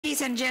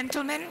Ladies and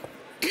gentlemen,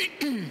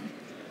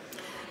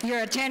 your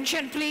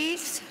attention,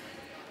 please.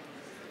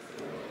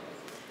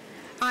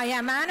 I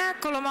am Anna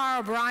Colomar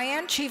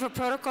O'Brien, Chief of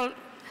Protocol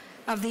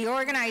of the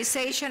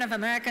Organization of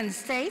American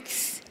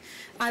States.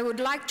 I would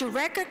like to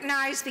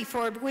recognize,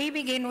 before we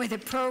begin with the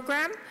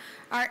program,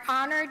 our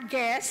honored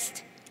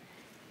guest,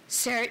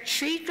 Sir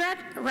Sridhar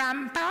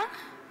Rampal,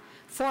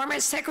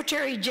 former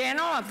Secretary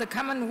General of the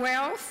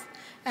Commonwealth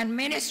and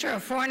Minister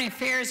of Foreign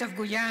Affairs of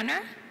Guyana.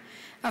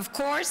 Of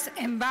course,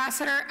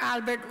 Ambassador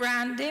Albert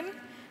Randim,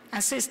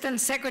 Assistant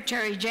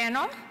Secretary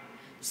General,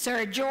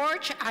 Sir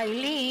George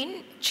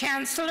Eileen,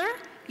 Chancellor,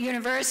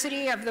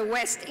 University of the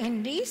West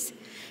Indies,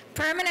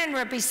 permanent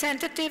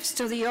representatives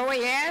to the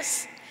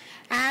OAS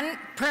and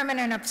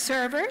permanent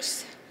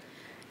observers,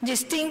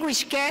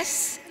 distinguished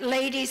guests,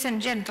 ladies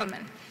and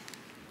gentlemen.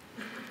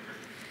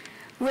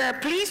 We are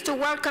pleased to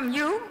welcome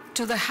you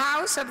to the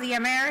House of the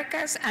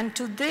Americas and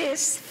to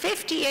this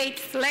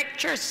 58th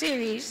lecture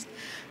series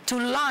to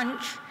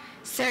launch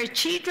Sir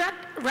Sridhar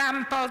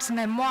Rampal's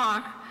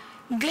memoir,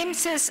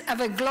 Glimpses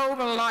of a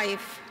Global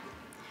Life.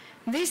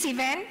 This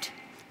event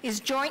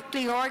is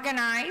jointly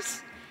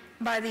organized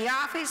by the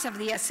Office of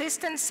the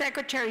Assistant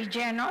Secretary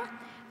General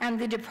and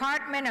the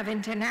Department of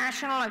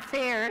International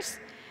Affairs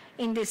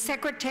in the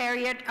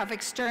Secretariat of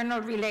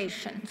External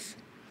Relations.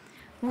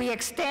 We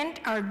extend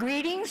our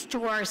greetings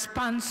to our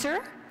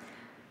sponsor,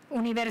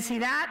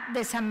 Universidad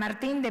de San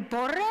Martín de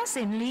Porres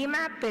in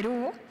Lima,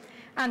 Peru,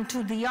 and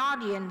to the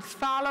audience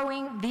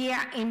following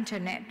via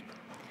internet.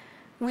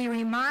 We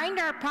remind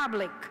our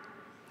public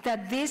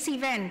that this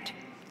event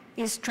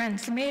is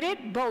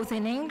transmitted both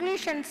in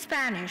English and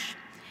Spanish,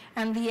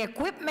 and the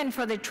equipment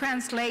for the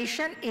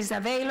translation is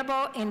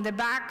available in the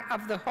back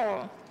of the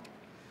hall.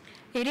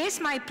 It is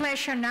my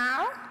pleasure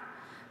now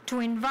to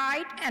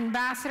invite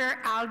Ambassador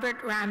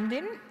Albert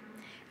Randim,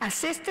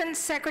 Assistant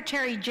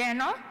Secretary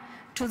General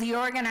to the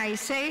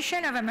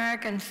Organization of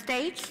American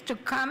States, to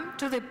come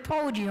to the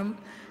podium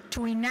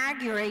to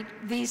inaugurate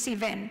this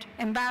event.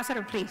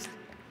 Ambassador, please.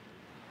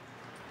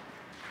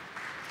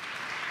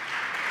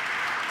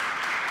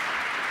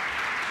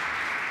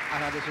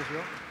 Anna, this is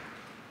yours.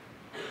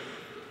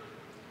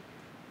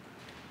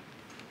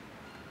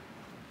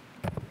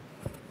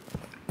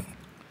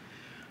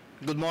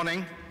 Good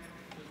morning.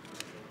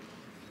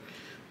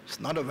 It's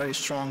not a very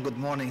strong good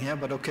morning here,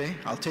 but okay,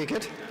 I'll take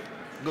it.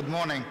 Good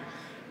morning.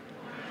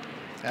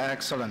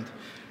 Excellent.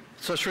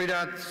 So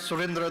Sridhar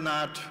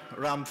Surendranath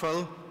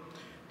Rampal,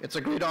 it's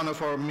a great honor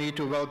for me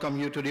to welcome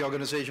you to the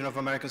Organization of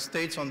American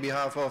States on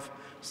behalf of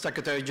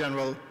Secretary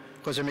General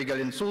Jose Miguel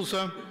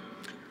Insulza,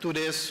 to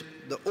this,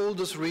 the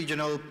oldest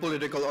regional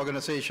political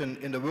organization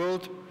in the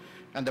world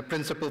and the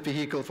principal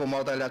vehicle for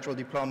multilateral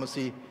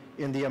diplomacy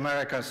in the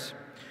Americas.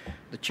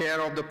 The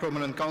chair of the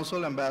Permanent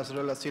Council,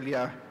 Ambassador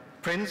Lacilia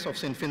Prince of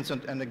St.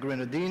 Vincent and the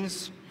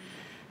Grenadines,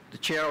 the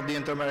chair of the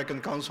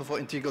Inter-American Council for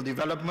Integral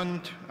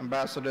Development,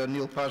 Ambassador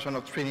Neil Parson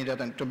of Trinidad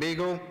and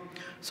Tobago,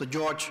 Sir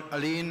George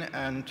Eileen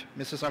and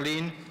Mrs.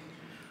 Eileen,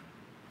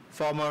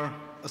 former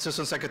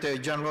Assistant Secretary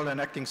General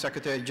and Acting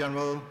Secretary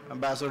General,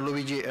 Ambassador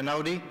Luigi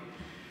Einaudi,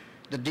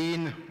 the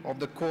Dean of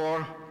the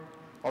Corps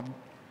of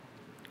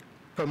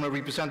Permanent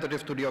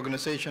Representative to the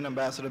organization,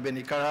 Ambassador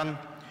Benny Karan,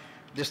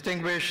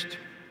 distinguished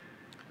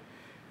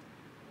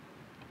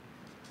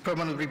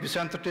permanent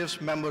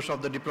representatives, members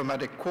of the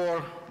Diplomatic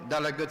Corps,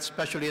 delegates,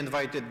 specially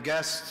invited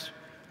guests,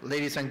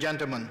 ladies and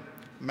gentlemen,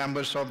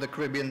 members of the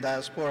Caribbean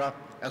diaspora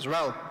as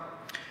well.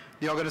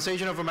 The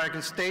Organization of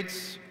American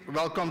States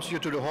welcomes you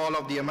to the Hall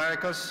of the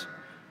Americas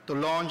to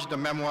launch the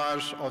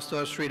memoirs of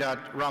Sir Sridhar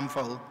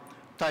Rampal,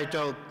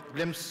 titled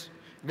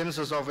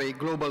Glimpses of a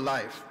Global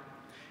Life.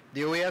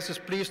 The OAS is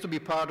pleased to be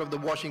part of the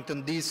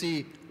Washington,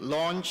 D.C.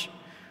 launch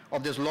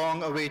of this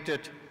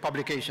long-awaited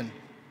publication.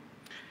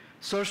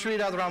 Sir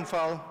Sridhar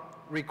Rampal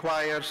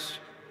requires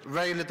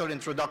very little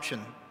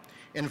introduction.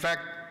 In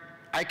fact,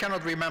 I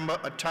cannot remember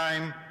a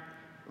time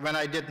when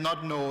I did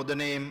not know the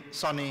name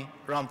Sonny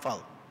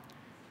Rampal.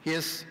 He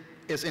is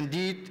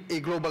indeed a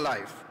global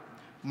life,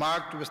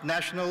 marked with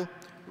national,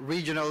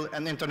 regional,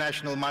 and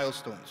international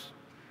milestones.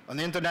 An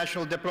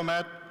international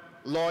diplomat,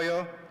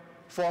 lawyer,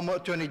 former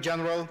Attorney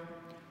General,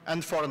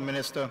 and Foreign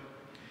Minister,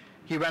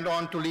 he went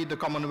on to lead the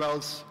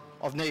Commonwealth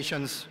of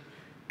Nations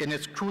in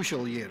its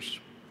crucial years.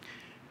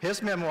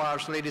 His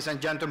memoirs, ladies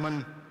and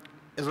gentlemen,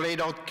 is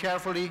laid out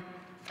carefully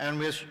and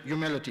with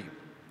humility.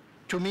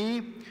 To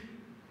me,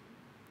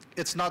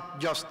 it's not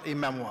just a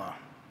memoir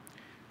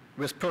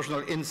with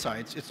personal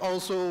insights. It's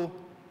also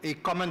a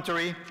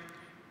commentary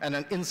and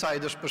an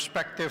insider's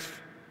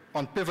perspective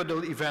on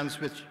pivotal events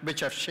which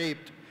have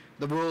shaped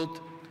the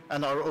world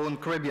and our own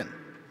Caribbean.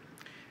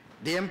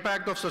 The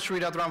impact of Sir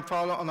Sridhar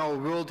Rampal on our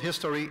world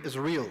history is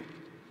real.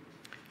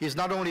 He is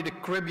not only the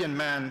Caribbean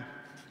man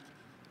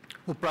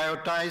who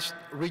prioritized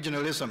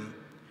regionalism.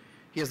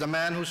 He is the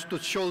man who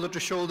stood shoulder to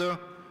shoulder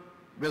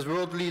with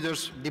world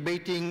leaders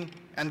debating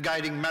and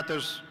guiding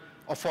matters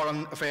of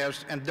foreign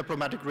affairs and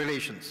diplomatic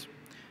relations.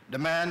 The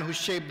man who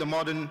shaped the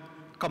modern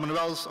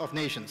Commonwealth of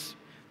Nations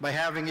by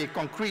having a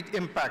concrete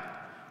impact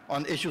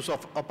on issues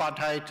of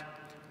apartheid,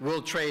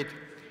 world trade,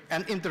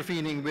 and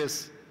intervening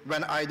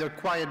when either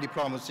quiet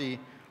diplomacy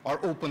or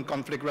open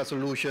conflict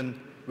resolution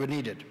were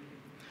needed.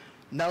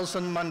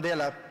 Nelson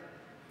Mandela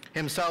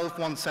himself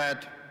once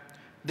said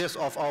this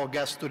of our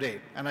guest today,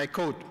 and I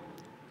quote,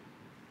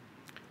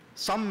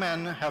 "Some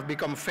men have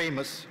become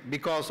famous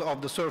because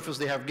of the service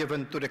they have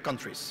given to their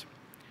countries.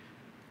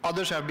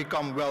 Others have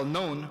become well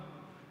known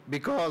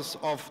because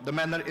of the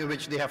manner in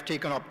which they have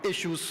taken up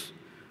issues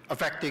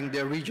affecting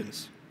their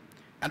regions.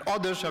 And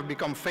others have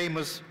become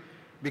famous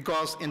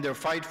because in their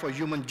fight for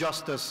human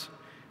justice,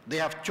 they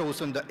have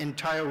chosen the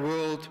entire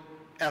world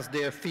as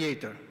their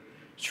theater.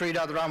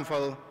 Sridhar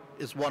Ramphal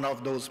is one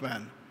of those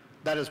men."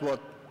 That is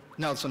what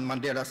Nelson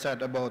Mandela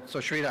said about Sir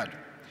Sridhar.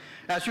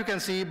 As you can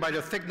see by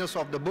the thickness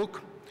of the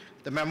book,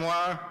 the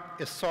memoir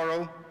is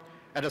thorough.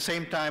 At the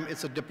same time,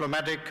 it's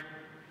diplomatic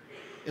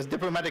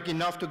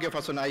enough to give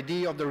us an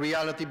idea of the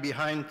reality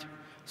behind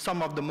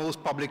some of the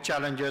most public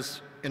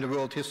challenges in the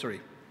world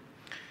history.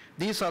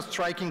 These are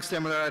striking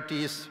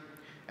similarities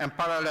and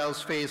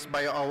parallels faced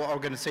by our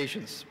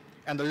organizations,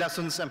 and the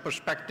lessons and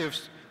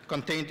perspectives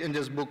contained in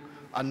this book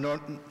are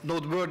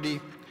noteworthy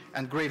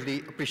and greatly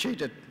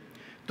appreciated.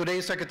 Today,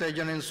 Secretary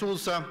General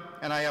Insulza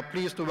and I are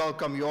pleased to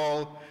welcome you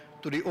all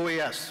to the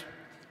OAS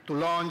to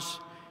launch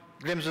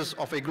Glimpses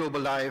of a Global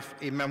Life,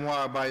 a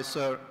memoir by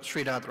Sir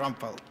Sridhar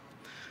Ramphal.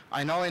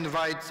 I now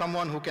invite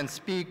someone who can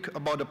speak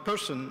about the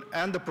person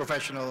and the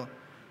professional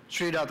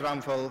Sridhar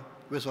Ramphal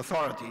with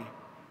authority.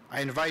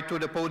 I invite to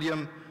the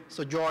podium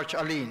Sir George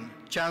Alleyne,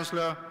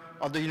 Chancellor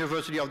of the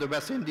University of the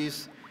West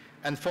Indies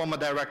and former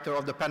Director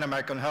of the Pan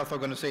American Health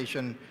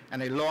Organization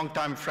and a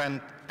longtime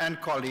friend and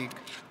colleague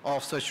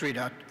of Sir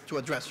Sridhar, to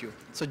address you.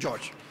 Sir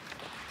George.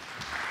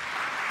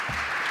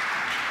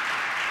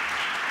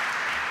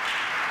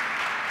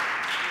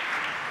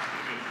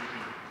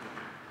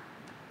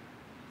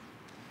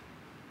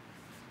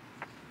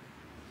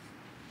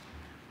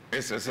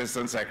 Mr.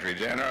 Assistant Secretary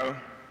General,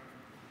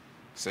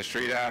 Sir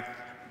Sridhar,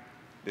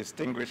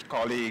 distinguished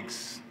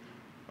colleagues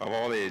of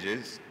all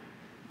ages,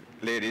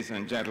 ladies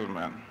and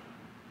gentlemen,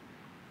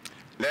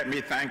 let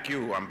me thank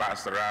you,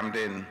 Ambassador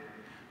Ramdin,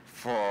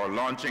 for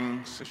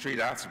launching Sir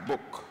Sridhar's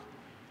book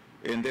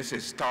in this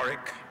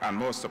historic and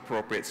most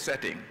appropriate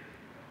setting.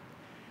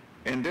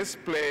 In this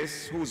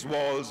place, whose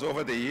walls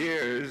over the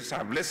years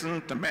have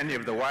listened to many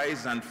of the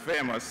wise and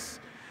famous,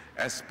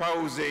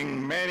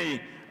 espousing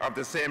many of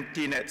the same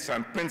tenets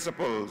and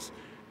principles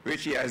with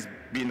which he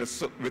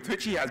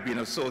has been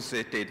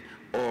associated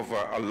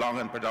over a long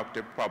and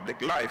productive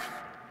public life.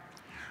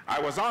 I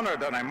was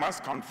honored, and I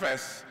must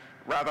confess,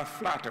 rather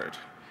flattered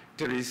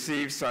to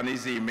receive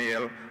Sonny's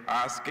email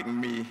asking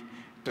me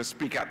to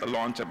speak at the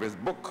launch of his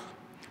book.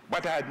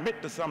 But I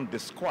admit to some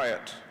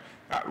disquiet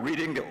at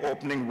reading the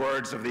opening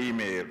words of the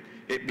email.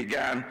 It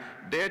began,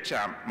 "Dear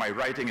champ, my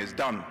writing is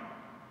done."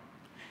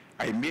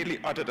 I immediately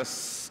uttered a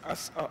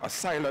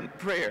silent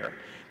prayer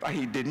that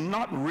he did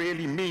not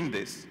really mean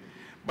this,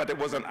 but it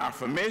was an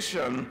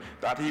affirmation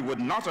that he would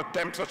not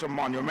attempt such a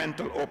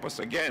monumental opus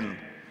again.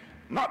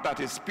 Not that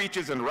his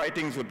speeches and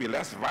writings would be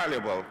less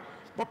valuable,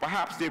 but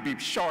perhaps they'd be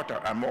shorter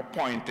and more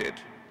pointed.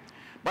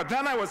 But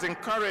then I was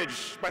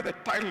encouraged by the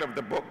title of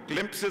the book,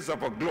 Glimpses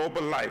of a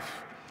Global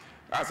Life,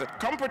 as it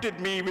comforted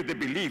me with the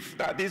belief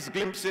that these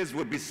glimpses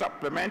would be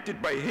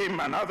supplemented by him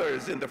and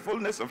others in the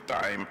fullness of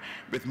time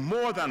with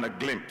more than a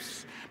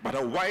glimpse, but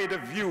a wider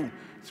view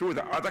through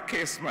the other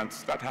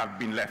casements that have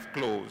been left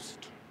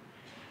closed.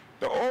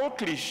 The old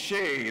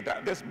cliche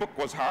that this book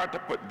was hard to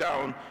put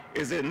down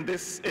is in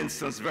this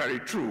instance very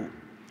true.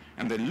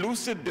 And the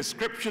lucid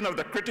description of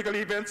the critical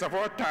events of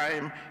our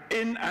time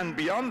in and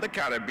beyond the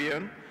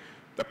Caribbean,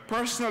 the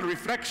personal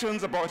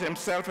reflections about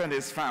himself and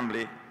his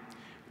family,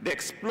 the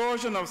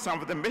explosion of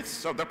some of the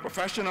myths of the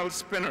professional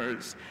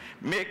spinners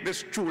make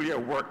this truly a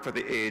work for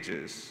the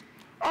ages.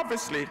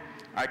 Obviously,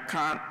 I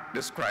can't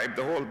describe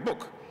the whole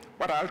book,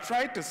 but I'll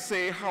try to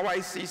say how I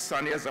see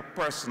Sonny as a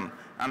person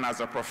and as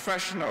a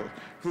professional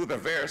through the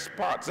various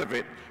parts of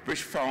it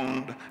which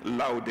found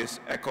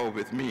loudest echo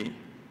with me.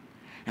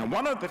 And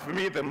one of for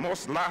me, the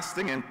most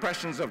lasting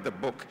impressions of the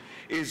book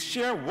is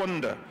sheer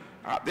wonder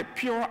at the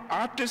pure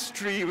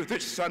artistry with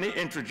which Sonny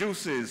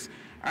introduces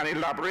and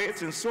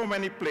elaborates in so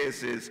many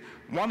places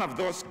one of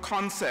those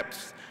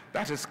concepts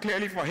that is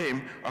clearly for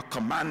him a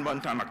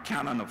commandment and a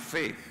canon of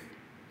faith.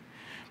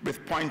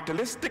 With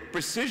pointillistic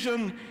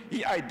precision,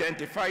 he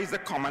identifies the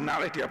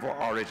commonality of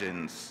our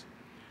origins,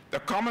 the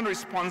common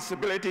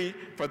responsibility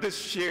for this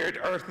shared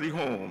earthly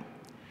home,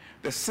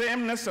 the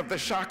sameness of the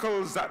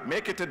shackles that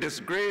make it a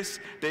disgrace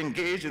to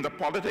engage in the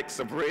politics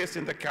of race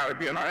in the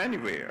Caribbean or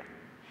anywhere,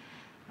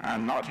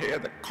 and not here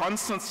the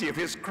constancy of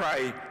his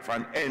cry for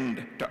an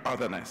end to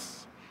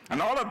otherness.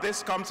 And all of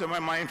this comes to my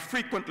mind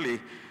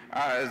frequently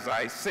as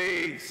I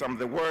say some of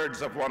the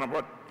words of one of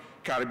our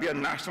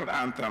Caribbean national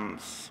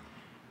anthems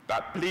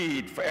that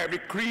plead for every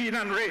creed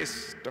and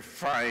race to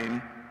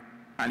find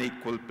an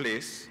equal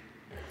place.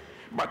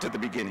 But to the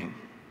beginning,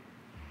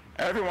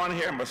 everyone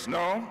here must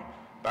know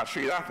that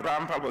Sridhar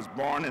Ramphal was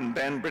born in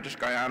then British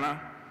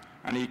Guyana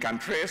and he can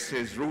trace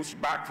his roots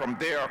back from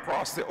there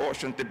across the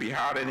ocean to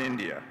Bihar in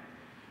India.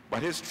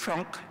 But his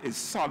trunk is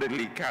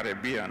solidly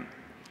Caribbean.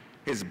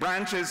 His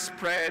branches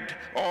spread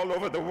all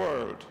over the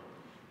world,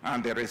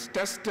 and there is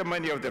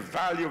testimony of the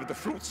value of the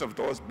fruits of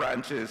those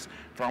branches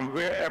from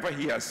wherever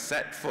he has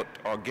set foot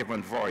or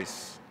given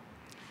voice.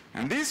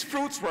 And these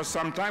fruits were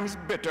sometimes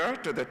bitter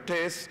to the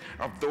taste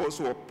of those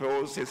who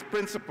opposed his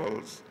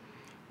principles,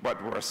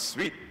 but were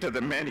sweet to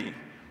the many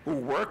who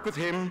worked with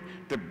him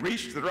to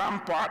breach the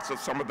ramparts of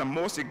some of the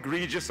most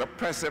egregious,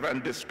 oppressive,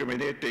 and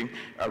discriminating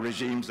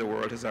regimes the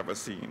world has ever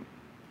seen.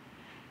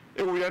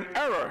 It would be an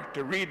error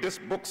to read this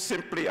book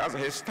simply as a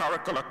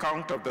historical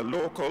account of the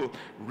local,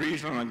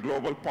 regional, and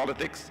global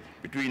politics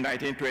between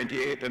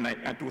 1928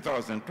 and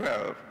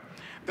 2012.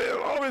 There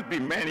will always be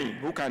many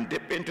who can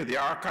dip into the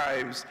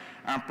archives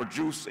and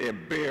produce a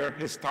bare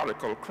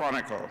historical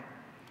chronicle.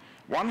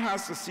 One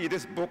has to see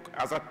this book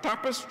as a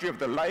tapestry of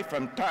the life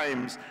and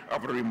times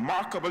of a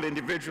remarkable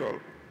individual,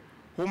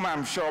 whom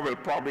I'm sure will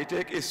probably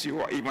take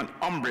issue or even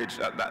umbrage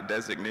at that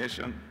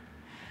designation,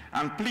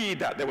 and plead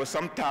that there was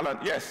some talent,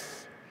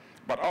 yes,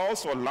 but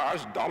also a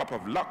large dollop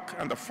of luck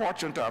and the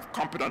fortune to have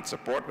competent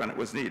support when it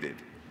was needed.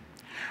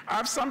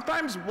 I've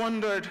sometimes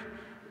wondered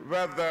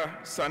whether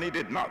Sonny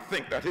did not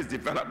think that his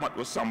development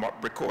was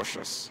somewhat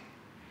precocious.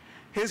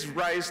 His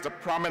rise to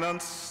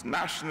prominence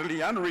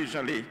nationally and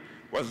regionally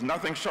was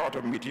nothing short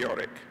of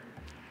meteoric.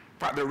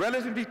 At the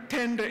relatively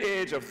tender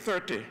age of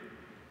 30,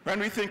 when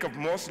we think of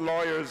most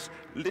lawyers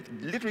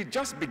literally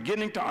just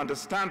beginning to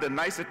understand the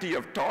nicety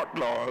of tort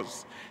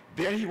laws,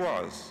 there he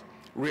was,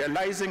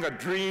 realizing a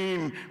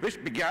dream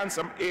which began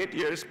some 8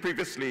 years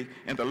previously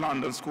in the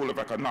London School of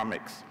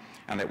Economics.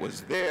 And it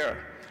was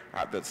there,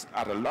 at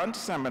a lunch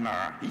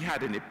seminar, he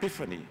had an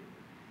epiphany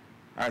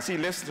as he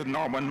listened to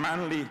Norman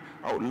Manley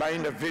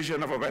outline a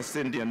vision of a West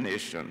Indian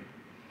nation.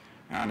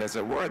 And as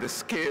it were, the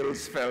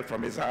scales fell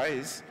from his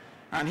eyes,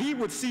 and he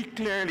would see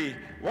clearly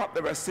what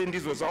the West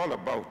Indies was all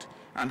about,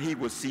 and he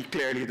would see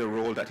clearly the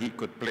role that he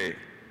could play.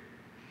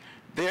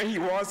 There he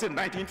was in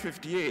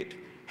 1958,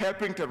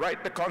 helping to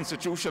write the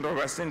Constitution of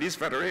West Indies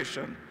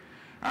Federation.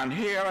 And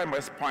here I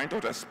must point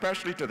out,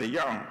 especially to the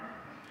young,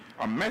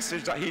 a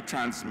message that he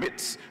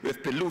transmits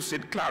with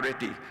pellucid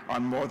clarity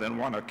on more than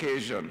one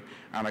occasion,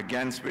 and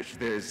against which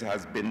there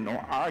has been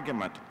no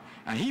argument.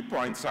 And he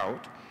points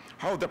out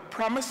how the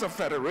promise of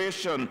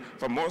federation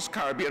for most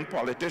Caribbean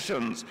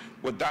politicians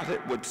was that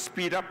it would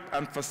speed up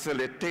and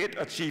facilitate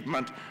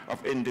achievement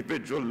of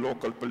individual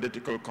local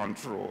political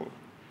control.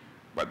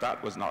 But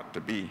that was not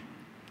to be.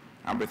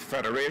 And with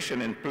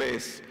federation in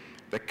place,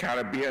 the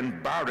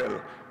Caribbean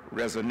barrel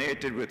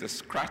resonated with the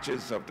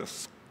scratches of the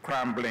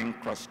scrambling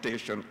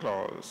crustacean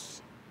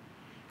claws.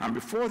 And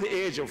before the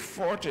age of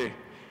 40,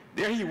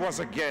 there he was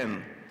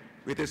again,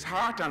 with his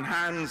heart and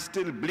hands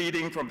still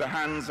bleeding from the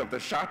hands of the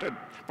shattered,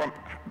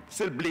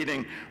 still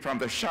bleeding from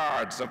the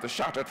shards of the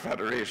shattered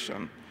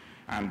federation,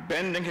 and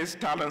bending his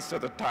talents to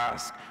the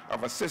task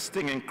of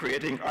assisting in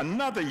creating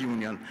another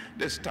union,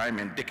 this time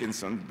in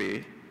Dickinson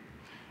Bay.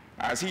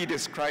 As he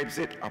describes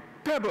it, a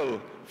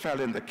pebble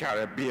fell in the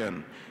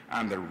Caribbean,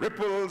 and the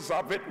ripples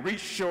of it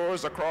reached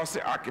shores across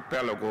the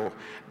archipelago,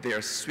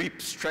 their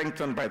sweep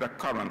strengthened by the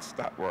currents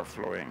that were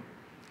flowing.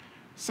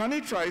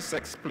 Sonny tries to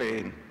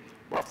explain,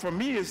 what for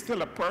me is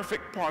still a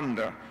perfect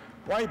ponder,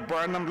 why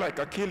Burnham, like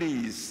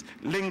Achilles,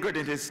 lingered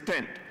in his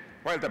tent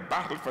while the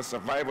battle for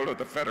survival of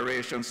the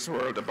Federation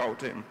swirled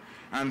about him,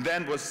 and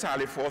then would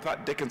sally forth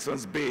at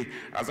Dickinson's Bay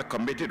as a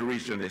committed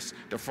regionalist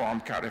to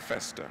form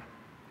CARIFESTA.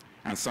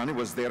 And Sonny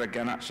was there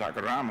again at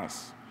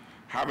Chaguaramas,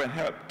 having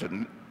helped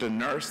to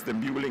nurse the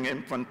mewling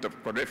infant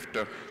of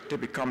Carifta to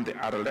become the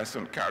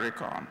adolescent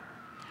CARICOM.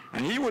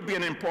 And he would be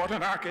an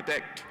important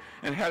architect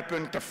in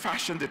helping to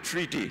fashion the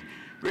treaty,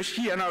 which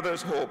he and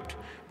others hoped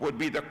would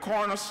be the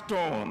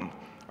cornerstone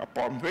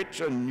upon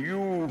which a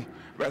new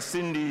West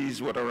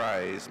Indies would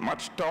arise,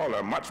 much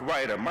taller, much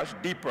wider, much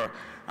deeper,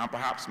 and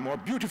perhaps more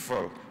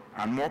beautiful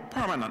and more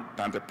permanent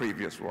than the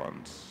previous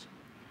ones.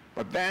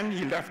 But then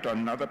he left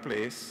another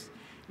place,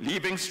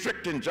 leaving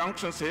strict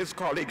injunctions to his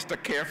colleagues to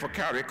care for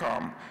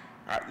CARICOM,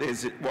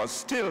 as it was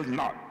still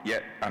not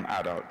yet an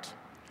adult.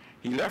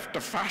 He left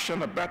to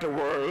fashion a better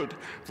world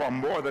for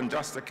more than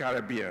just the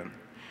Caribbean.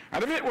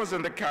 And if it was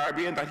in the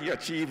Caribbean that he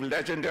achieved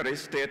legendary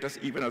status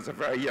even as a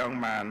very young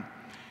man,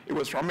 it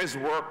was from his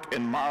work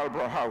in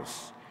Marlborough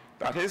House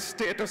that his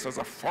status as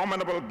a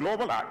formidable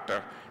global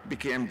actor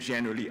became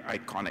genuinely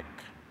iconic.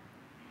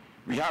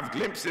 We have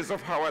glimpses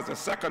of how, as the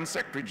second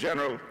Secretary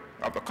General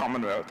of the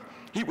Commonwealth,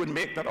 he would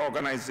make that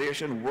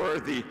organization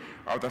worthy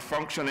of the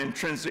function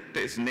intrinsic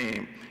to its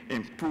name,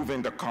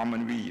 improving the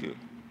common weal.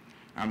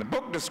 And the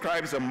book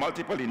describes the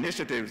multiple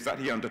initiatives that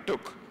he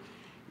undertook,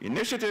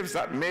 initiatives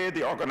that made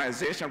the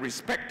organization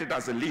respected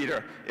as a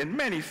leader in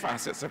many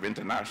facets of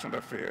international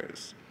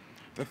affairs.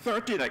 The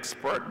 13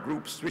 expert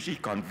groups which he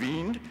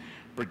convened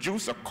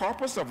produced a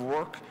corpus of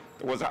work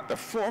that was at the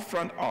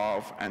forefront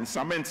of, and in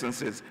some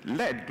instances,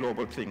 led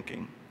global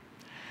thinking.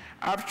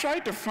 I've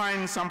tried to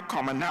find some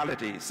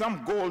commonality,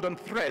 some golden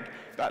thread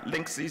that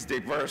links these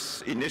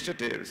diverse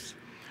initiatives.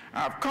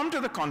 I've come to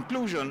the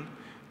conclusion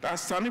that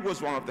Sonny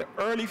was one of the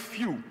early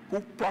few who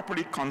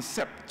properly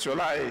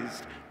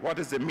conceptualized what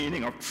is the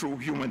meaning of true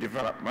human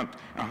development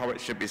and how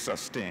it should be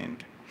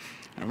sustained.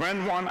 And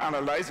when one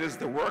analyzes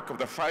the work of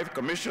the 5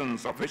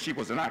 commissions of which he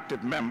was an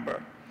active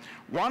member,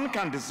 one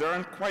can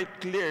discern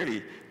quite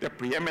clearly the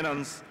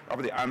preeminence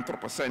of the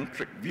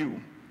anthropocentric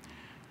view.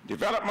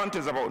 Development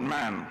is about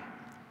man.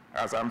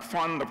 As I'm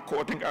fond of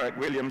quoting Eric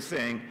Williams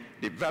saying,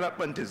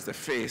 development is the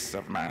face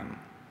of man.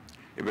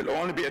 It will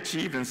only be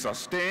achieved and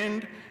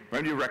sustained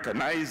when we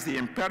recognize the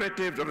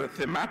imperatives of the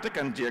thematic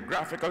and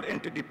geographical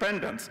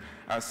interdependence,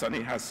 as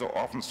Sonny has so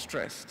often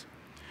stressed.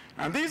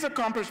 And these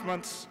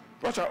accomplishments,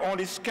 which are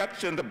only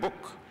sketched in the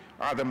book,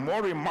 are the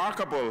more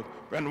remarkable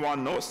when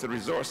one knows the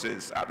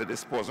resources at the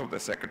disposal of the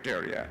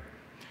Secretariat.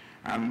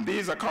 And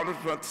these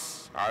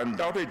accomplishments are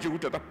undoubtedly due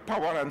to the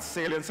power and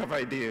salience of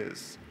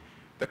ideas,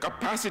 the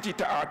capacity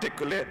to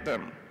articulate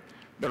them,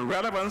 the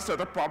relevance of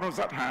the problems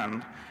at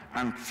hand,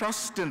 and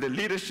trust in the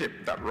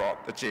leadership that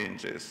wrought the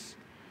changes.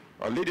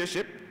 A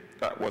leadership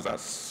that was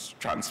as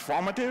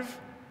transformative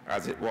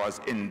as it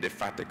was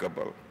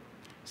indefatigable.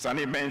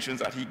 Sonny mentions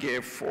that he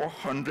gave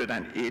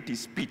 480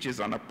 speeches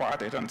on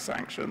apartheid and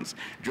sanctions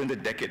during the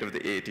decade of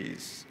the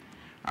 80s.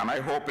 And I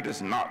hope it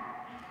is not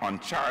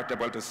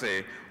uncharitable to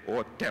say,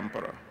 o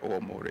tempora, o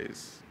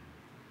mores.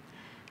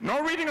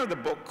 No reading of the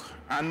book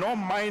and no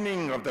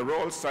mining of the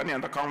role Sonny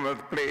and the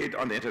Commonwealth played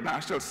on the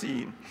international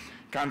scene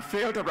can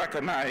fail to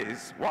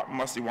recognize what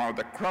must be one of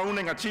the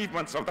crowning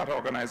achievements of that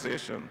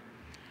organization.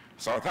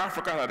 South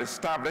Africa had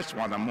established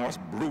one of the most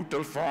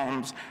brutal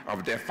forms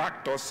of de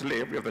facto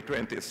slavery of the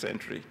 20th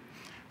century.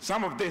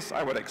 Some of this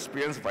I would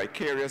experience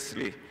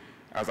vicariously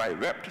as I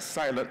wept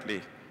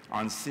silently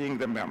on seeing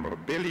the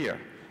memorabilia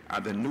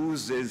and the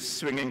nooses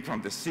swinging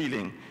from the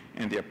ceiling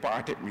in the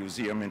Apartheid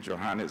Museum in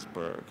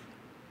Johannesburg.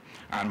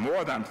 And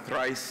more than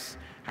thrice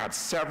had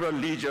several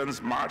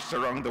legions marched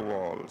around the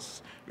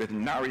walls with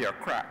nary a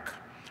crack.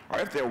 Or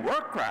if there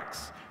were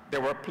cracks, they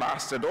were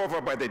plastered over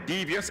by the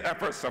devious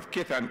efforts of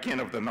kith and kin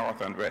of the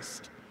North and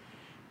West.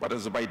 But it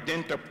was by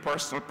dint of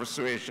personal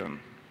persuasion,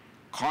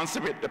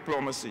 consummate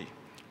diplomacy,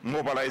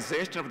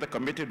 mobilization of the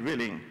committed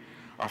willing,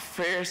 a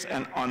fierce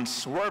and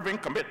unswerving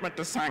commitment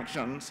to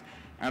sanctions,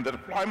 and the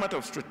deployment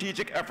of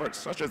strategic efforts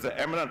such as the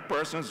Eminent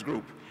Persons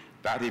Group,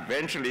 that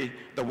eventually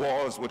the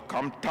walls would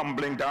come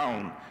tumbling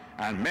down,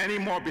 and many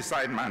more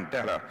beside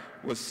Mandela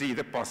would see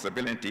the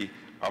possibility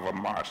of a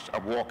march,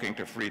 of walking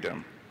to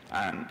freedom.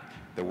 And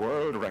the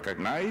world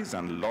recognized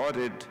and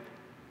lauded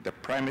the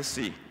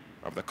primacy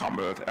of the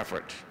Commonwealth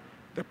effort,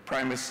 the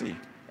primacy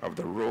of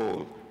the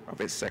role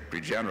of its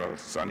Secretary General,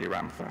 Sonny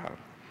Ramphal.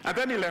 And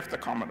then he left the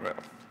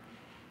Commonwealth.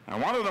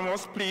 And one of the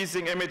most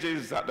pleasing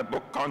images that the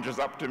book conjures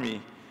up to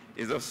me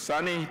is of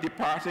Sonny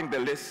departing the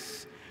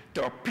lists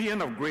to a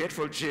paean of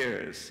grateful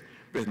cheers,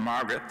 with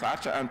Margaret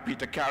Thatcher and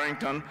Peter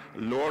Carrington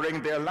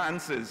lowering their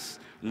lances,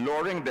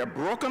 lowering their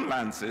broken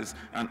lances,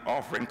 and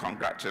offering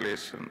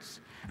congratulations.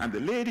 And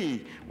the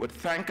lady would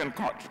thank and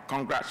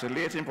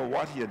congratulate him for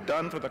what he had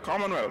done for the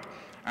Commonwealth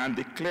and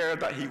declare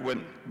that he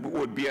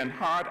would be a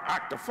hard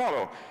act to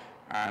follow.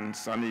 And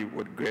Sonny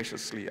would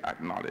graciously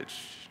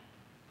acknowledge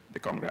the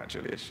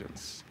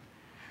congratulations.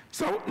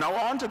 So now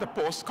on to the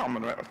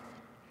post-Commonwealth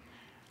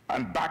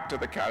and back to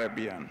the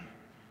Caribbean.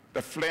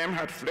 The flame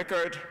had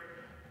flickered,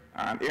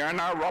 and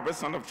Erna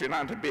Robertson of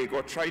Trinidad and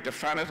Tobago tried to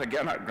fan it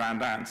again at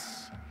Grand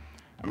Anse.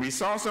 And we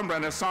saw some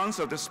renaissance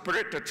of the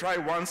spirit to try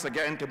once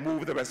again to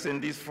move the West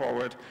Indies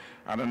forward,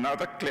 and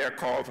another clear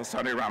call for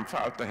Sonny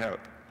Ramphal to help.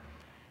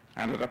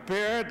 And it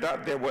appeared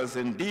that there was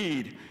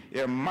indeed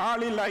a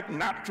Marley-like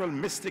natural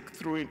mystic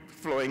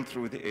flowing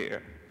through the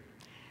air.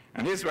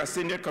 And his West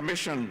India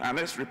Commission and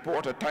its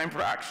report, A Time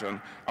for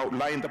Action,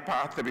 outlined the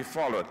path to be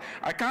followed.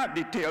 I can't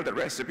detail the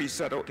recipe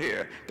set out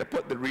here to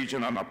put the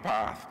region on a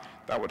path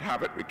that would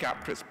have it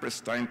recapture its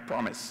pristine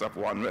promise of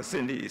one West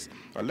Indies.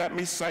 But let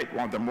me cite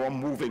one of the more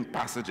moving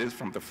passages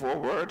from the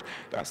foreword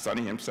that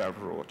Sonny himself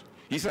wrote.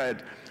 He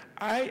said,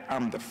 "I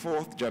am the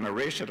 4th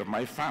generation of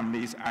my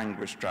family's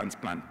anguish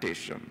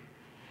transplantation.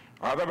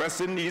 Other West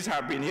Indians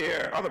have been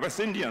here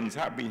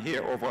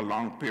over a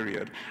long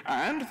period,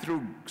 and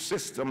through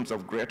systems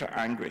of greater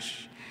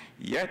anguish.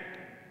 Yet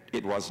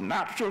it was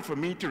natural for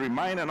me to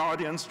remind an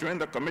audience during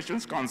the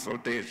Commission's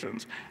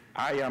consultations,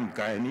 I am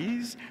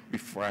Guyanese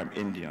before I'm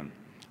Indian.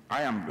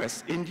 I am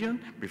West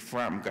Indian before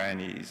I'm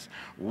Guyanese.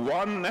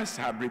 Oneness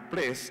had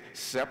replaced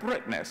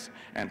separateness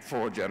in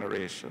 4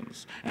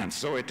 generations. And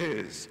so it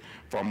is.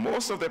 For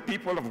most of the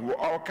people of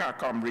our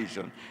CARICOM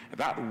region,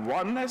 that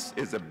oneness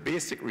is the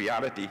basic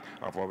reality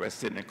of our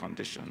West Indian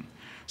condition.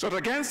 So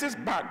against this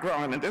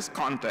background, in this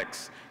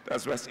context,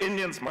 as West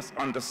Indians must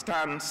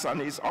understand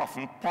Sonny's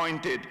often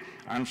pointed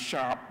and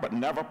sharp but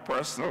never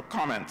personal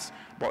comments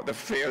about the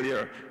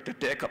failure to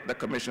take up the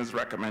Commission's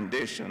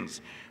recommendations,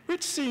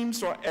 which seem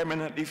so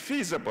eminently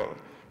feasible,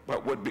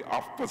 but would be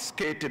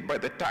obfuscated by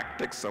the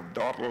tactics of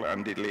dawdle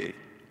and delay.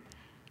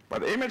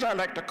 But the image I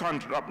like to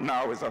conjure up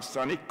now is of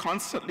Sonny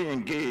constantly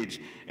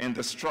engaged in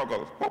the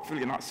struggle,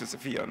 hopefully not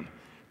Sisyphean,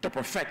 to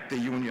perfect the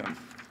Union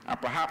and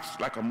perhaps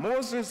like a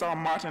Moses or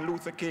Martin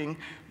Luther King,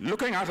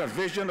 looking at a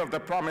vision of the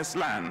promised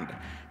land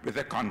with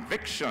a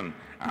conviction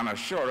and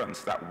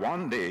assurance that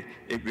one day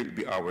it will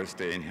be ours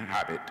to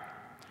inhabit.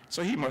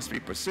 So he must be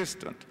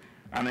persistent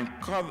and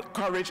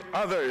encourage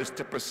others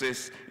to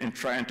persist in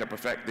trying to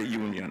perfect the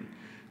Union,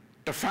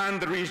 to fan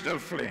the regional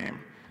flame,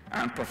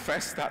 and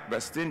profess that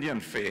West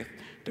Indian faith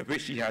to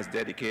which he has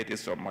dedicated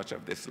so much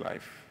of this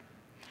life.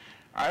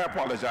 I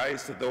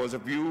apologize to those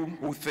of you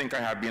who think I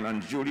have been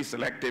unduly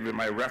selective in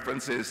my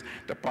references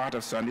to part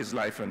of Sonny's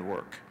life and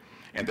work.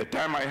 In the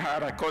time I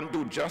had, I couldn't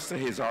do justice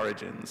to his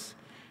origins,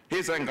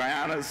 his and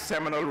Guyana's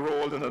seminal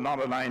role in the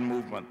non-aligned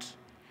movement,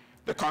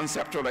 the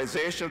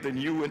conceptualization of the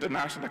new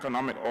international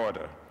economic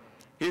order,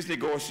 his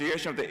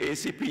negotiation of the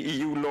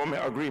ACP-EU Lome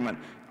Agreement,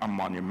 a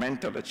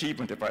monumental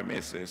achievement, if I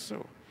may say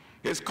so,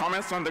 his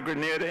comments on the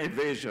Grenada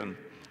invasion,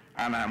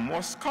 and I'm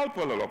most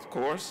culpable, of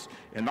course,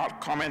 in not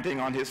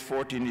commenting on his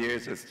 14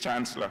 years as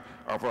Chancellor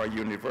of our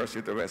University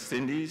of the West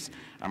Indies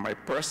and my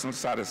personal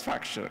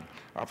satisfaction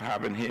of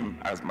having him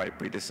as my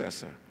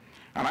predecessor.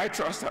 And I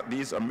trust that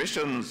these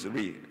omissions will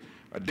be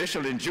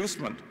additional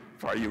inducement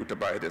for you to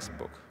buy this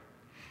book.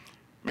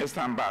 Mr.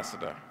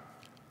 Ambassador,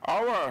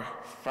 our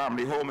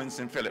family home in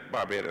St. Philip,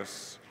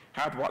 Barbados,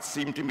 had what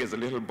seemed to me as a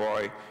little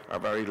boy a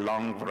very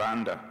long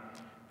veranda.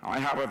 I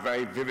have a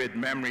very vivid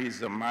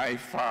memories of my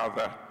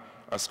father,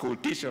 a school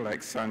teacher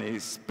like Sonny,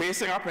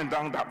 pacing up and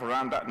down that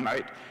veranda at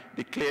night,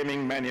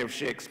 declaiming many of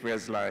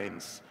Shakespeare's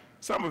lines,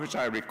 some of which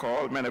I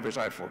recall, many of which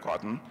I've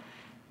forgotten.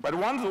 But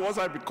one of those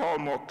I recall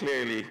more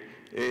clearly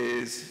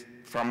is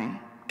from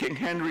King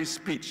Henry's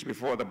speech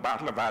before the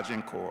Battle of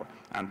Agincourt,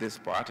 and this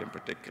part in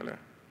particular.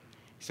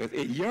 He says,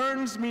 "It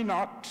yearns me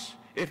not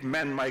if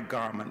men my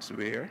garments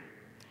wear.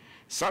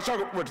 Such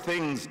outward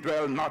things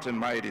dwell not in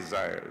my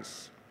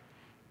desires.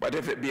 But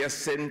if it be a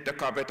sin to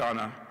covet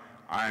honor,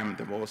 I am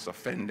the most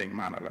offending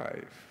man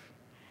alive."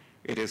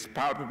 It is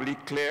palpably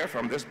clear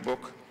from this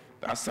book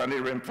that Sonny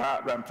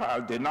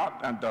Ramphal did not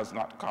and does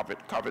not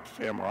covet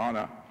fame or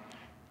honor.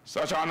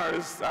 Such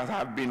honors as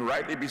have been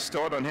rightly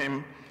bestowed on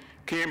him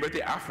came with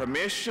the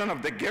affirmation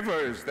of the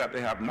givers that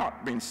they have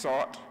not been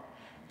sought,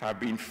 have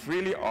been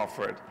freely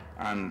offered,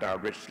 and are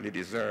richly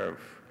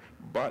deserved.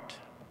 But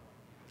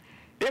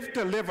if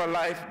to live a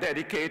life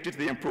dedicated to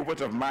the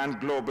improvement of man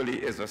globally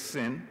is a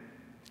sin,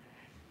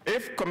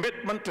 if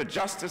commitment to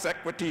justice,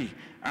 equity,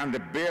 and the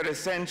bare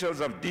essentials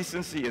of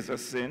decency is a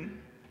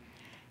sin,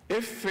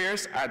 if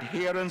fierce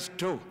adherence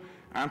to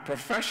and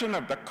profession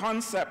of the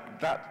concept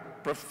that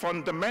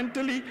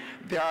fundamentally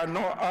there are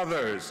no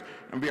others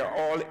and we are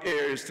all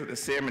heirs to the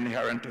same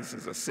inheritance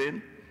is a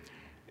sin,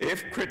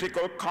 if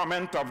critical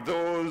comment of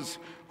those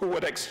who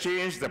would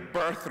exchange the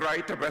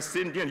birthright of West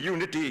Indian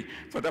unity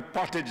for the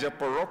pottage of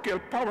parochial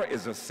power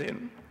is a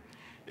sin,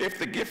 if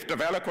the gift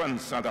of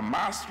eloquence and the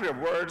mastery of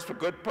words for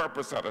good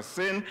purpose are a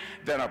sin,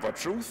 then of a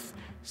truth,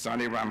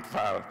 Sonny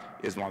Ramphal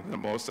is one of the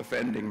most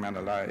offending men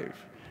alive.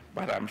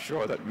 But I'm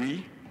sure that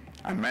we,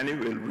 and many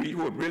will read,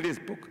 who will read his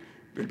book,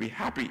 will be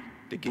happy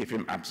to give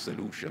him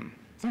absolution.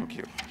 Thank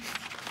you.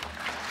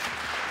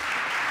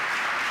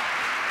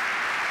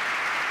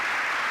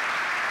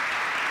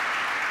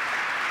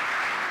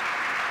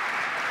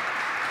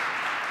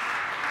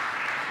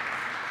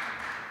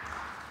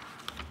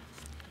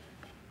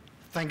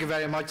 Thank you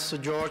very much, Sir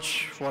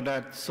George, for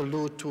that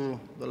salute to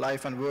the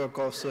life and work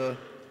of Sir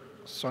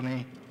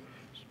Sonny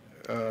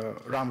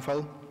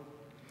Ramphal.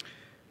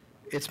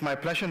 It's my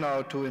pleasure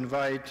now to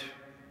invite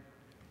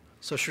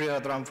Sir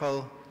Srinath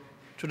Ramphal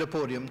to the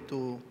podium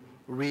to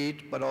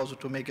read, but also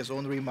to make his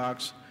own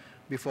remarks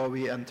before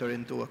we enter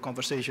into a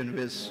conversation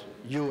with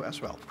you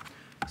as well.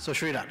 So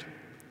Srinath,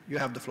 you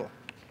have the floor.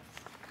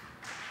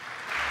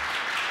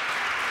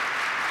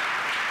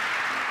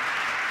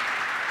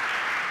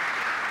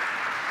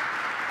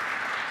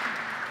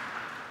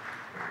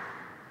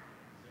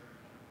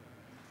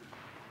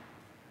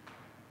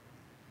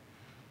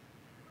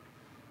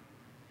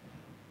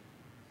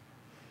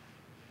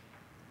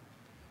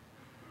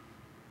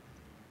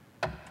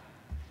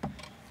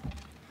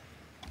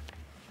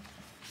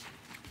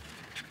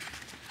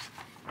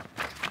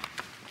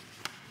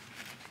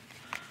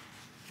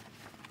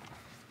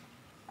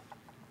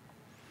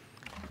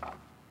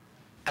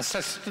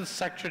 Assistant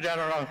Secretary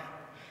General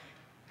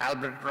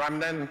Albert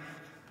Ramden,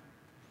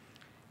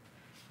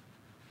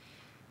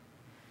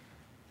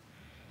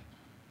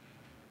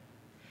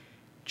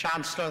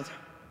 Chancellor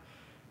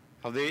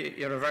of the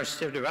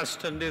University of the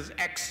West Indies,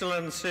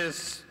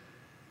 Excellencies,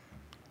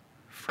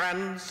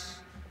 friends,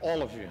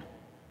 all of you.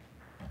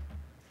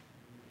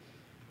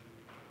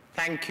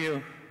 Thank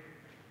you.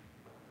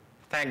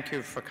 Thank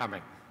you for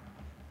coming.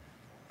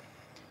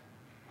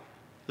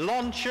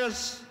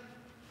 Launches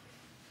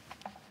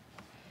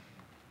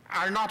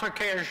are not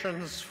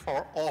occasions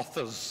for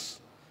authors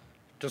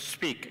to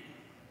speak.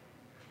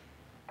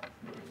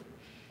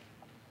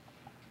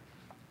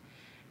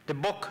 The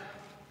book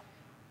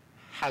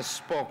has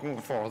spoken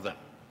for them,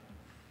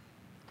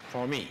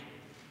 for me.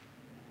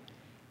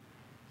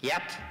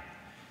 Yet,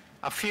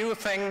 a few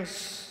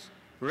things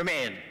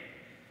remain.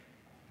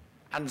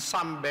 and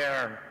some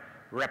bear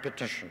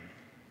repetition.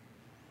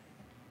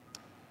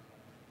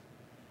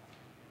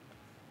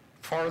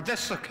 For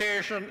this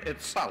occasion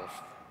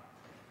itself,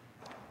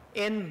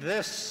 in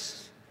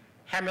this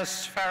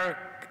hemispheric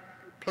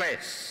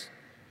place,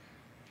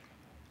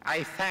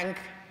 I thank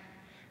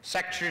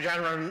Secretary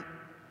General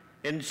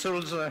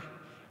Insulza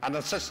and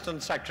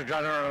Assistant Secretary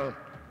General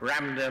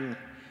Ramdin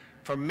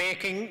for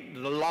making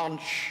the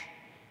launch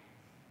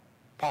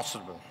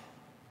possible.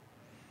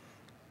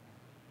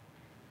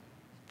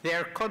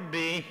 There could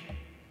be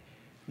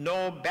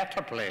no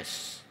better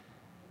place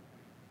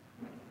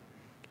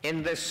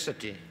in this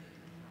city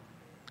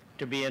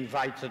to be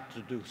invited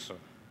to do so.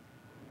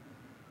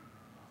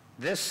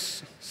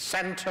 This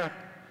center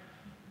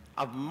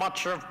of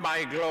much of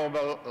my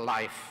global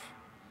life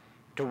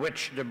to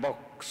which the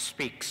book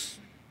speaks.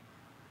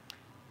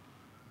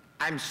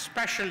 I'm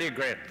especially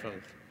grateful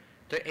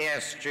to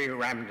ASG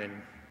Ramdin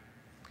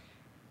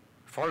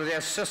for the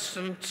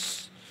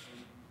assistance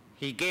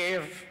he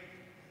gave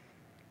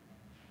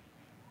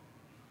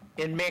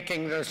in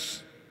making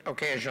this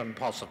occasion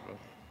possible,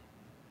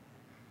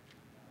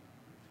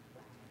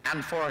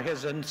 and for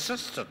his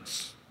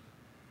insistence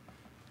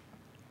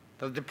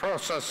that the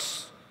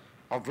process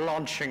of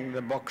launching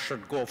the book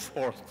should go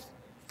forth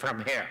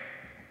from here.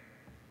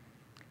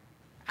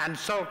 And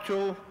so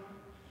too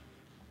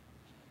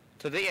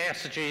to the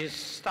ASG's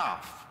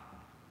staff,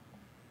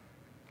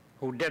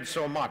 who did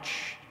so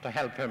much to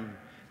help him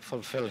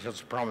fulfill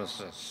his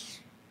promises.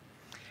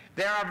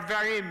 There are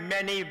very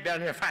many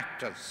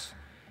benefactors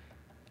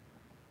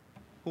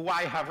who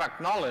I have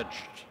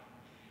acknowledged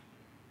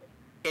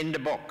in the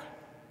book,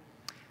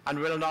 and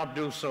will not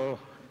do so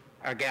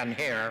again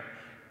here,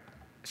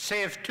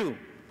 save two: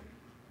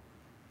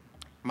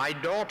 my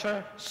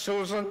daughter,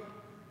 Susan,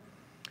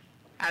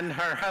 and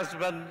her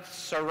husband,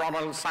 Sir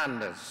Ronald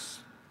Sanders.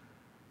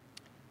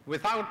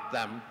 Without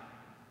them,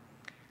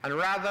 and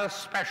rather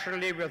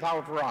especially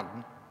without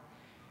Ron,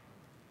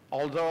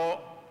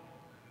 although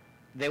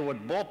they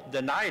would both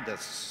deny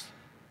this,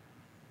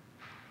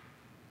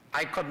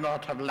 I could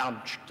not have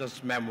launched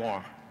this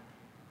memoir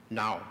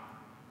now.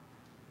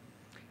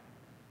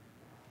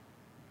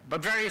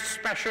 But very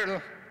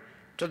special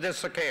to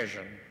this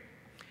occasion,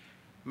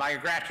 my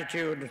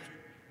gratitude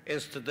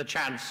is to the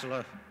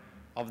Chancellor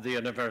of the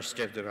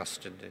University of the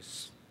West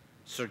Indies,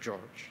 Sir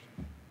George.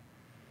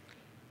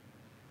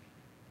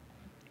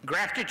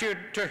 Gratitude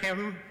to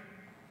him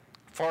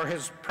for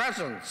his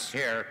presence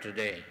here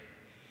today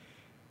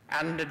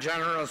and the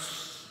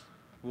generous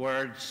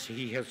words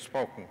he has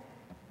spoken.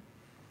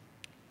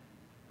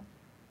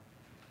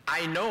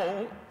 I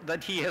know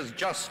that he has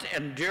just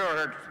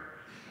endured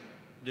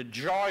the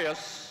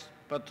joyous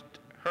but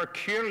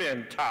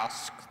Herculean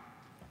task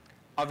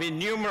of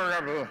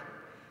innumerable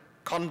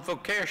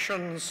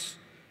convocations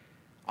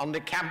on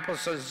the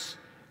campuses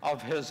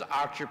of his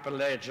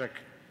archipelagic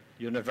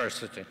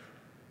university.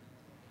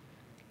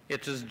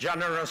 It is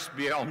generous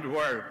beyond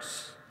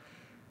words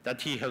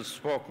that he has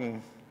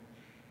spoken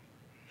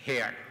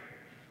here.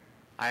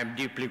 I am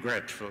deeply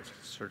grateful,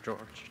 Sir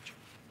George.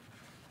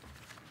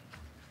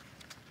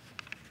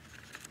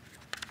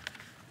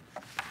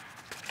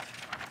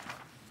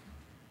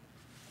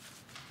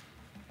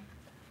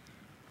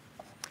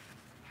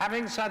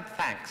 Having said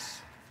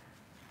thanks,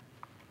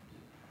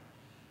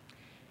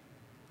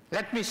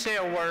 let me say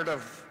a word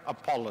of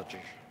apology.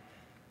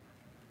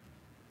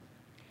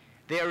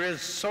 There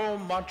is so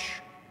much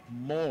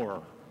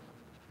more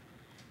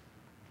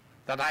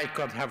that I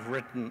could have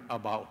written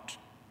about.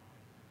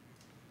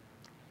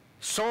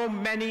 So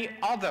many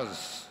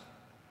others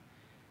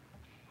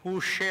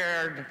who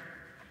shared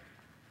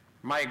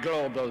my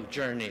global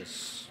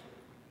journeys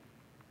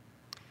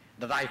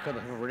that I could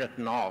have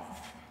written of.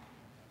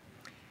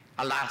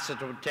 Alas, it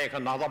would take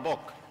another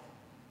book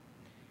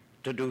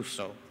to do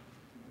so.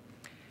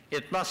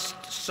 It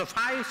must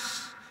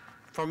suffice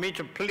for me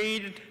to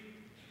plead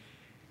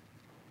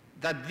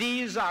that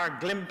these are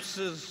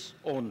glimpses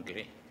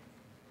only,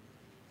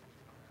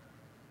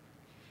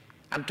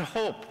 and to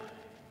hope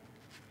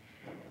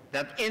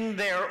that in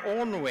their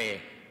own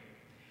way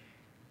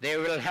they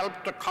will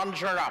help to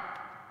conjure up,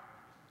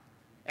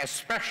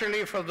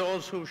 especially for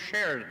those who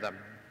shared them,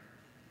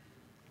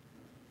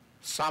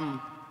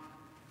 some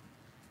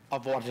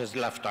of what is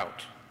left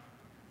out.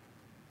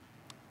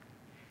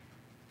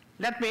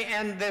 Let me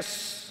end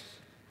this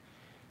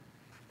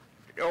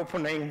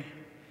opening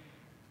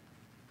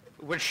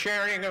with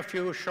sharing a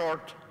few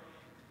short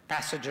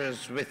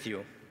passages with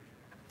you,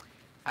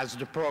 as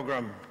the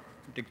program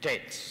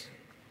dictates.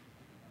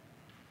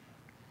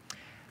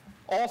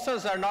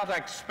 Authors are not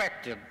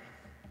expected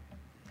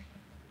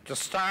to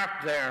start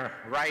their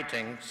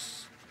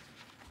writings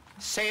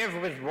save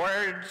with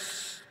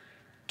words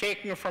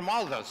taken from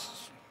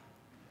others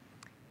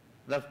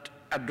that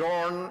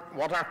adorn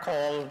what are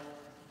called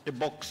the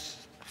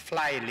book's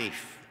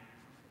flyleaf.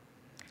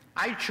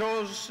 I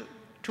chose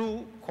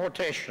two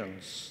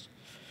quotations,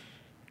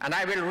 and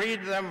I will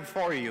read them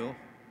for you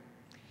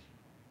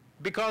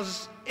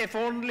because, if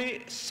only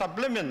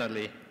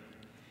subliminally,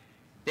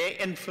 They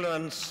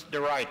influence the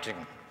writing.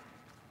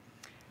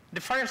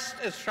 The first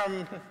is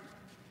from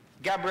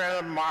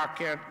Gabriel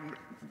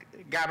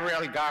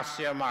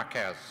Garcia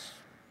Marquez.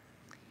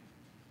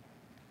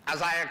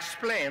 As I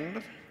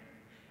explained,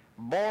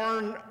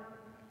 born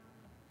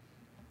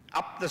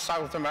up the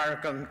South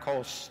American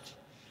coast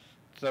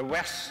to the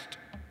west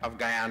of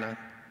Guyana,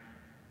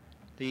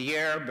 the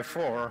year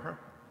before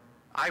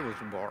I was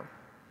born.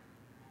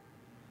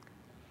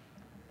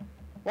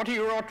 What he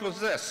wrote was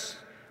this: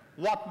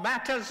 what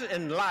matters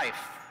in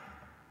life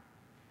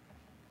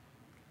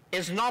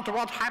is not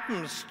what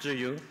happens to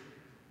you,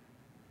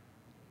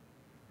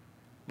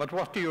 but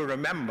what do you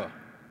remember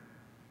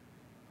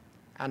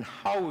and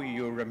how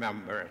you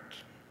remember it.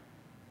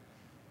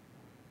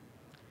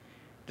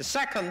 The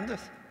second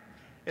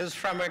is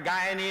from a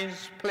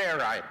Guyanese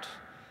playwright,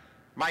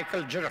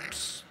 Michael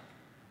Gilles,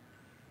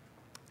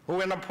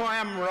 who in a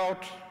poem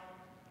wrote,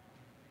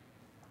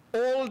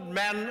 "Old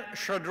men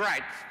should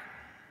write,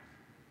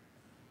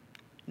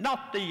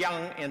 not the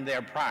young in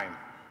their prime.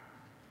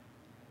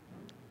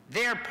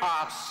 Their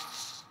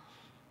pasts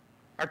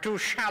are too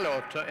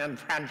shallow to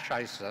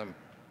enfranchise them.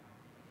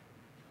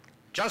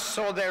 Just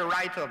so they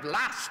write of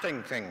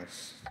lasting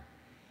things,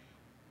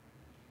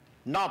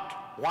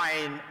 not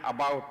whine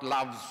about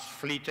love's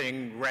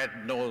fleeting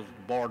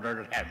red-nosed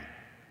bordered hem."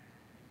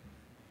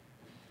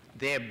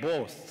 They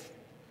both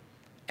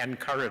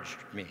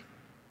encouraged me.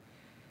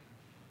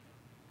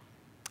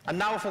 And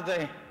now for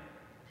the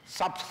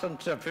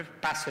substantive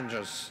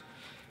passages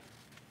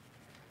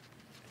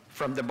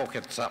from the book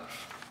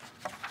itself.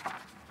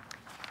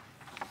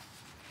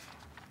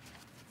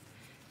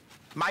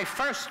 My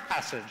first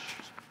passage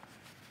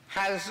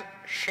has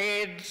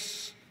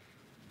shades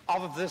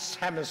of this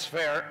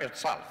hemisphere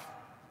itself.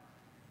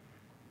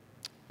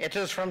 It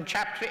is from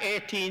chapter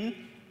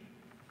 18,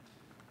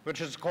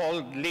 which is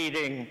called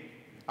Leading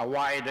a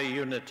Wider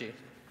Unity.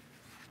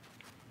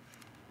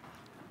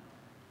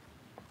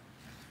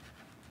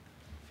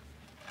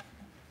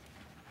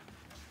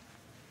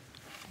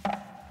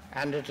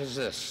 And it is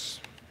this: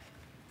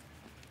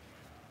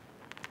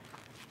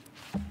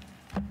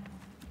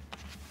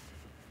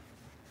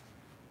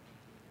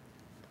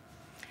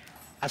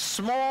 a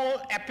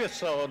small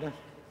episode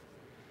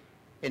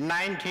in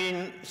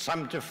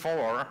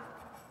 1974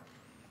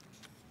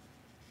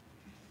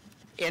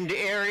 in the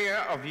area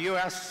of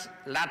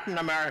US-Latin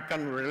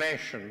American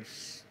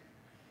relations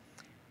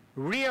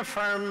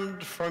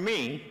reaffirmed for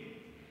me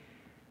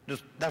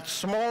that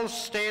small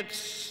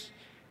states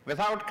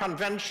without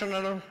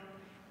conventional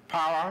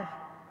power,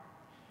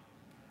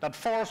 that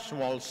for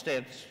small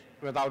states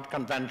without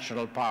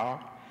conventional power,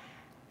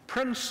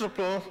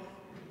 principle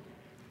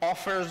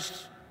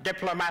offers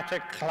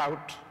diplomatic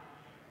clout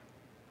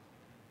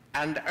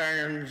and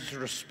earns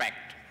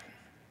respect.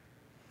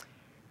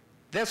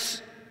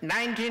 This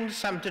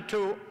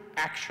 1972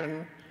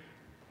 action,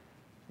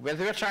 with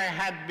which I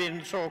had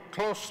been so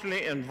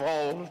closely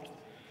involved,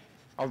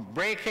 of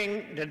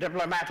breaking the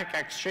diplomatic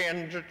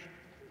exchange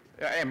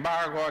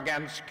embargo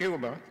against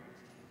Cuba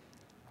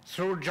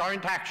through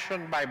joint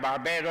action by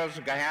Barbados,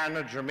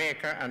 Guyana,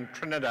 Jamaica, and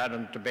Trinidad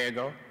and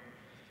Tobago,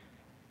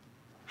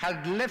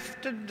 had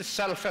lifted the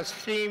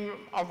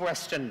self-esteem of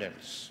West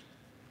Indians,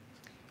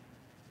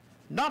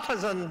 not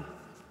as an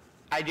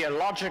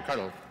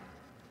ideological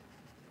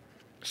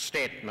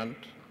statement,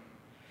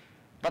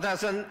 but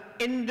as an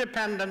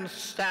independent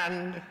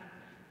stand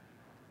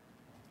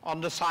on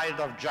the side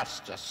of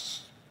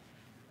justice,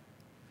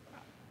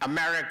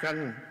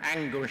 American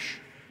anguish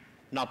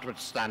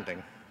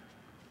notwithstanding.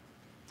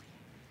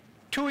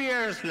 2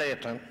 years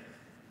later,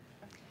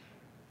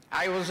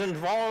 I was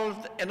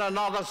involved in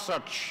another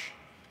such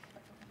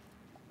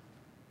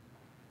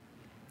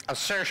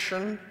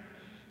assertion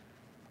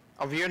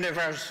of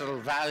universal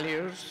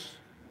values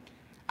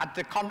at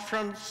the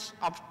conference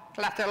of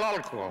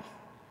Tlatelolco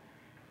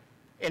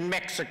in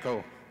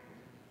Mexico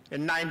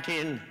in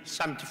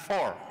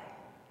 1974.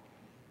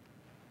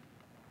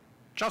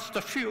 Just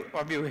a few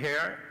of you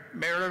here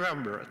may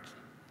remember it.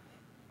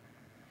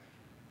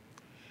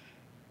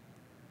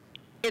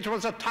 It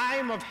was a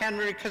time of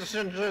Henry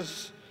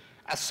Kissinger's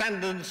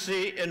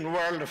ascendancy in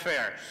world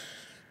affairs,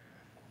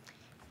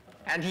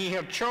 and he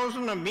had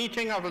chosen a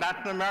meeting of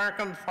Latin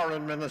American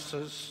foreign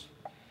ministers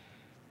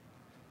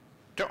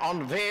to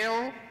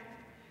unveil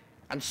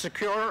and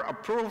secure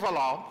approval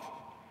of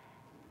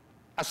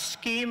a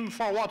scheme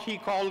for what he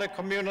called the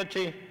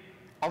Community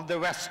of the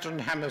Western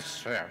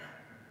Hemisphere.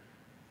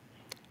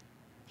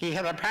 He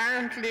had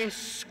apparently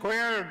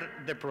squared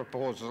the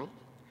proposal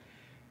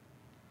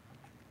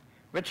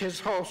with his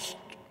host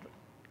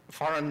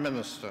foreign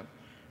minister,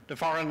 the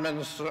foreign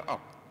minister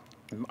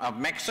of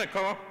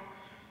Mexico,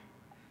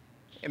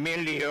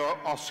 Emilio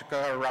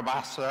Oscar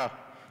Rabasa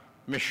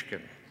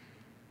Mishkin.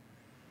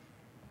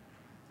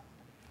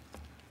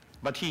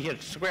 But he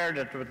had squared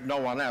it with no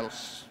one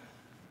else.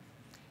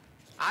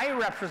 I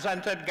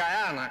represented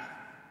Guyana,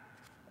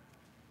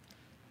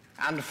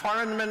 and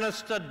Foreign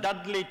Minister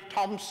Dudley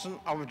Thompson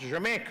of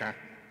Jamaica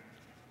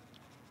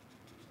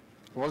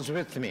was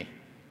with me.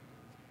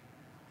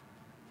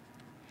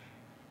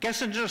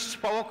 Kissinger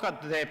spoke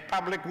at the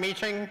public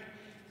meeting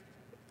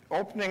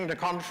opening the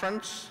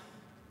conference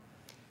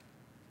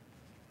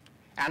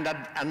and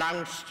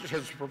announced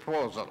his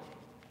proposal.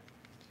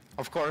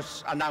 Of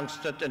course,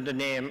 announced it in the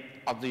name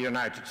of the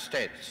United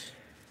States.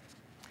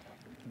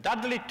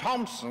 Dudley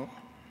Thompson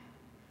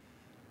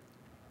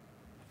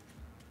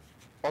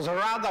was a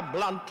rather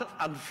blunt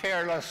and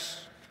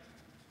fearless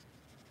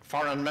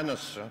foreign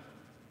minister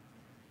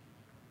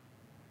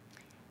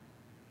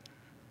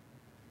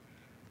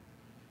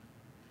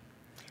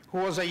who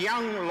was a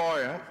young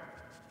lawyer,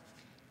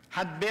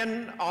 had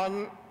been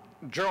on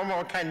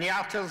Jomo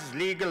Kenyatta's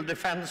legal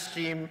defense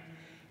team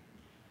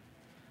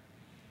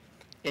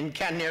in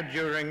Kenya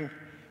during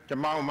the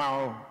Mau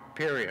Mau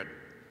period.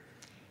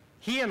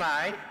 He and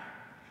I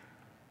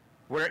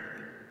were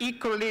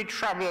equally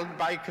troubled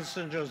by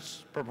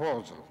Kissinger's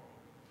proposal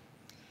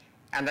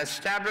and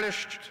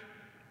established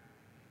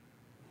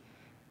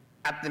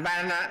at the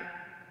manner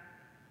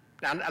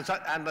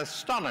and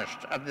astonished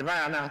at the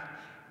manner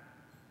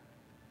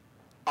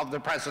of the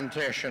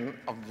presentation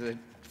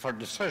for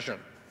decision.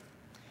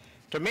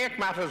 To make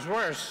matters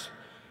worse,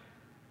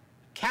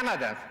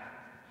 Canada,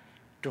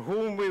 to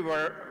whom we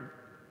were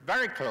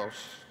very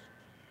close,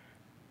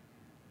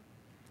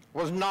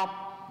 was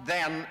not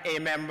then a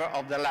member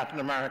of the Latin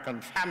American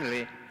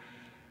family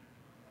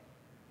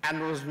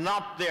and was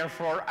not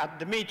therefore at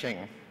the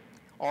meeting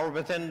or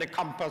within the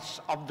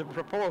compass of the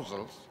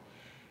proposals.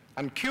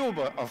 And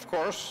Cuba, of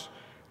course,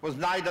 was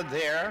neither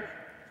there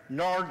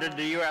nor did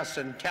the US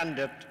intend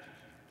it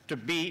to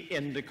be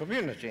in the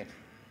community.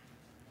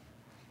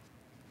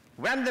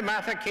 When the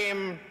matter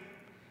came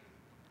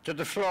to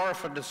the floor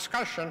for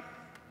discussion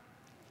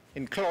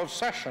in closed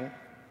session,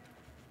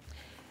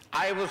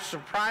 I was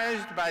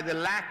surprised by the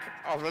lack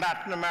of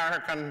Latin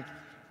American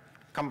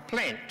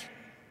complaint.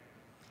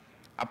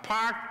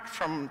 Apart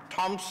from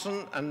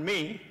Thompson and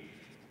me,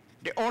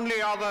 the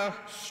only other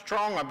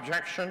strong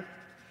objection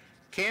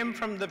came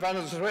from the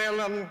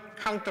Venezuelan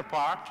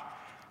counterpart,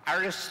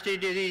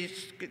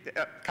 Aristides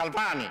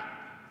Calvani.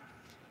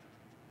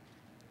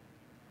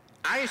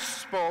 I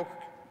spoke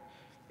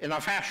in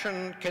a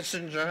fashion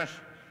Kissinger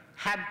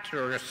had to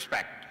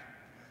respect,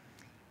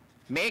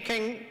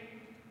 making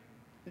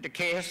the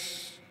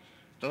case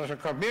that the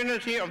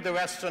community of the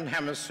Western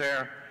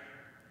Hemisphere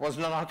was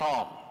not at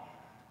all.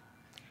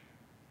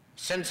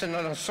 Since in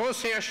an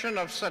association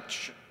of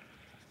such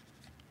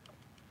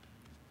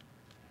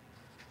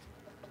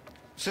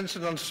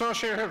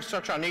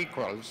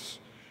unequals,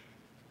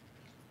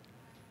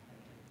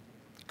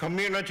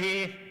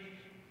 community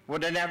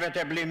would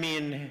inevitably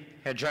mean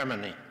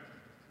hegemony.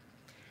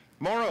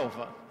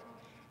 Moreover,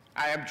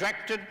 I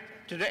objected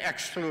to the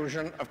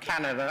exclusion of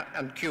Canada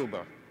and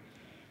Cuba.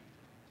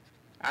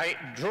 I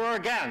drew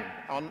again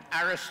on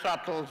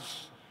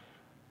Aristotle's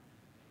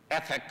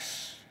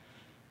ethics,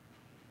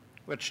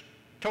 which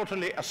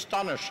totally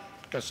astonished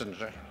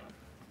Kissinger.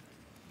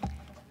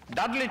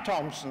 Dudley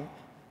Thompson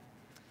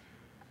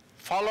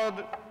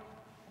followed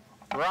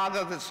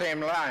rather the same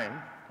line,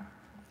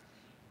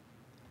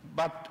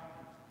 but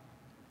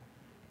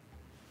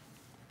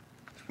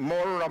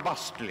more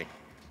robustly.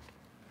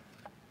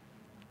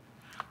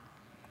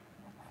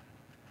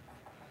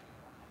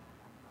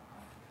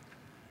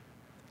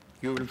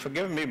 You will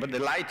forgive me, but the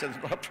light is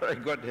not very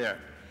good here.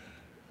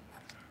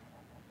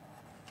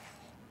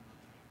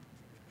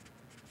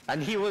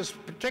 And he was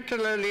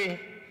particularly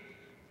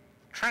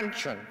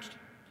trenchant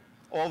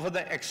over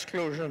the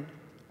exclusion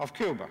of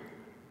Cuba,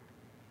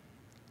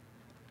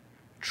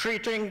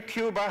 treating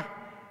Cuba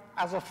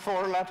as a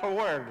four-letter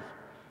word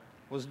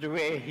was the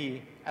way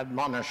he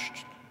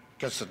admonished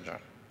Kissinger.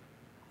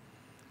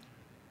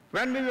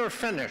 When we were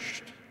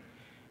finished,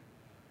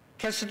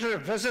 Kissinger,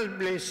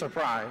 visibly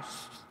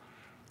surprised,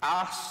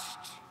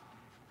 asked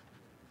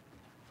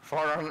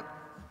for an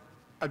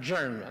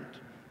adjournment.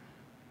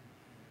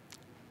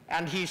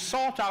 And he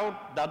sought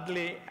out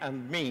Dudley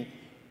and me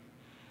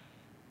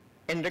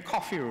in the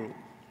coffee room,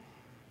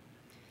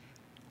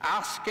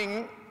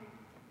 asking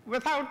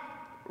without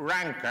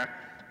rancor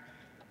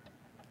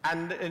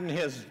and in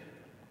his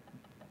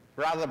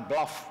rather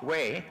bluff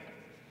way,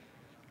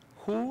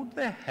 "Who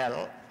the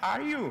hell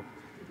are you?"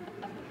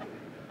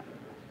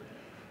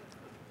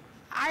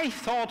 I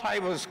thought I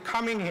was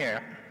coming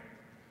here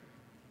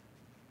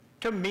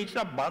to meet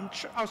a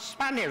bunch of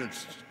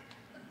Spaniards,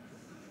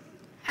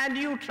 and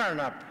you turn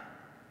up.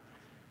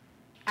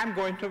 I'm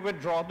going to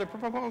withdraw the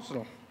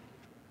proposal.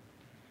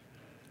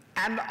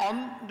 And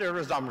on the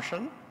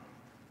resumption,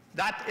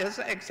 that is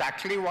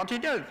exactly what he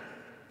did.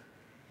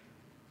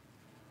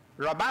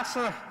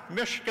 Rabassa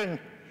Mishkin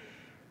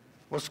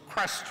was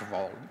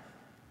crestfallen,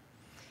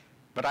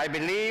 but I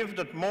believe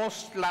that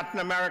most Latin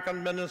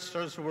American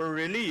ministers were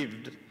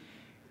relieved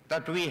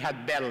that we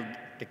had belled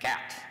the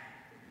cat.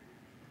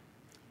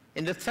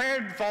 In the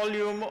third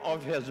volume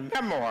of his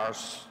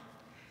memoirs,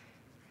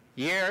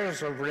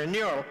 Years of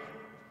Renewal,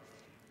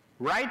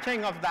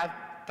 writing of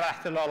that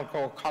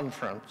Tlatelolco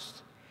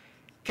conference,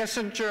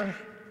 Kissinger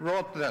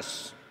wrote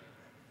this: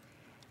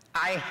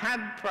 "I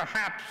had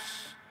perhaps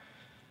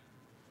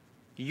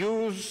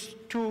used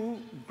too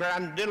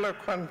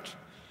grandiloquent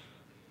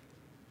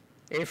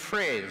a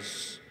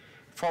phrase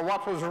for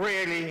what was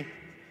really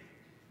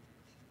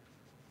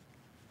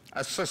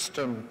a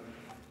system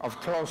of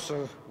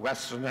closer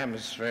Western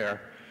Hemisphere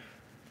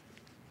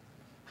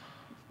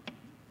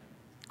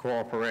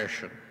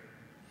cooperation.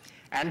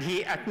 And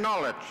he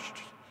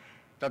acknowledged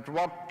that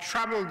what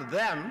troubled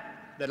them,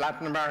 the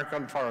Latin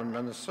American foreign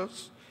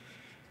ministers,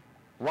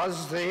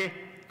 was the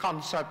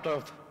concept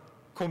of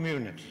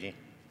community.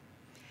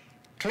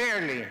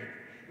 Clearly,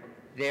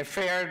 they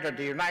feared that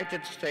the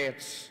United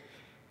States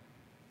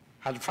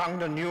had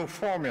found a new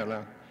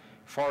formula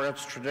for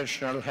its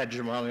traditional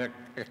hegemonic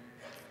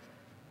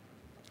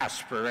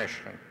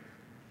aspiration.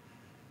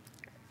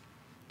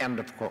 End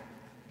of quote.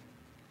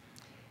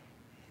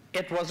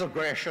 It was a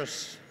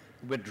gracious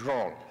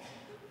withdrawal.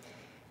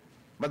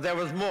 But there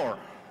was more.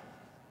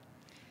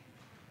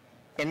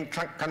 In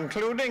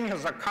concluding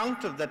his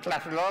account of the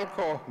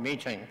Tlatelolco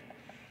meeting,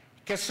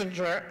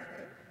 Kissinger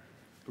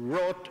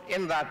wrote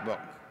in that book,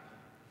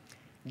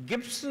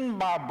 Gibson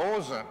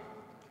Barbosa,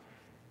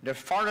 the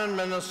foreign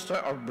minister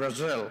of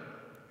Brazil,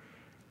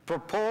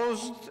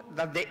 proposed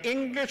that the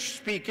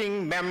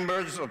English-speaking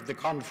members of the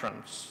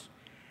conference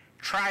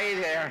try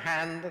their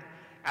hand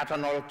at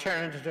an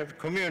alternative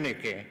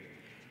communique,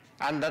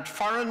 and that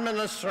Foreign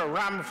Minister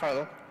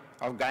Ramphel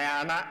of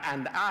Guyana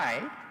and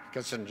I,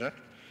 Kissinger,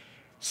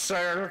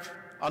 serve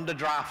on the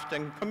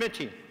drafting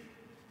committee.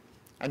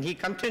 And he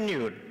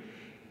continued,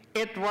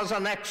 it was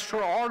an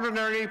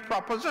extraordinary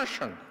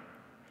proposition.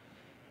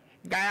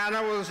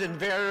 Guyana was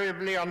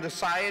invariably on the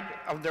side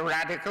of the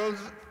radicals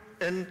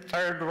in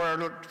third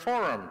world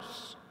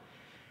forums.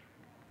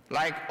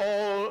 Like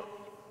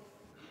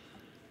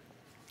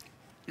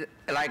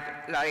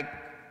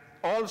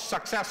all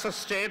successor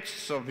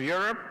states of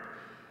Europe,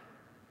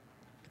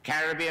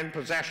 Caribbean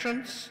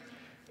possessions,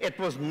 it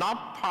was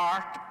not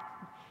part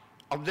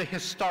of the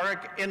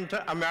historic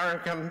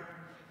inter-American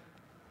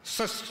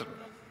system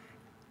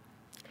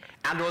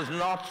and was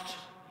not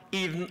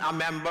even a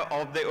member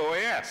of the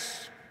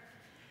OAS.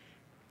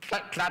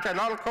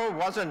 Tlatelolco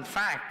was, in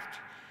fact,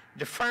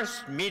 the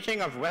first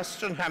meeting of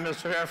Western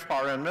Hemisphere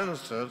foreign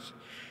ministers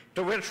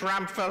to which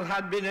Ramphel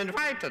had been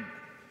invited.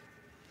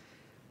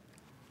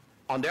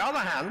 On the other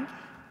hand,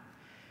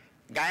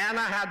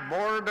 Guyana had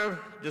border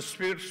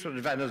disputes with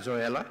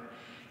Venezuela,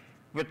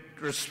 with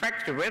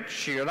respect to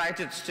which the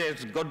United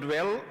States'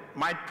 goodwill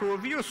might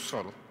prove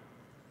useful.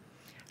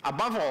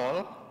 Above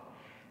all,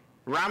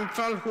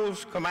 Ramphel,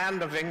 whose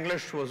command of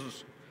English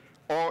was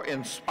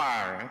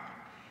awe-inspiring,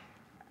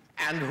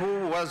 and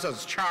who was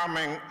as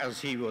charming as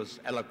he was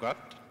eloquent,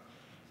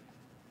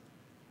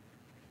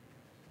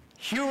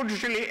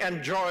 hugely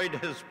enjoyed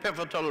his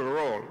pivotal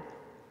role.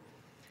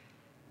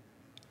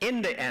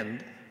 In the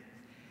end,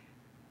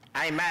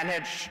 I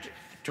managed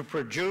to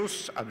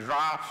produce a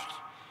draft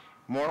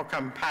more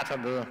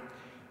compatible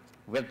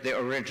with the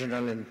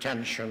original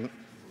intention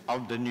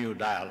of the new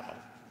dialogue.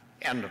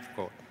 End of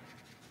quote.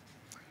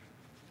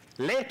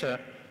 Later,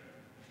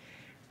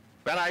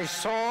 when I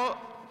saw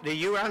the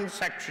UN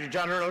Secretary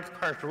General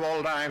Kurt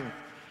Waldheim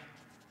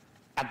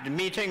at the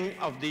meeting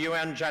of the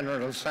UN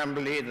General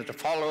Assembly that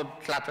followed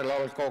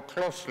Tlatelolco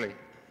closely,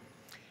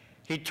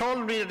 he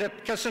told me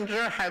that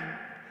Kissinger had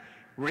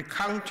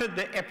recounted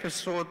the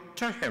episode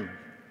to him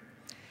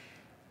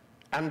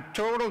and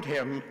told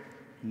him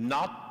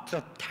not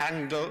to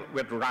tangle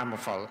with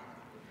Ramphel.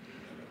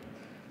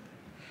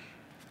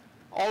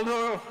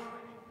 Although,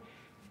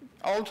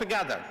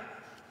 altogether,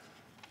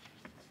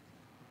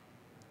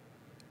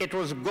 it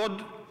was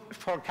good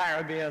for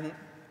Caribbean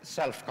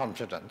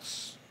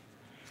self-confidence,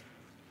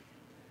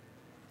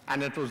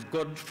 and it was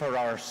good for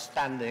our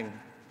standing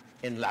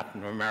in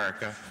Latin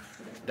America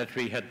that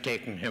we had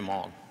taken him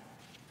on.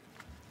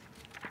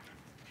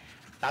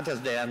 That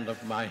is the end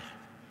of my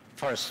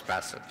first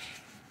passage.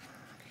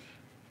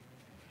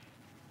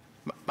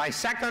 My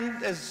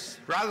second is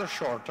rather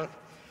shorter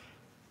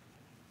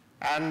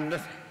and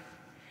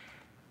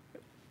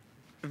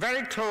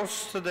very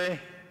close to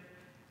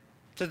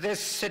this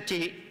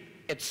city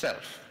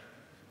itself.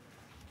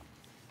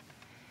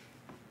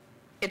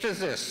 It is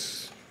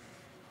this,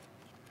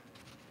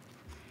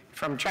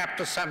 from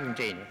chapter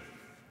 17.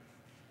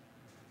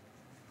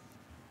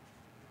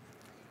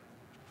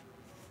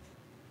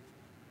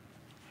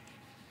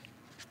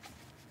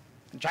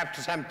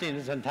 Chapter 17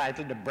 is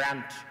entitled The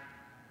Brandt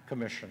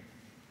Commission.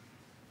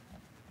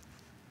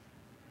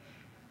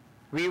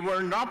 We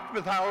were not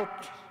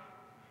without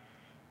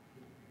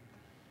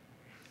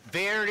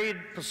varied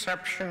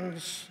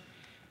perceptions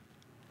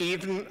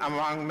even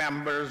among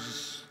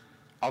members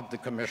of the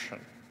Commission.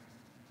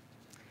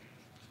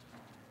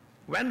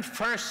 When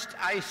first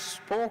I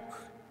spoke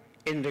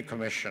in the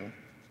Commission,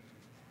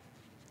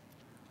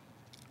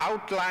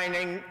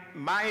 outlining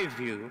my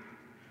view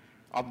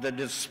of the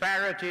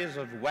disparities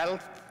of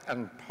wealth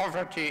and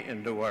poverty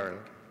in the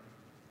world,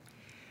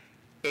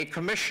 a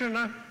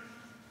commissioner,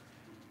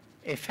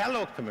 a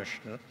fellow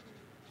commissioner,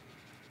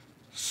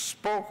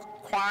 spoke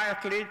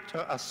quietly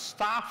to a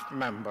staff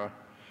member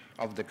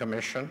of the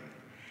Commission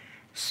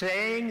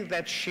saying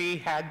that she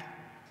had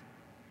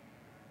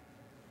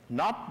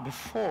not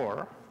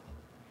before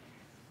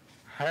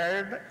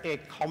heard a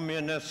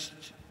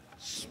communist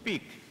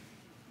speak.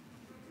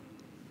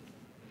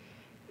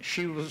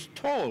 She was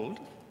told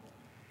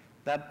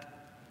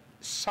that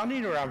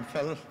Sonny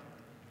Ramphel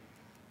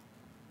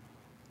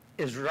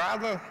is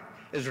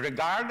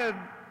regarded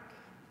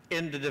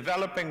in the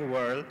developing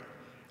world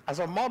as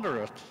a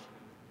moderate.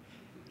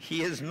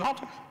 He is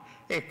not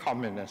a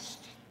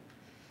communist.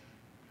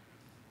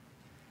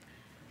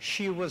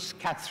 She was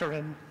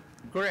Katharine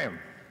Graham,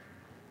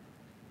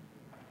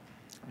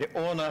 the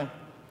owner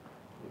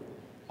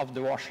of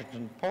the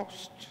Washington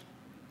Post,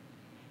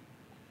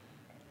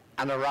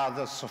 and a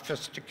rather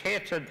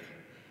sophisticated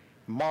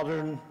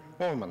modern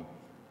woman.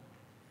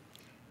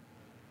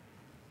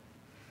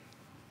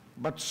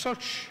 But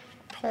such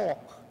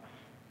talk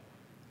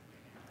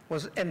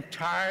was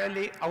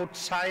entirely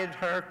outside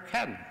her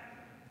ken.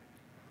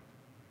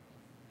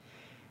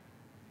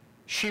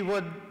 She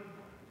would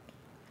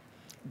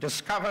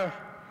discover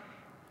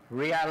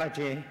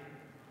reality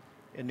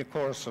in the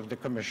course of the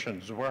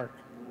Commission's work,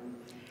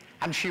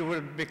 and she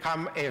would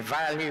become a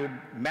valued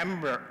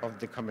member of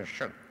the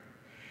Commission.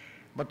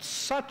 But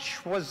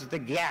such was the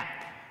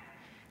gap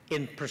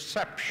in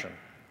perception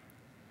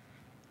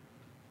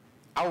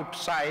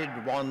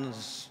outside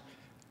one's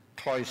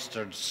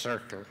cloistered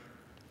circle.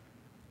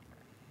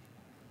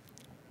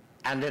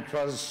 And it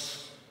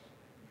was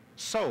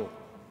so,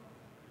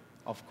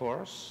 of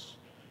course,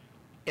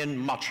 in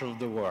much of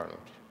the world.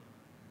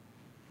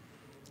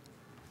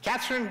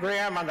 Katharine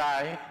Graham and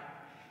I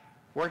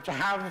were to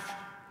have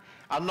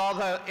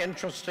another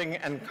interesting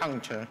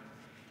encounter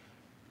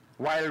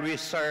while we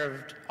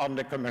served on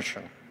the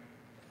Commission,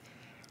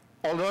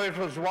 although it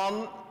was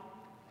one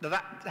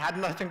that had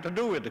nothing to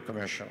do with the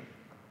Commission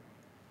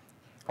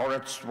or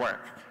its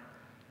work.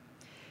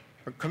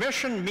 The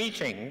Commission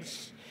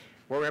meetings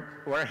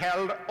were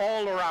held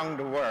all around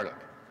the world.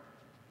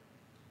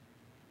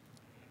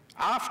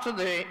 After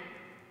the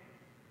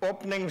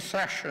opening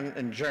session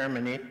in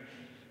Germany,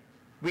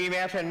 we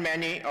met in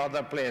many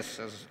other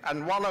places,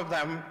 and one of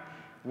them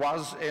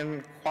was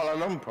in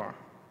Kuala Lumpur.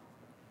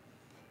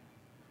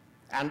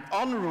 And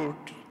en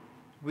route,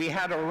 we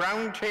had a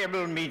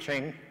roundtable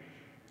meeting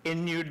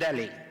in New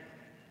Delhi.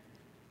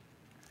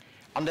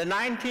 On the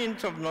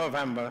 19th of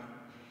November,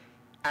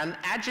 an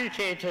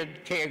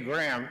agitated Kay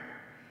Graham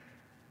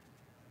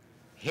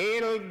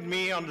hailed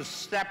me on the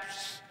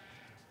steps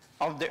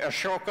of the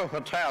Ashoka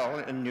Hotel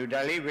in New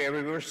Delhi, where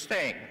we were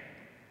staying.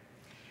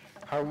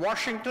 Her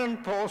Washington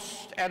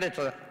Post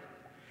editor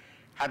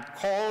had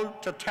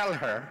called to tell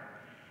her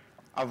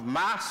of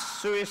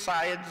mass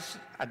suicides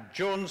at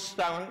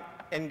Jonestown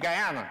in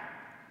Guyana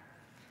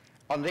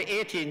on the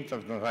 18th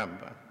of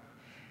November,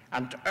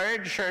 and to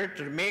urge her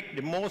to make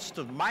the most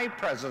of my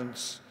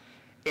presence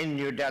in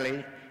New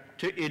Delhi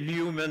to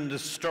illumine the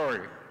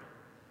story.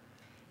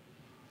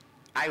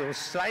 I was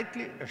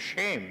slightly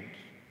ashamed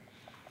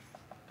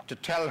to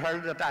tell her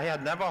that I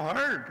had never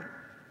heard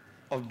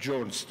of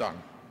Jonestown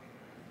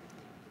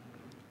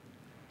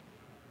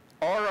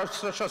or of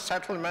such a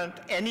settlement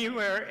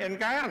anywhere in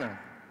Guyana.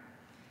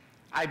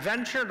 I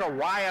ventured a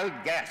wild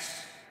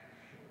guess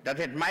that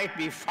it might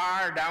be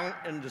far down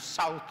in the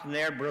south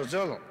near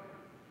Brazil.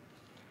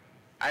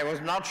 I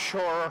was not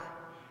sure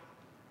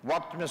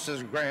what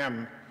Mrs.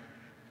 Graham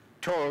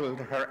told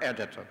her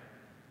editor.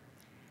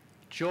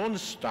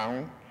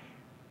 Jonestown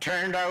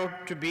turned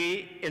out to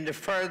be in the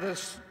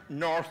furthest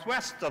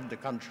northwest of the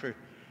country,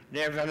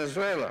 near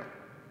Venezuela.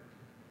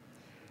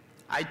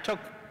 I took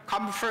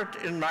comfort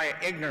in my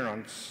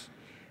ignorance,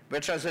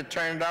 which, as it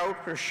turned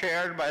out, was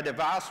shared by the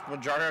vast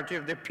majority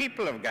of the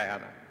people of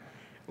Guyana,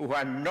 who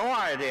had no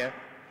idea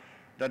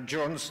that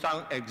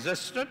Jonestown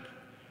existed,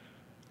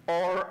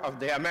 or of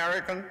the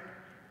American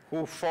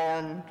who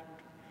formed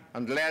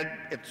and led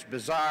its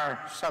bizarre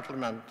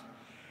settlement,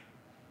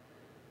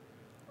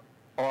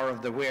 or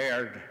of the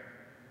weird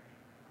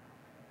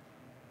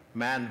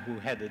man who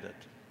headed it.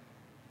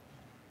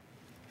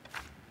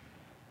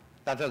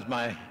 That is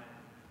my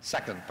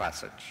second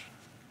passage.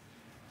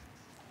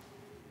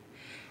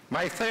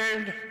 My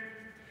third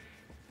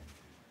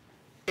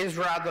is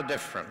rather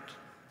different.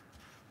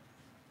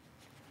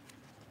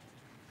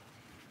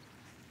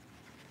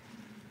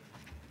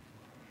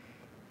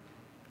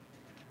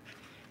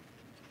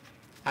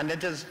 And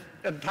it is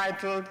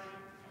entitled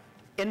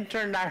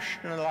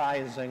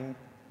Internationalizing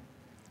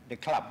the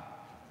Club.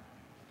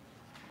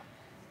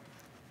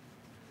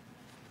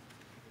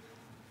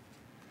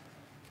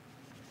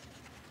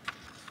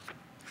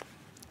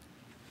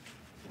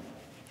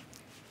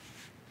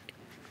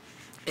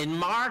 In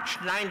March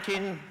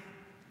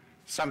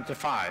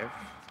 1975,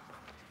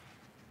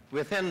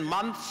 within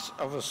months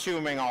of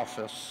assuming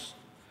office,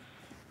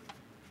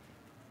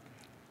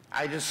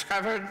 I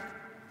discussed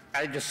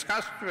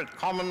with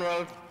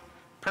Commonwealth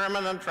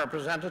permanent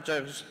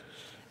representatives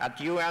at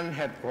UN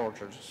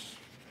headquarters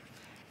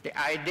the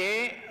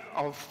idea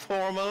of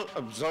formal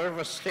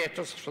observer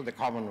status for the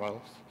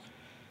Commonwealth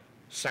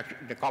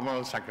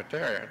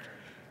Secretariat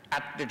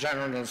at the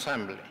General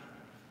Assembly.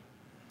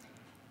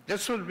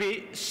 This would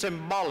be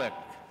symbolic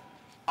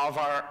of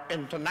our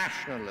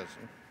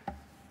internationalism.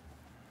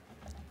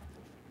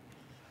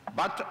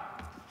 But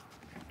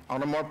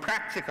on a more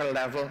practical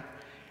level,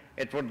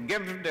 it would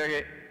give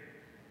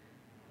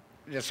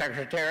the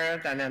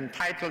Secretariat an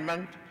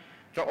entitlement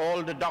to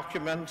all the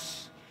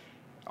documents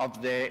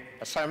of the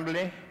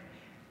Assembly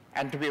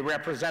and to be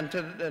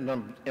represented in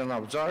an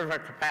observer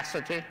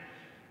capacity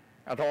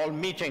at all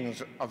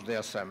meetings of the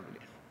Assembly.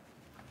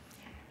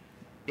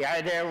 The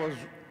idea was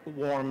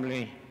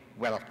warmly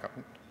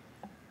welcomed.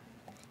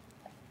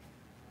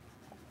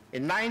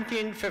 In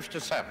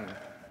 1957,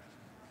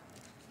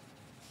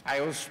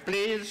 I was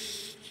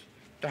pleased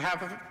to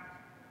have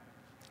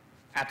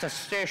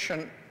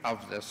attestation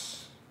of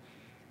this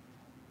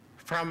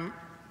from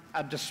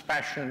a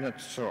dispassionate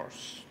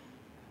source,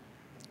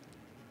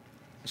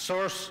 a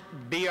source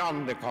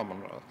beyond the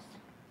Commonwealth.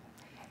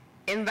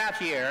 In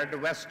that year, the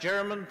West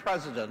German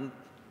president,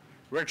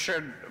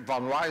 Richard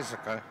von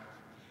Weizsäcker,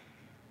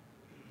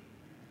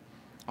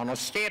 on a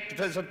state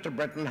visit to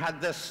Britain, had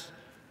this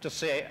to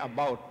say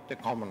about the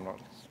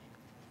Commonwealth.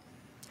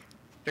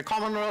 The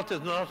Commonwealth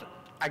is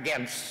not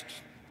against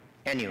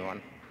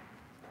anyone.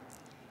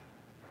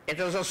 It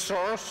is a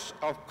source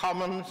of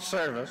common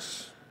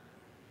service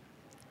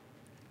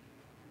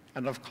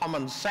and of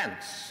common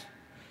sense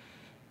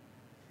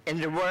in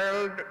the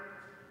world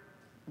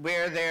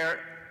where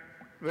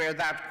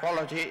that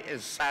quality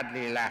is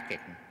sadly lacking.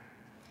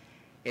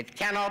 It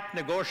cannot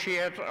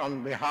negotiate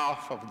on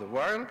behalf of the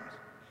world,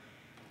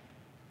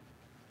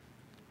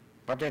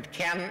 but it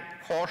can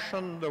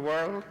caution the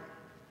world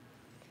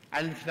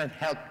and can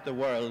help the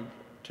world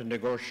to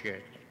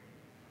negotiate.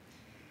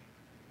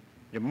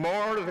 The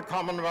more the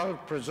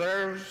Commonwealth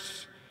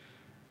preserves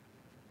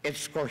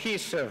its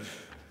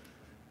cohesive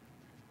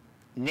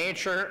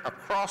nature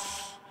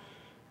across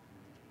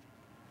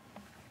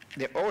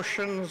the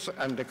oceans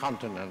and the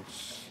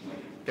continents,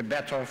 the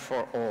better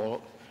for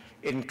all,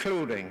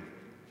 including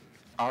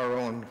our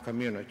own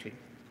community.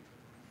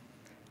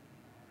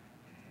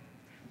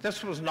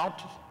 This was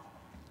not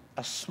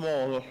a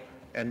small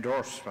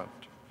endorsement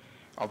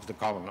of the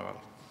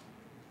Commonwealth.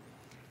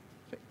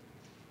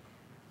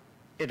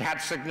 It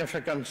had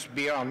significance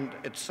beyond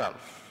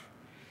itself,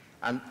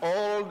 and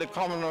all the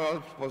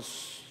Commonwealth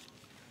was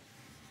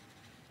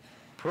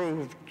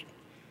proved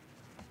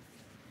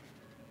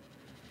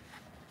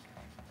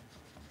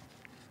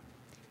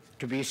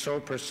to be so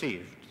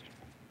perceived.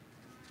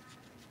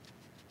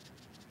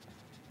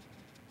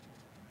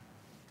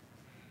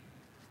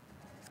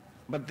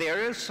 But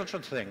there is such a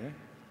thing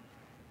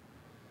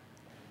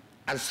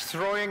as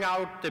throwing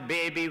out the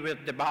baby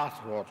with the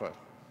bathwater.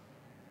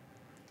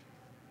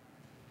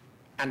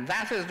 And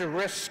that is the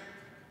risk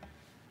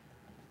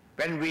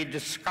when we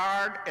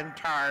discard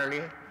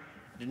entirely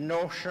the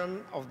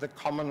notion of the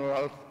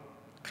Commonwealth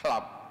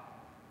Club.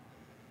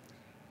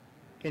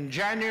 In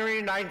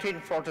January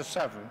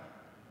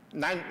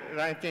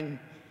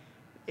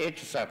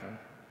 1987,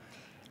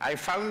 I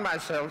found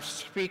myself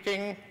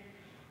speaking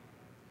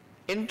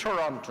in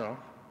Toronto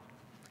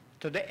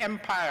to the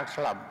Empire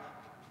Club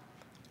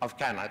of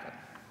Canada.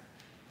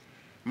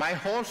 My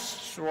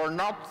hosts were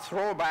not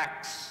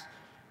throwbacks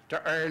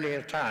to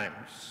earlier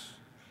times.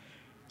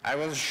 I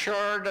was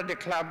sure that the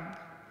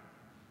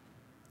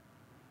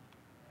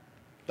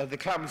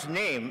club's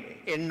name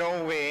in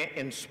no way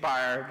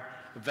inspired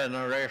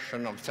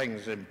veneration of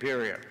things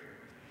imperial.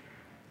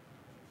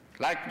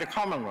 Like the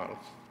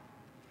Commonwealth,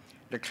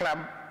 the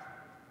club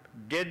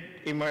did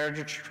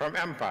emerge from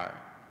empire.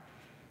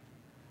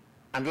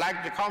 And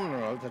like the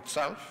Commonwealth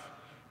itself,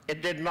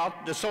 it did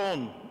not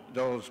disown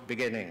those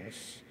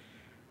beginnings,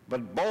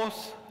 but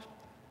both,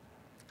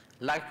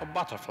 like a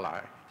butterfly,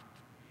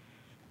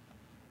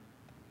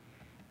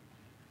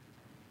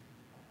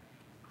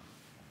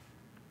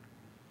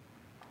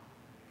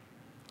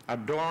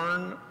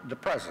 adorn the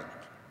present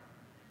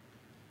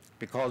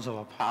because of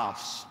a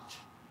past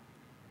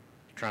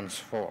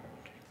transformed.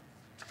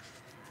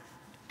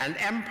 And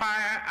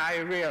empire, I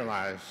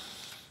realized,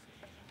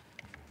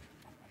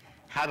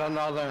 had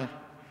another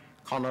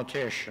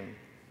connotation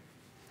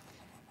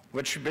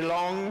which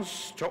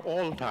belongs to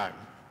all time,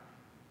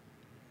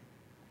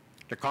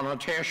 the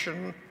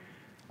connotation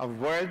of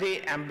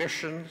worthy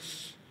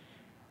ambitions,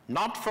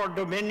 not for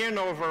dominion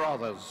over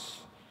others,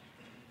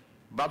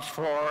 but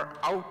for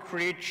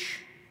outreach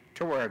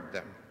toward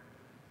them.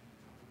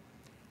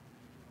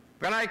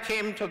 When I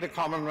came to the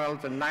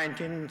Commonwealth in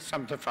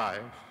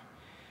 1975,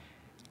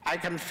 I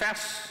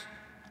confess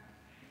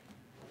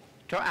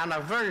to an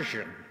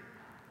aversion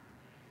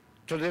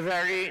to the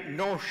very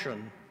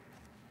notion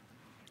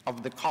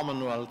of the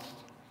Commonwealth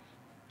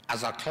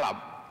as a club.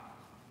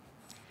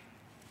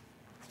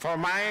 For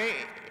my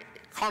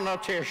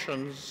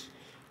connotations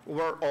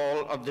were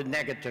all of the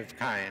negative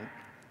kind.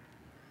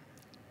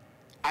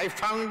 I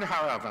found,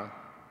 however,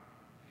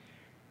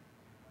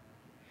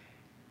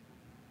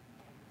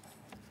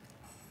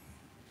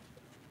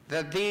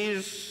 that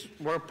these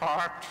were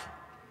part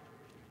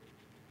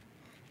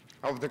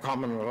of the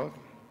Commonwealth,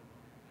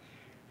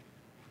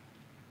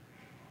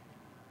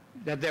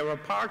 that there were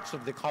parts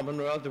of the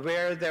Commonwealth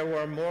where they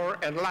were more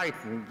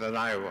enlightened than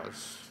I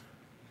was,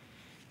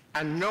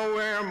 and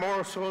nowhere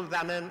more so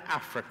than in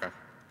Africa.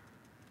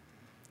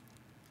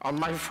 On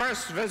my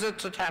first visit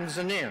to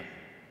Tanzania,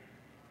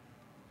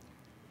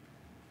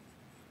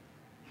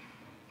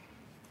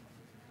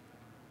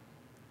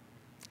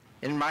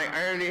 in my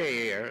earlier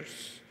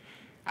years,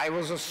 I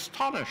was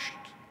astonished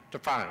to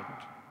find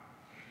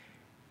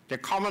the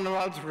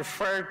Commonwealth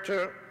referred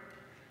to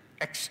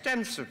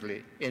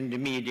extensively in the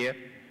media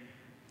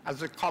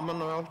as a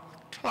Commonwealth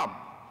Club,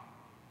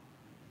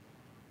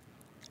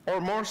 or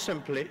more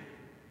simply,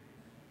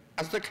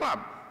 as the club.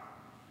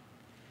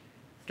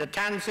 The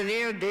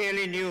Tanzania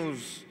Daily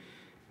News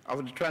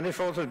of the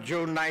 24th of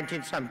June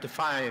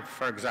 1975,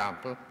 for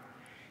example,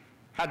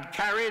 had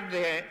carried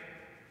the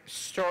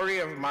story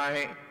of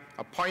my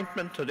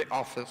appointment to the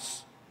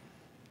office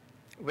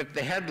with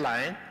the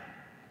headline,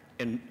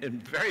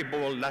 in very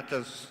bold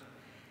letters,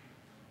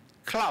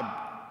 "Club,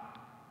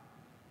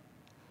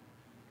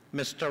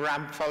 Mr.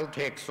 Ramphal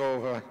takes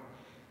over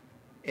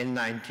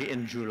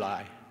in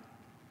July."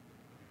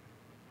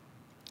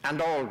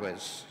 And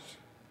always,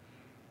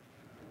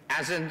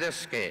 as in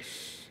this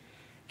case,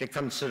 the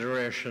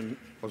consideration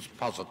was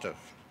positive.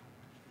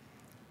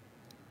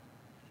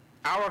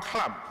 Our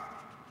club,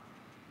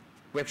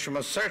 which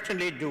must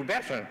certainly do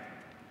better,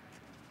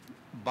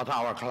 but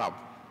our club.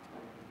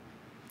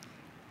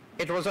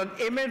 It was an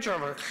image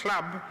of a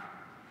club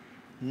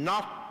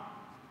not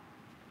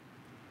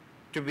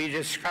to be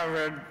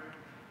discovered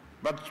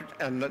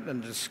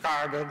and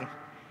discarded,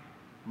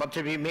 but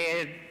to be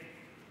made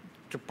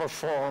to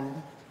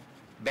perform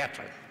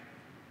better,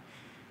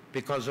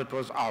 because it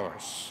was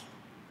ours.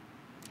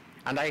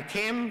 And I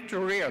came to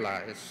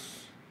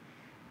realize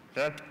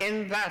that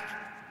in that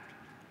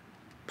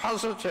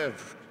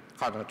positive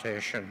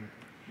connotation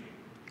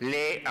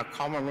lay a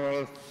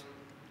Commonwealth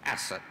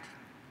asset,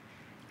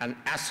 an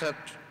asset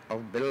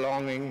of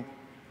belonging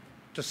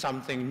to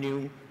something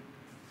new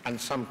and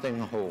something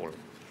whole.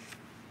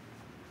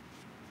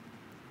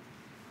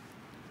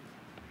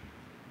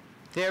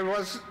 That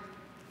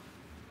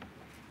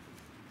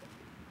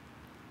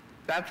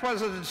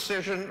was a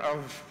decision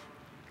of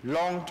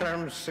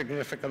long-term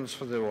significance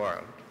for the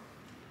world.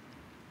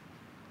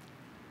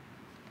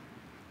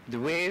 The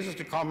ways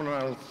the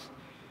Commonwealth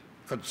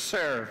could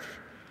serve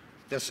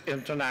this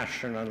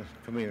international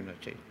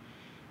community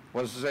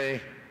was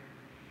a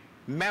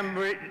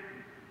memory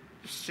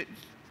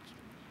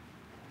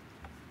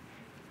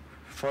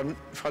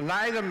for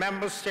neither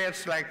member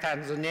states like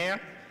Tanzania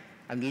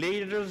and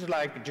leaders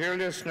like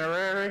Julius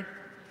Nyerere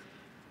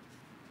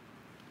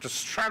to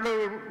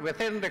struggle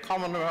within the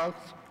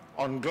Commonwealth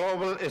on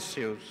global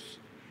issues,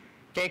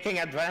 taking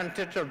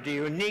advantage of the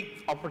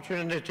unique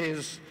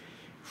opportunities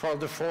for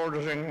the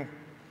forging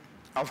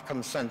of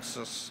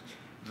consensus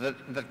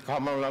that the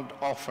Commonwealth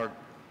offered.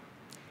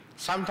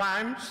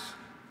 Sometimes,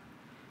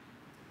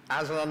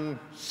 as on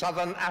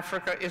Southern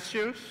Africa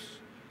issues,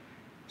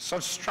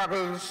 such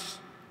struggles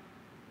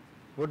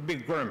would be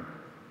grim.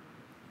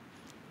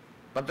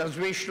 But as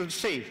we should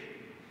see,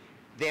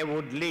 they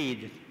would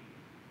lead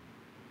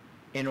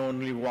in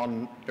only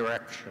one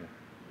direction.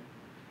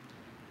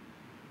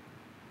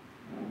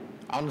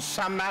 On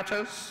some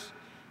matters,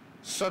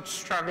 such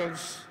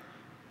struggles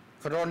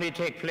could only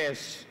take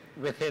place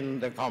within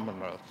the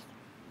Commonwealth.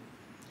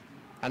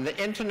 And the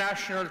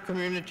international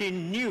community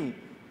knew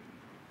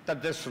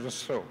that this was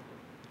so.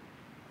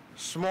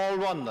 Small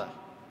wonder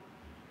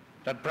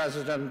that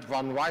President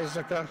von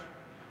Weizsäcker,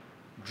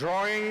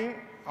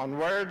 drawing on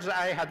words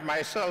I had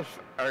myself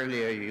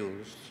earlier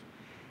used,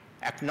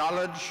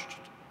 acknowledged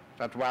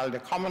that while the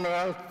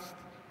Commonwealth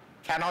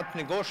cannot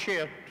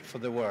negotiate for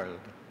the world,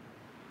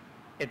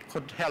 it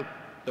could help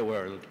the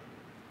world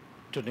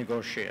to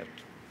negotiate.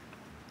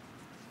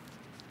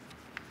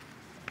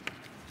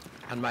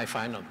 And my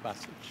final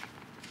passage.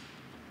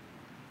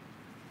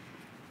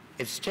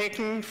 It's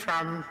taken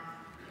from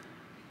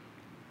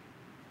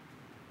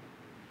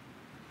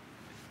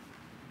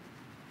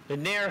the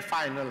near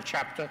final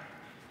chapter,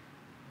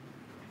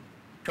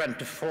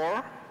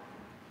 24,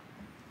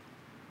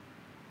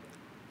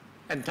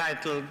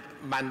 entitled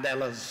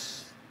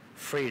Mandela's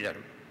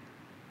Freedom.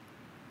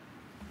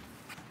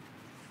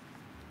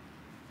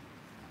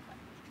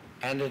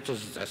 And it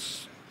is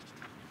this.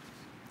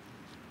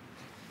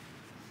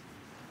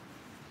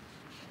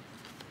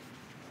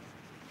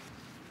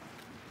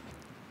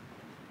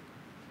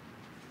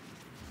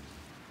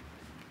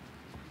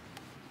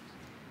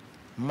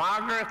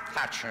 Margaret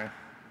Thatcher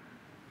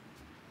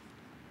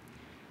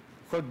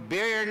could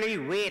barely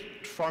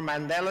wait for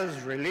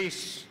Mandela's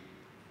release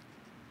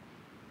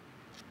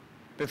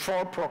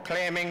before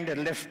proclaiming the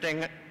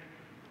lifting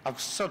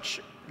of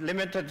such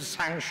limited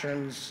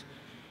sanctions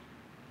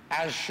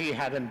as she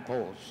had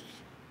imposed,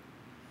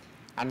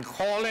 and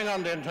calling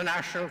on the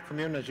international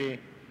community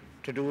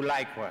to do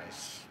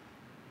likewise.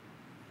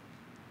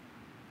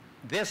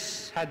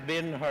 This had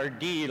been her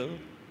deal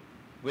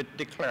with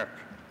de Klerk.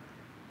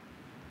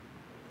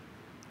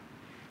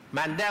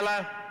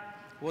 Mandela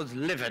was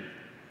livid.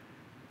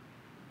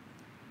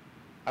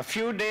 A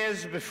few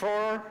days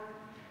before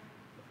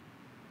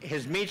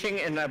his meeting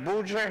in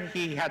Abuja,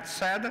 he had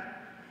said,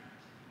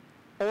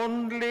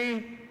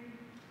 only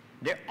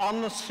the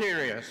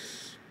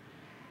unserious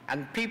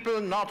and people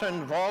not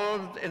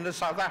involved in the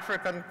South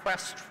African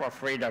quest for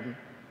freedom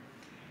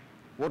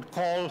would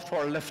call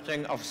for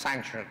lifting of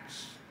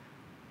sanctions.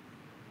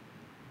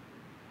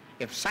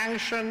 If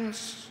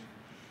sanctions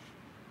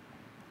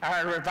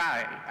are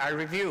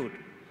reviewed,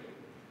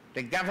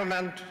 the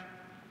government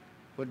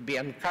would be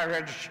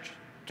encouraged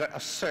to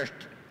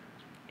assert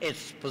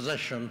its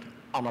position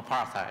on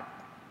apartheid.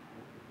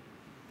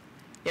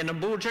 In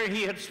Abuja,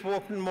 he had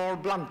spoken more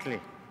bluntly.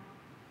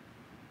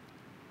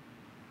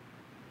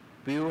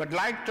 We would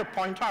like to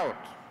point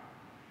out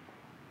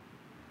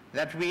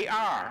that we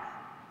are,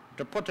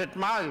 to put it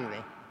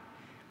mildly,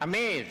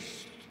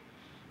 amazed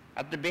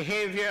at the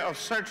behavior of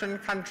certain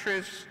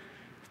countries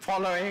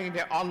following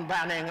the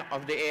unbanning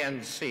of the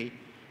ANC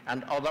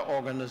and other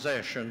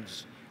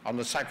organizations on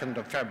the 2nd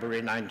of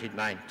February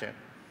 1990.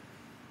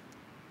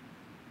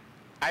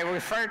 I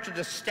refer to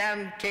the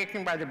stand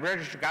taken by the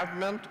British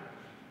government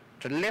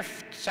to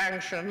lift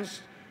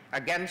sanctions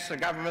against the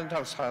government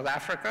of South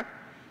Africa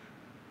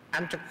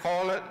and to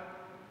call it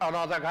on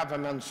other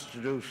governments to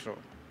do so.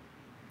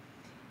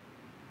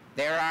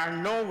 There are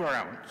no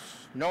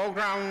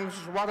grounds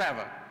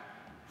whatever,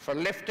 for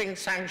lifting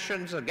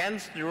sanctions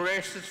against the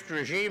racist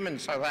regime in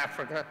South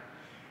Africa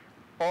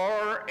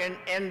or in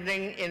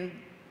ending in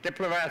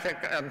diplomatic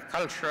and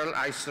cultural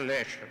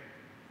isolation.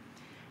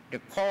 The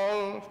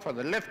call for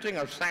the lifting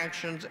of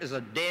sanctions is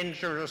a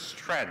dangerous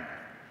trend.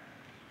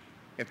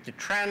 If the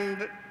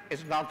trend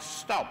is not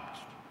stopped,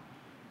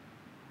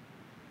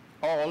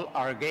 all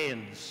our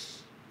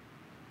gains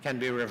can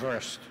be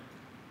reversed.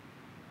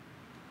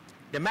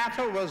 The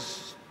matter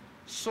was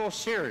so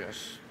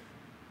serious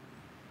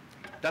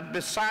that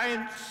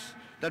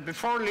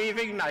before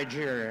leaving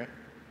Nigeria,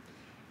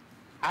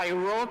 I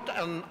wrote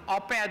an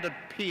op-ed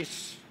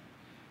piece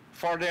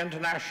for the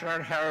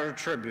International Herald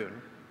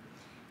Tribune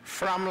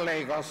from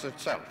Lagos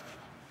itself,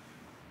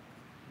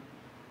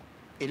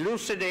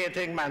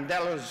 elucidating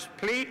Mandela's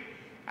plea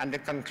and the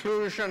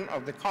conclusion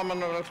of the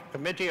Commonwealth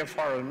Committee of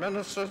Foreign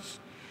Ministers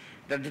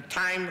that the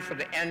time for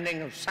the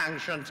ending of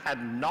sanctions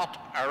had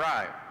not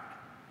arrived.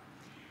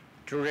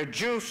 To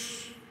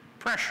reduce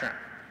pressure,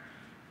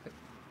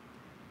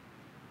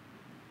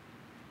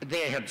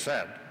 they had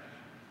said,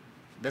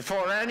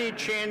 before any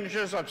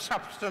changes of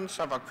substance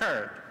have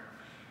occurred,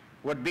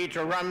 would be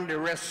to run the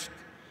risk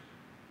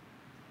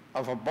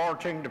of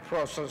aborting the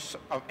process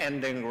of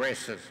ending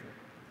racism.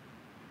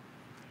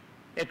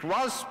 It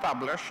was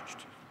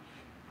published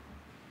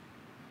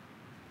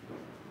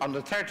on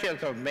the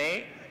 30th of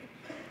May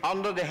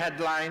under the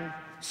headline,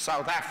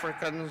 South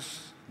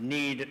Africans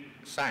Need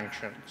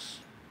Sanctions.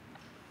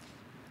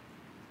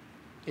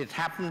 It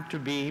happened to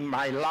be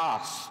my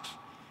last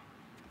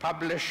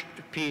published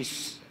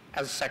piece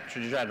as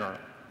Secretary General.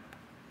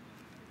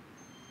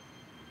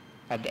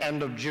 At the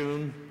end of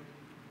June,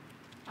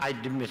 I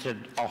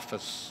demitted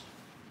office.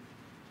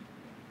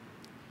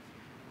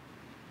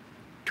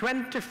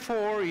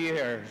 24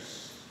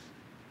 years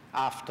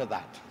after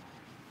that,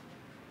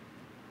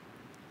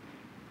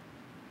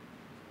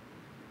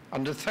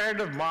 on the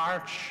 3rd of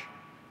March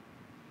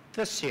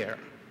this year,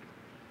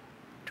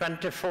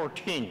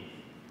 2014,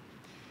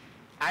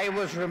 I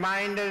was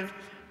reminded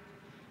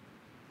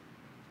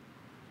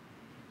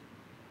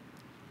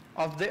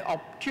of the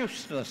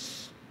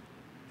obtuseness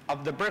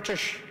of the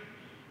British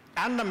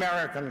and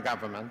American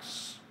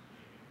governments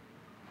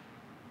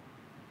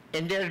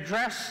in the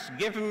address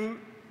given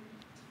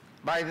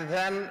by the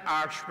then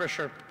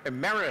Archbishop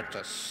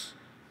Emeritus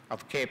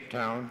of Cape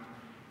Town,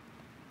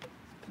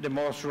 the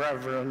Most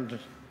Reverend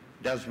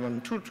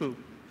Desmond Tutu,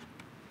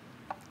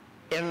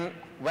 in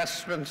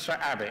Westminster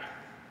Abbey.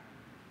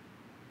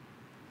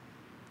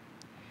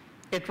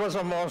 It was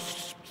a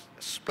most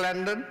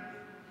splendid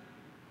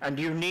and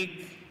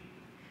unique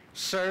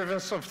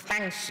service of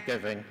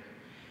thanksgiving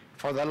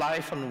for the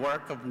life and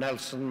work of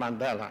Nelson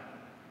Mandela,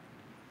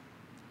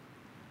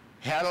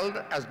 held,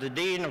 as the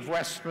Dean of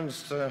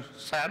Westminster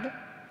said,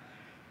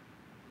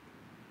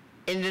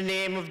 in the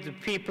name of the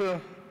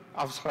people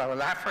of South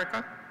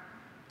Africa,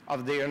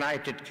 of the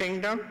United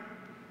Kingdom,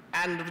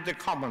 and of the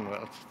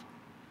Commonwealth.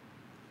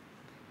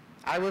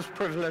 I was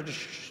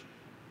privileged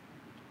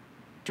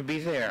to be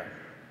there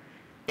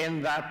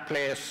in that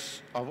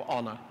place of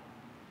honor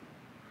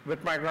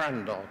with my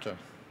granddaughter.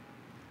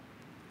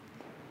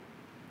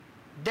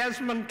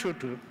 Desmond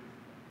Tutu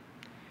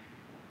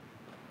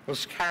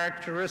was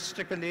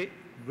characteristically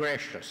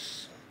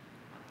gracious,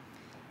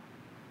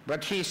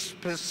 but he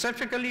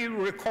specifically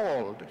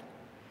recalled,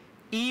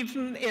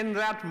 even in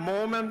that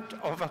moment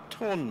of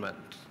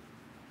atonement,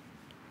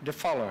 the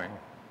following: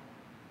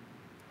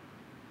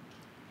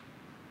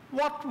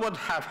 what would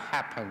have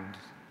happened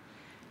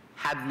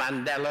had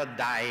Mandela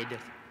died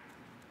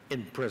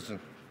in prison,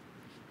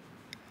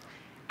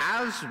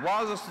 as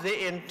was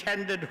the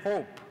intended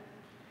hope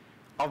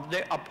of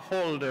the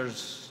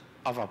upholders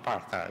of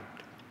apartheid?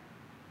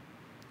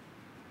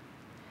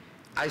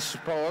 I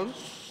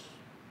suppose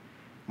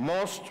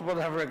most would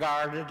have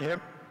regarded him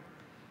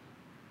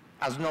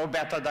as no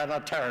better than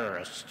a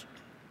terrorist.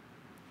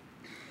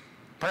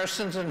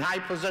 Persons in high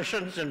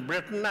positions in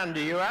Britain and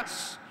the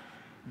US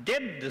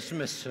did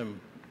dismiss him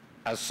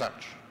as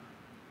such.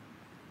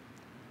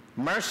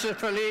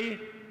 Mercifully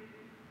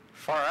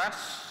for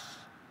us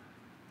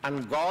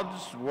and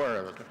God's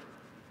world,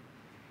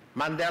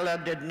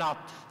 Mandela did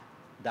not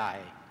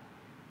die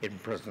in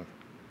prison.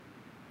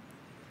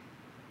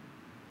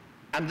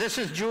 And this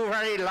is due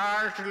very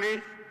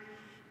largely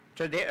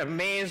to the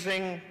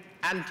amazing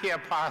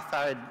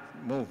anti-apartheid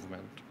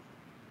movement.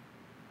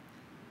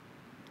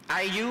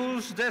 I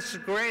use this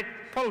great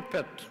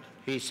pulpit,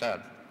 he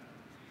said,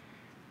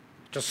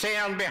 to say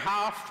on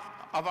behalf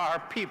of our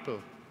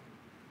people,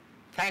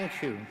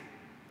 thank you,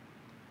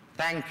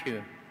 thank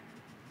you,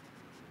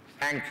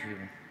 thank you.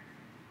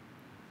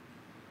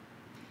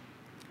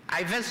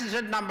 I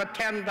visited number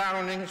 10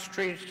 Downing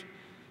Street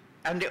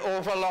and the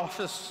Oval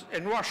Office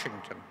in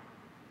Washington.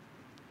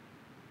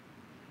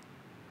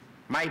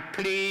 My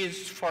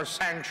pleas for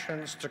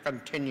sanctions to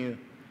continue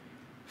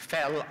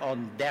fell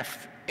on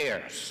deaf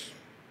ears.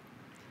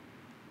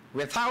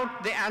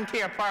 Without the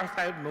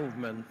anti-apartheid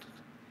movement,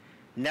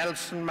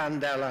 Nelson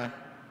Mandela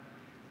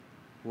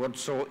would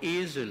so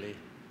easily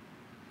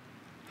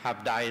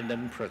have died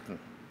in prison.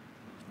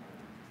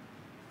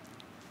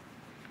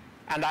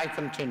 And I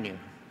continue.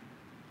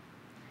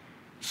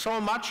 So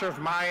much of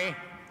my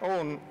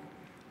own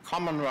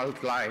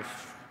Commonwealth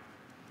life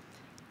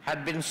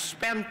had been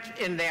spent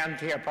in the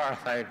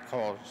anti-apartheid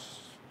cause.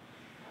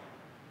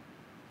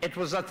 It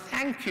was a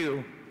thank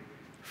you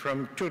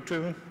from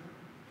Tutu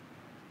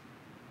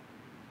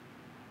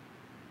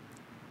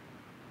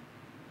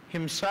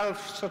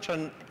himself, such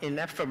an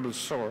ineffable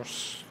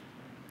source,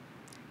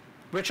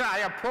 which I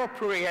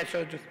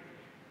appropriated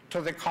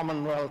to the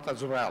Commonwealth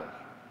as well.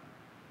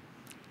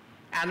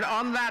 And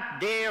on that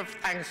day of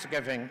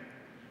Thanksgiving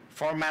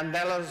for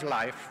Mandela's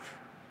life,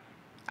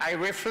 I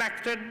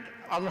reflected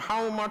on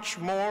how much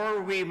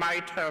more we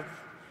might have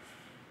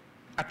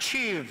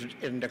achieved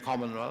in the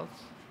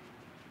Commonwealth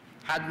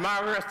had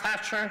Margaret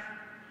Thatcher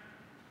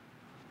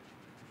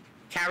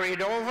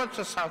carried over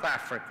to South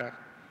Africa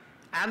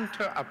and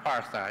to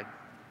apartheid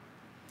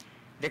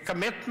the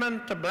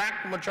commitment to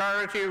black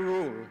majority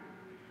rule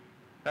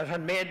that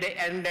had made the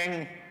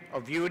ending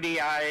of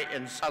UDI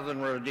in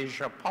southern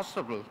Rhodesia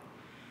possible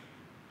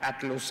at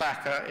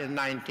Lusaka in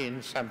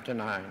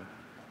 1979.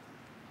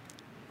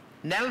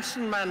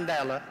 Nelson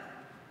Mandela,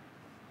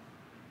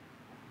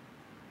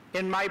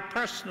 in my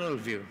personal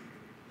view,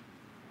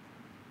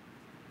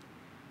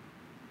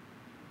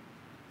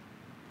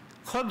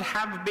 could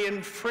have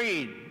been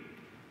freed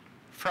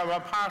from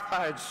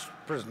apartheid's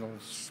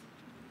prisons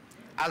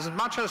as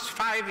much as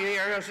 5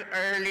 years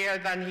earlier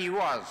than he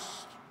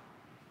was.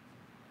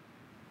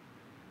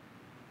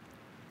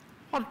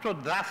 What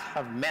would that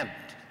have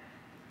meant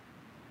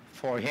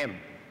for him?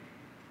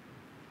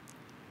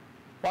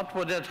 What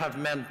would it have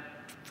meant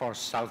for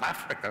South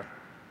Africa?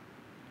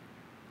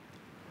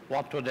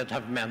 What would it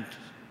have meant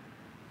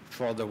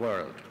for the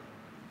world?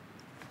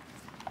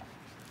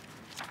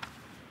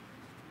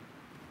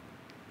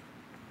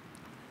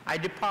 I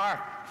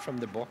depart from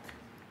the book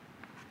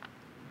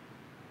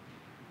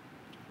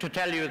to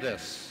tell you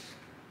this.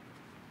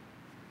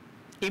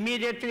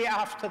 Immediately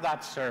after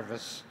that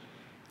service,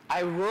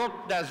 I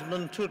wrote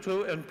Desmond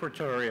Tutu in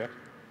Pretoria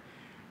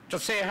to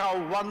say how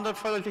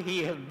wonderful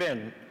he had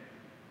been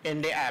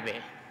in the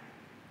Abbey.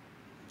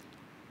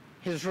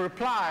 His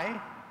reply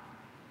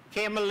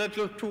came a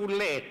little too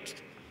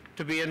late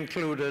to be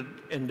included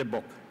in the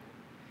book,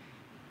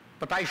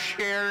 but I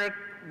share it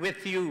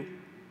with you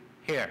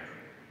here,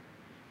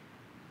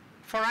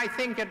 for I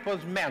think it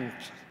was meant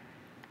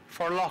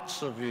for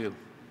lots of you.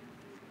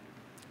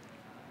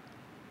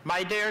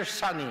 My dear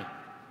Sonny,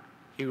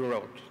 he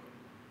wrote,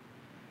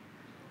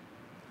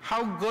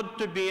 how good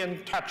to be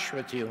in touch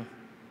with you,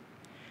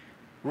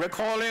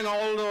 recalling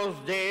all those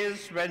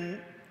days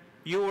when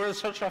you were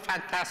such a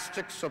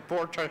fantastic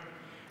supporter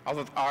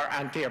of our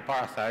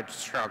anti-apartheid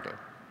struggle,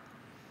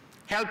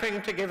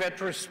 helping to give it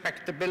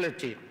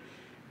respectability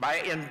by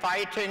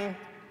inviting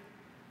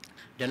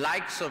the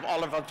likes of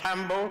Oliver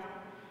Tambo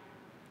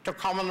to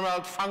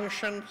Commonwealth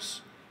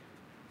functions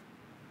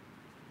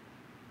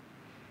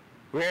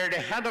where the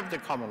head of the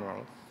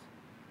Commonwealth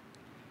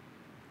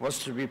was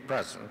to be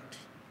present,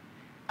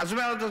 as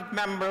well as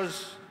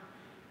members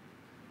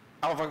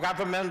of a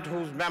government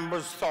whose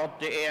members thought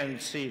the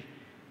ANC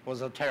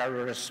was a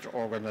terrorist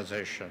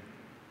organization.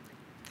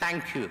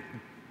 Thank you.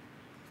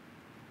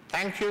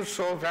 Thank you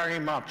so very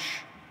much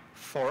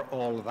for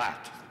all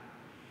that.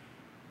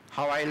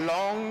 How I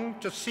long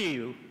to see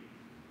you,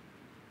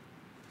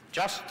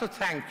 just to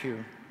thank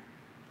you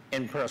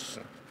in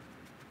person.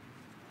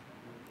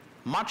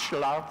 Much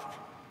love,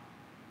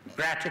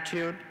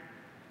 gratitude,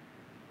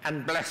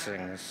 and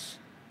blessings.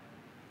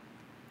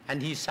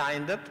 And he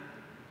signed it,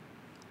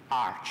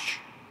 Arch.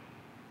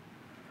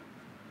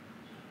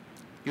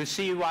 You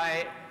see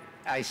why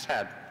I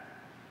said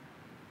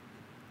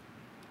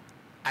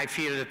I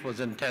feel it was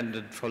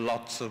intended for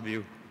lots of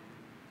you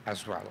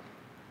as well.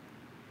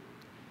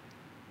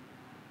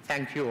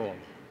 Thank you all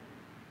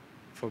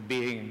for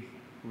being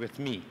with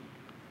me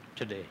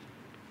today.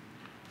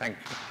 Thank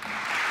you.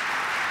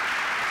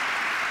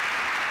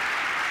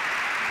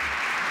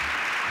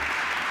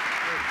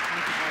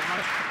 Thank you very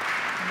much.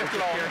 Would you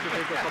care to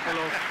take a couple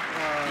of...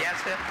 Yes,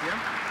 sir. Yeah?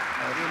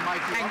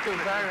 Thank you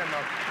very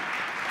much.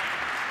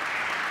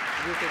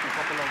 We'll take a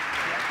couple of...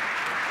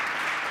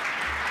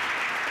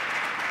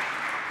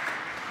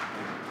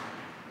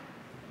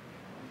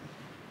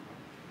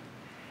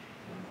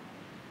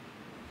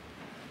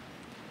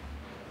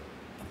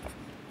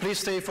 Please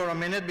stay for a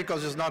minute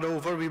because it's not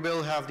over. We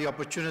will have the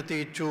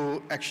opportunity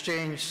to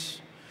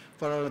exchange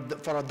for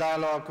a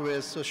dialogue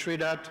with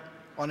Sridhar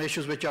on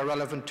issues which are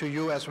relevant to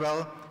you as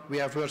well. We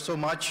have heard so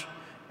much,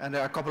 and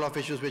there are a couple of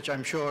issues which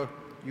I'm sure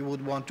you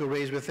would want to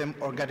raise with him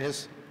or get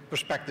his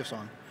perspectives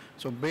on.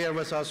 So bear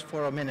with us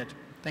for a minute.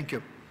 Thank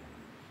you.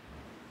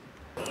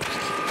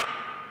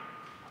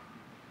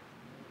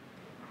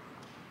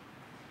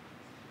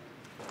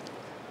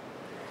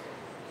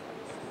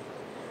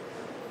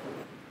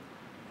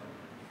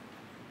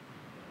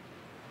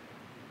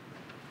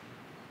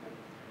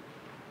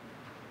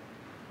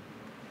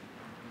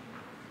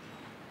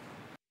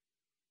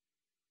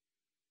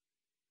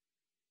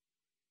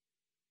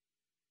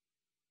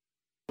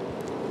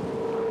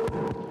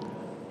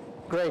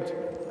 Great.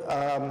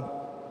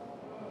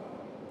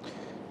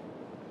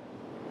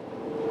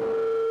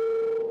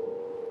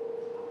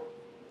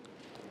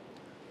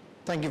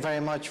 Thank you very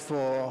much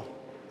for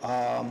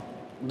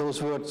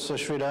those words,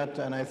 Sridhar,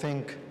 and I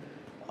think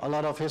a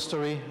lot of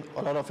history,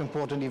 a lot of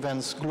important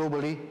events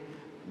globally.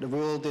 The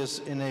world is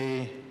in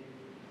a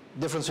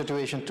different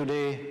situation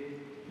today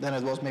than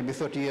it was maybe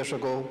 30 years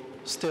ago.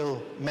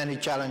 Still many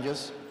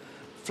challenges,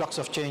 flux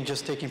of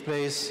changes taking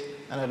place,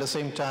 and at the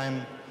same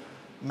time,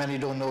 many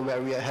don't know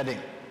where we are heading.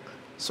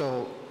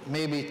 So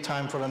maybe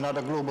time for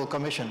another global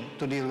commission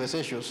to deal with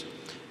issues.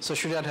 So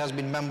Sridhar has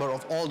been member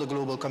of all the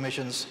global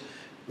commissions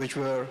which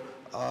were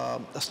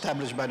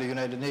established by the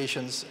United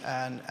Nations,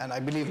 and I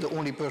believe the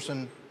only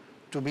person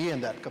to be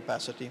in that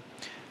capacity,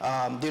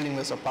 dealing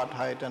with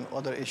apartheid and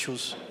other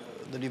issues,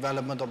 the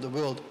development of the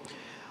world.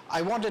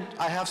 I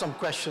have some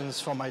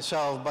questions for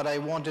myself, but I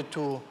wanted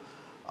to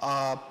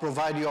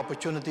provide the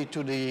opportunity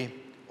to the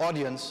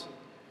audience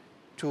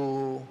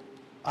to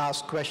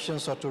ask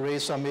questions or to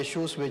raise some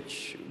issues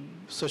which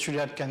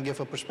Sridhar can give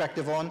a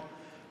perspective on.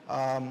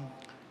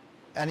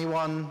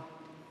 Anyone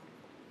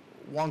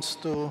wants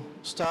to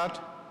start?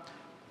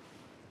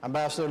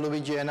 Ambassador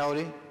Luigi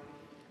Einaudi.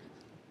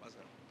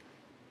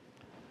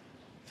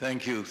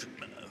 Thank you.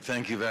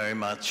 Thank you very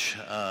much.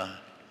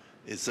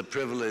 It's a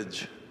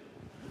privilege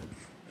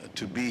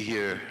to be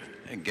here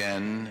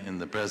again in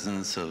the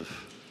presence of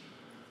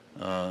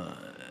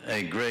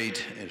a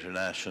great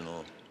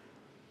international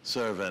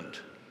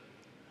servant.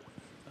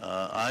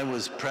 I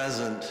was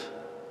present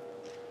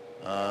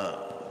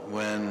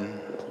when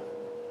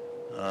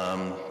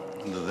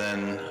the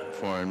then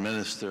Foreign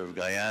Minister of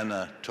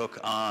Guyana took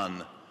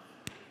on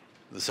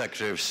the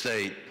Secretary of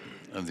State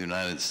of the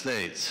United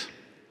States.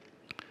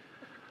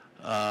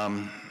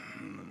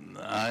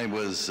 I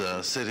was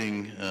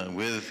sitting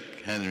with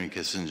Henry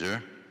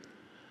Kissinger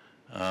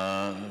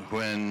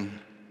when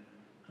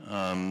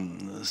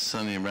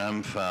Sonny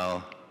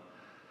Ramphal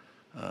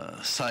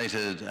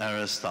cited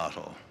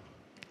Aristotle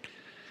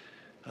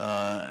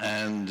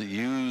and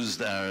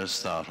used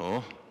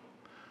Aristotle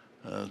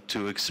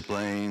to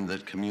explain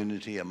that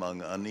community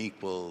among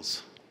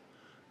unequals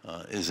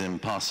is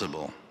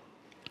impossible.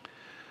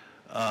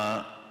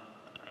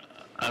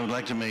 I would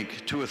like to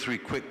make 2 or 3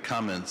 quick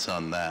comments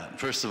on that.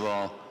 First of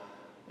all,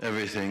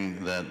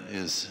 everything that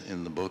is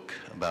in the book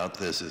about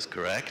this is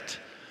correct.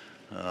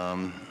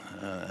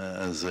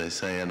 As they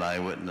say, an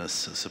eyewitness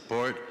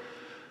support.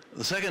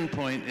 The second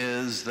point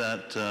is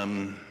that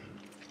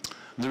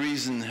the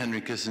reason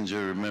Henry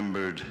Kissinger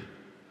remembered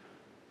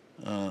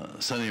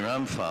Sonny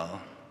Ramphal,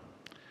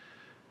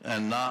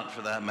 and not,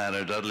 for that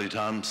matter, Dudley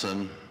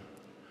Thompson,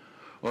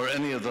 or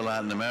any of the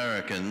Latin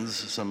Americans,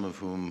 some of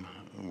whom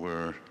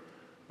were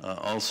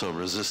also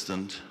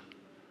resistant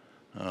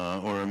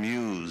or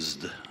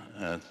amused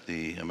at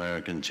the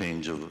American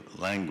change of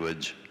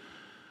language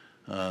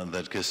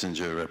that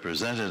Kissinger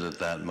represented at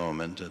that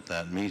moment, at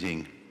that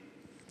meeting.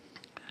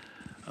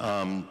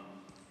 I'm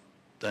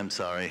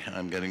sorry,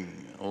 I'm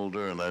getting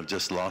older and I've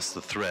just lost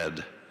the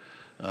thread.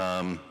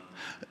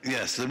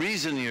 Yes, the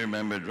reason he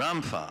remembered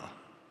Ramphal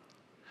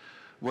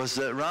was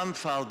that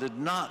Ramphal did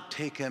not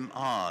take him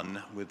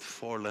on with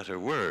 4-letter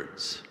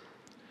words.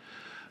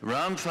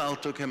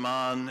 Ramphal took him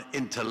on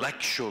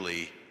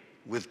intellectually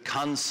with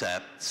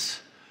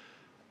concepts,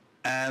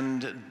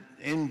 and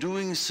in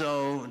doing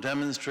so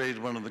demonstrated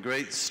one of the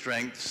great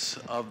strengths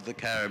of the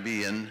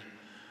Caribbean.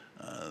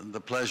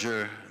 The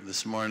pleasure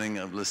this morning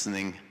of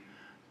listening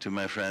to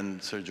my friend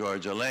Sir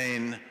George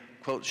Alleyne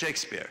quote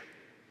Shakespeare.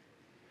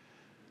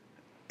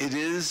 It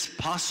is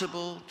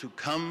possible to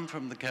come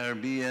from the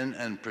Caribbean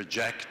and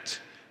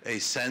project a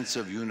sense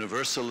of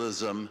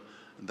universalism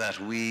that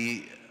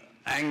we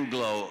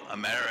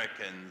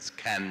Anglo-Americans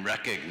can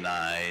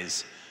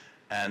recognize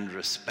and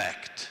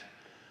respect.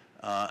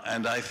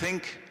 And I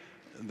think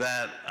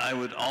that I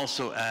would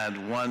also add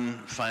one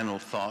final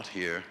thought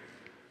here.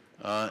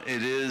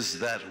 It is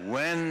that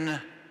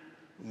when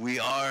we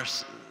are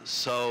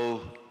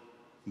so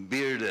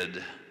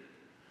bearded,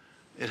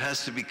 it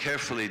has to be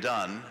carefully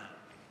done.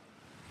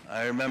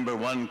 I remember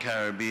one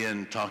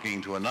Caribbean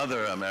talking to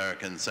another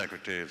American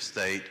Secretary of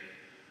State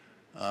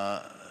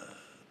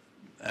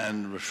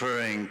and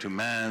referring to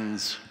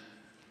man's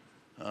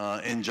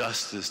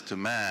injustice to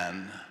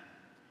man,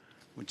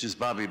 which is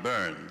Bobby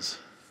Burns.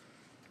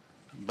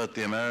 But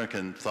the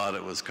American thought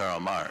it was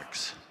Karl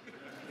Marx.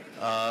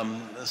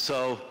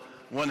 So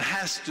one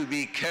has to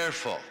be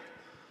careful.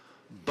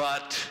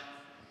 But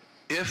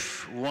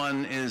if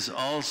one is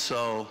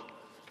also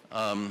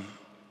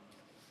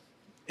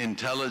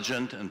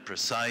intelligent and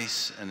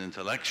precise and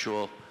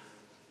intellectual,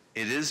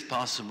 it is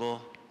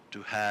possible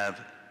to have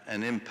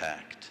an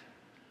impact.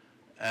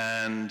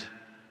 And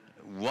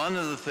one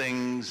of the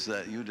things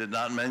that you did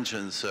not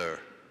mention, sir,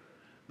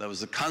 that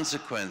was a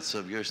consequence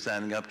of your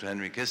standing up to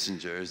Henry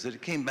Kissinger, is that he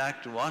came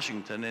back to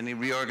Washington and he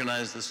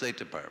reorganized the State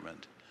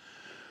Department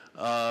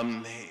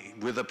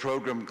with a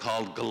program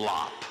called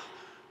GLOP,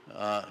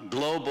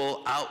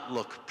 Global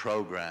Outlook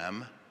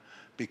Program,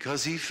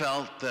 because he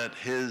felt that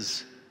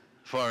his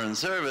Foreign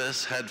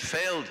Service had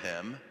failed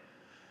him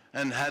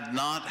and had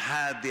not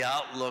had the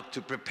outlook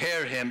to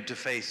prepare him to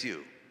face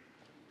you.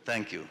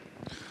 Thank you.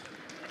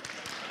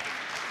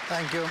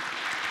 Thank you.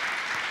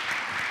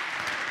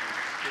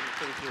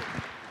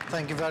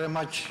 Thank you very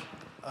much,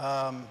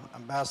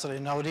 Ambassador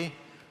Einaudi.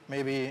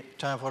 Maybe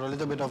time for a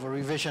little bit of a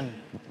revision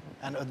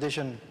and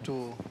addition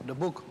to the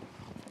book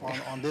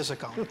on this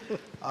account,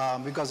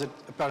 because it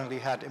apparently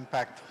had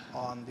impact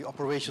on the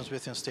operations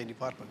within State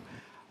Department.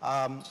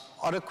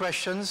 Other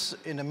questions?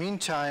 In the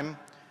meantime,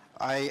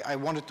 I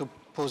wanted to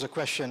pose a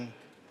question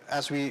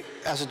as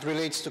it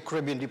relates to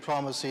Caribbean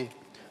diplomacy.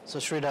 So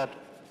Sridhar,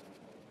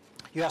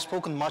 you have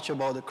spoken much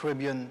about the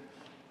Caribbean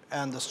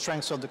and the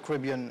strengths of the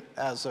Caribbean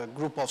as a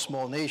group of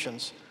small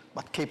nations,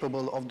 but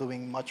capable of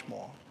doing much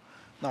more.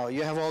 Now,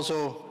 you have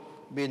also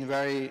been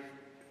very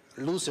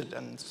lucid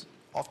and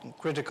often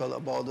critical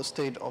about the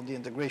state of the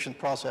integration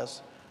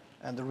process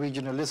and the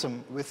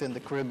regionalism within the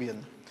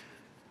Caribbean.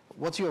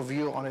 What's your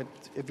view on it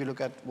if you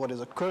look at what is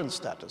the current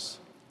status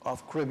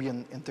of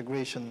Caribbean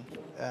integration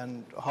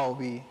and how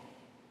we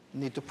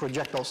need to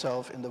project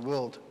ourselves in the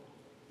world?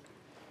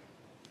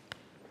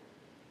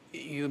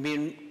 You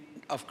mean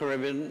of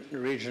Caribbean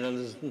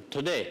regionalism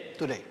today?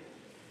 Today.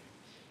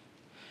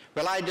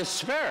 Well, I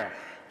despair,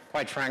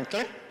 quite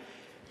frankly,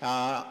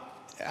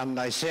 and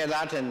I say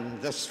that in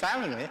this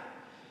family.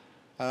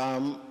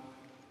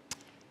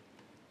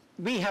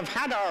 We have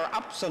had our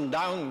ups and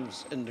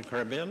downs in the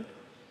Caribbean.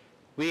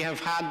 We have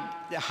had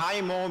the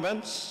high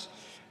moments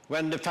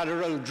when the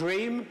federal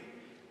dream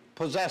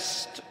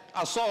possessed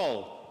us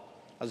all,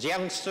 as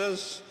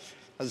youngsters,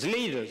 as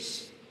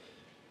leaders.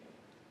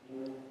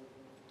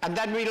 And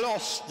then we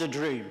lost the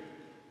dream.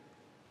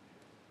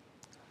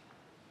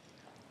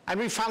 And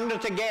we found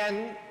it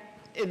again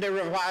in the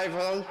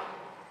revival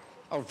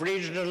of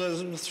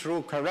regionalism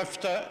through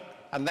CARIFTA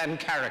and then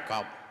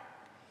CARICOM.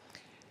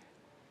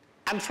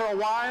 And for a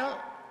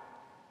while,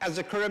 as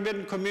a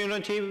Caribbean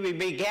community, we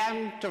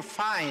began to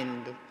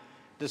find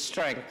the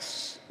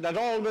strengths that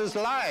always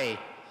lie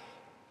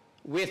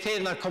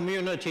within a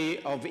community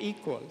of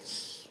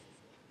equals.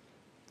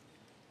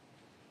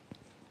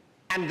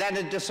 And then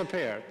it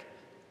disappeared.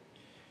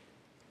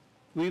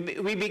 We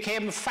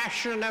became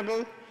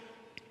fashionable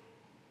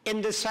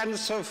in the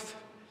sense of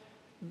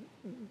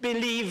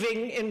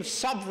believing in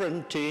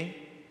sovereignty,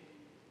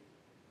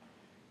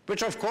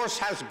 which of course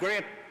has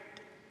great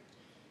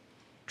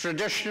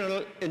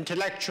traditional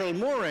intellectual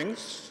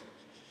moorings,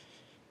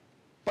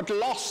 but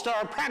lost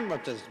our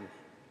pragmatism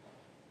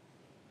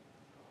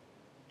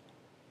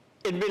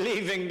in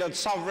believing that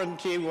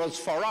sovereignty was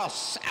for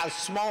us as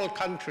small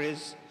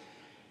countries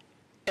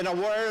in a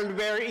world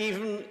where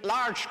even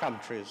large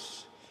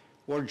countries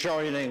were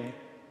joining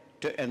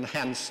to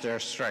enhance their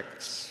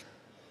strengths.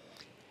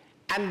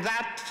 And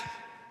that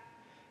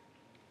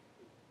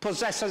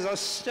possesses us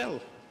still.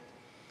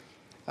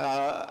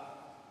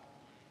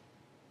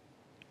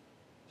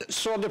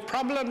 So the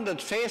problem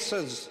that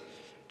faces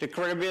the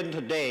Caribbean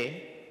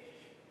today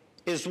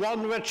is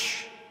one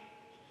which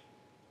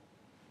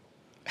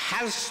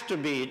has to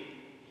be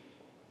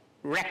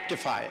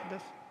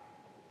rectified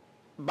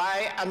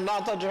by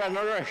another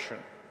generation.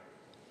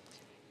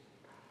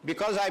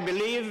 Because I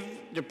believe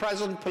the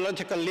present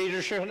political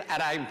leadership,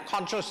 and I'm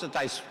conscious that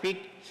I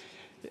speak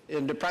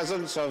in the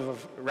presence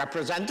of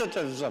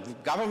representatives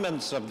of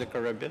governments of the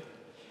Caribbean,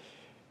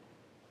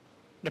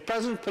 the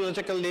present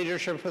political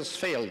leadership has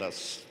failed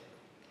us.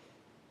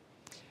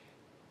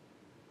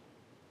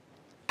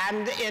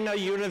 And in a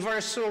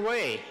universal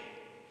way.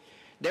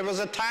 There was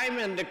a time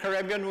in the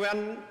Caribbean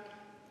when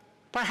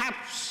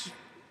perhaps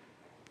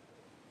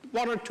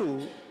one or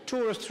two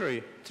or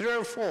three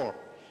or four,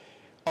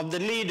 of the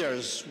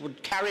leaders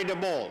would carry the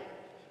ball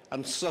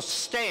and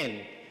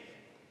sustain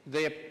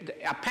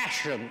a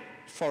passion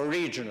for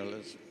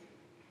regionalism.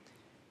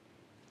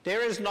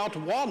 There is not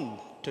one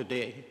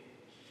today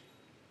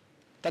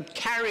that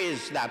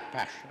carries that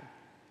passion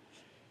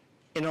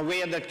in a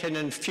way that can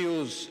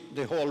infuse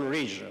the whole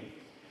region,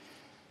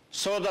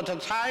 so that at a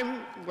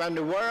time when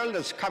the world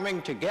is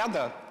coming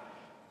together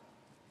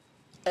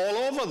all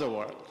over the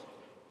world,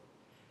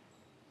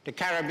 the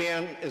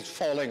Caribbean is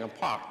falling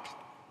apart.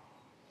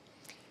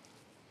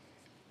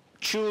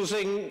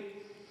 Choosing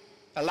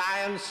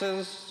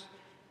alliances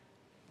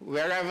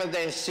wherever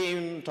they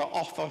seem to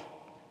offer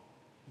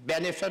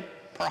benefit,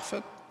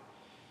 profit,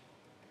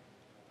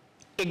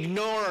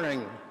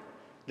 ignoring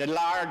the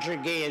larger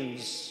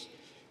gains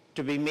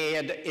to be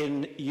made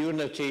in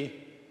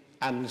unity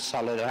and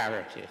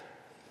solidarity.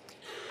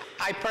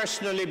 I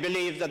personally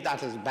believe that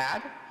that is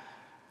bad.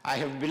 I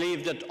have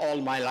believed it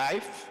all my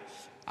life.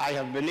 I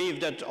have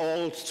believed it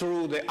all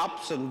through the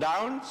ups and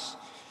downs,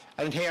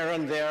 and here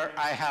and there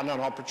I had an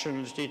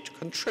opportunity to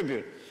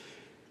contribute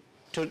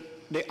to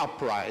the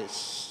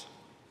uprise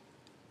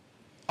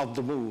of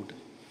the mood.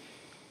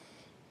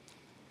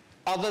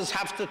 Others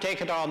have to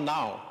take it on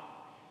now,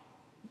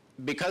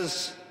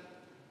 because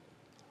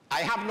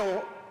I have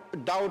no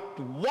doubt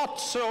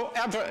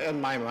whatsoever in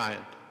my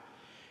mind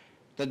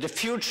that the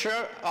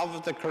future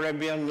of the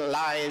Caribbean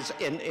lies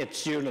in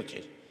its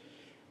unity.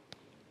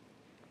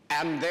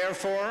 And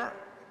therefore,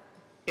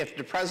 if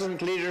the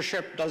present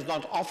leadership does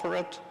not offer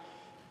it,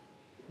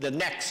 the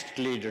next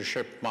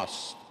leadership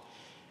must.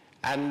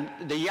 And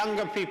the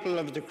younger people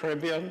of the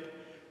Caribbean,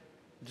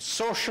 the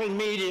social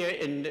media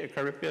in the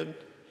Caribbean,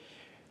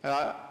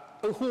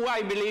 who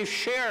I believe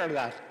share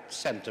that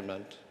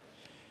sentiment,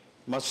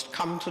 must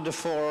come to the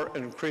fore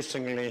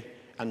increasingly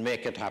and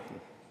make it happen.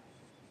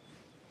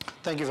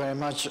 Thank you very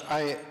much.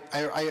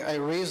 I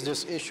raise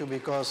this issue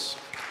because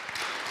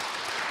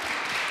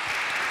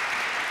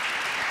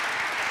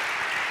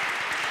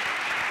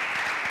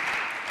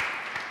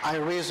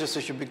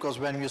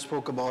when you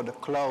spoke about the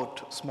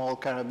clout small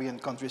Caribbean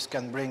countries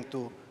can bring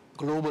to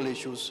global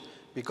issues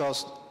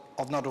because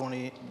of not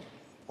only,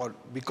 or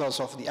because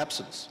of the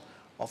absence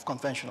of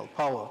conventional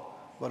power,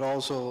 but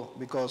also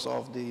because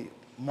of the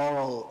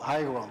moral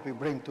high ground we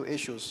bring to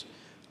issues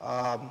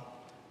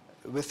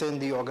within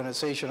the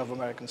Organization of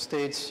American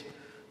States.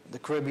 The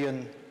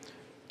Caribbean,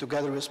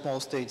 together with small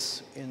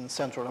states in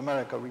Central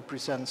America,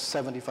 represents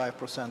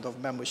 75% of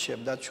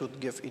membership. That should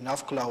give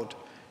enough clout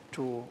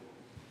to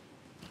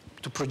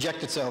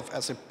project itself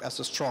as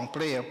a strong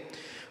player.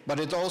 But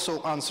it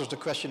also answers the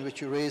question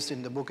which you raised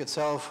in the book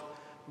itself,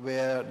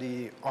 where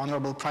the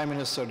Honorable Prime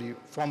Minister, the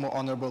former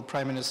Honorable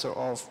Prime Minister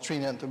of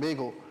Trinidad and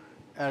Tobago,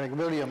 Eric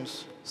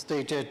Williams,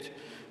 stated,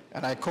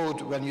 and I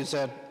quote, when you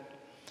said,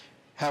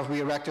 "Have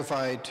we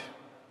rectified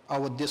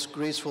our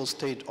disgraceful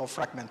state of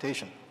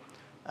fragmentation?"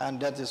 And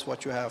that is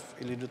what you have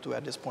alluded to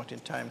at this point in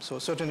time. So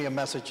certainly a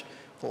message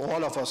for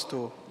all of us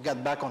to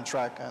get back on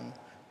track and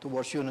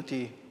towards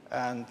unity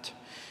and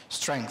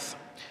strength.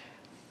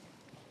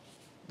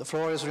 The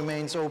floor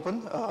remains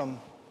open.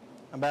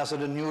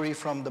 Ambassador Nuri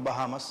from the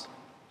Bahamas.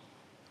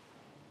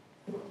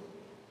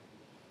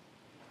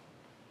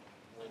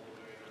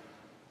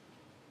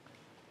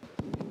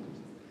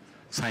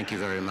 Thank you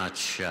very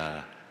much,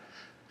 Sir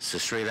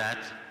Sridhar.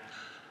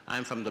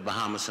 I'm from the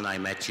Bahamas, and I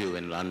met you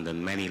in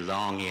London many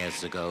long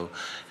years ago,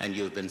 and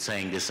you've been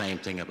saying the same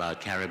thing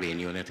about Caribbean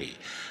unity.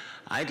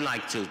 I'd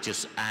like to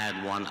just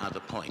add one other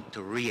point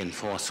to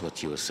reinforce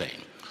what you were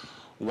saying.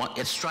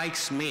 It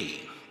strikes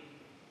me,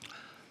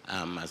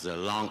 as a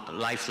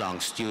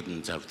lifelong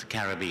student of the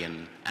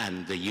Caribbean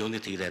and the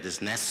unity that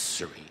is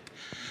necessary,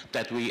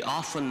 that we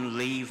often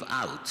leave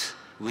out,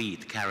 we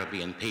the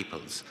Caribbean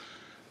peoples,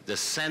 the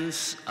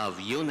sense of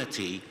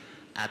unity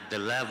at the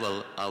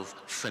level of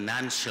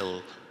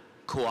financial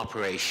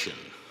cooperation.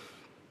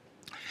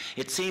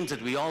 It seems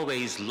that we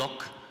always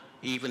look,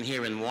 even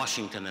here in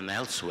Washington and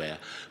elsewhere,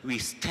 we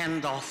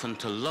tend often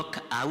to look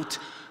out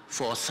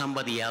for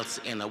somebody else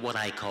in what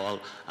I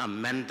call a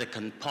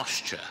mendicant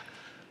posture.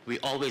 We're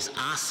always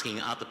asking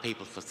other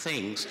people for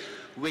things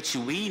which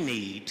we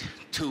need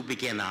to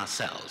begin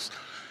ourselves.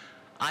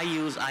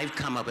 I've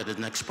come up with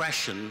an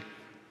expression,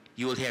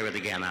 you'll hear it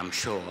again, I'm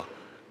sure,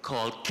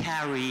 called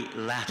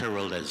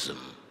carry-lateralism,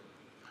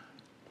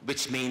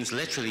 which means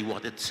literally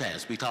what it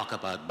says. We talk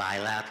about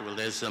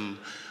bilateralism,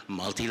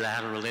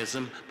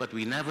 multilateralism, but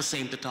we never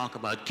seem to talk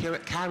about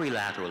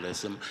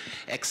carry-lateralism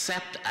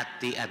except at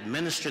the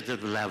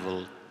administrative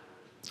level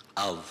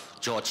of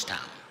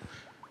Georgetown.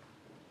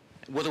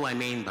 What do I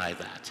mean by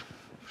that?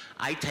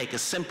 I take a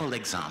simple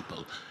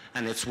example,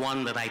 and it's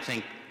one that I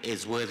think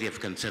is worthy of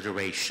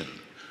consideration.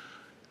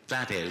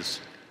 That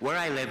is, where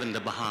I live in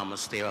the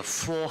Bahamas, there are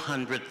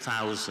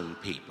 400,000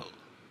 people.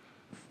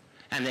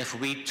 And if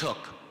we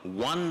took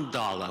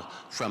 $1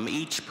 from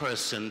each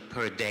person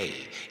per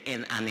day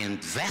in an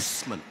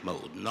investment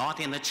mode, not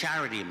in a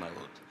charity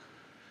mode,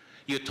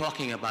 you're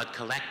talking about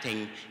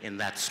collecting in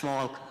that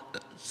small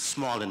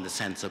in the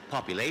sense of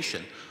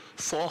population,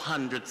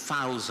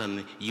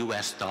 400,000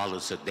 US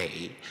dollars a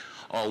day,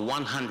 or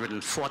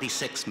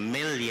 $146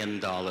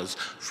 million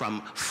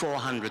from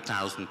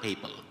 400,000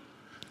 people.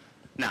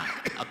 Now,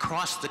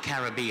 across the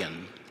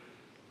Caribbean,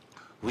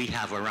 we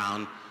have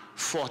around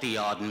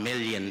 40-odd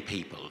million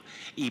people.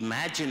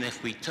 Imagine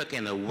if we took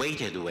in a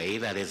weighted way,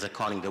 that is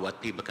according to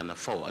what people can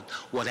afford,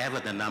 whatever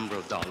the number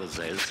of dollars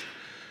is,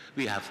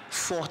 we have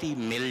 40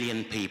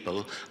 million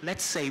people.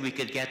 Let's say we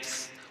could get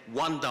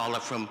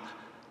 $1 from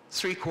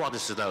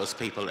 3/4 of those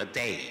people a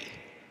day.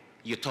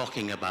 You're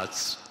talking about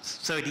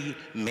 $30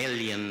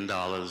 million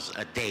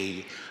a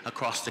day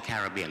across the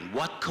Caribbean.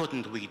 What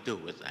couldn't we do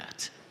with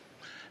that?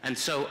 And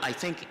so I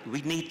think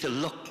we need to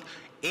look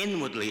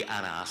inwardly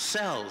at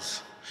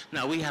ourselves.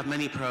 Now, we have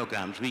many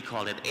programs. We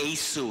call it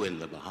ASU in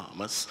the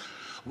Bahamas,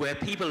 where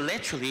people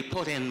literally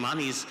put in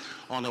monies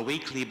on a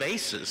weekly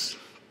basis,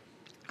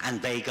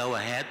 and they go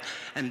ahead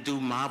and do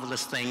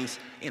marvelous things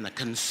in a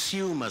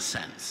consumer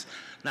sense.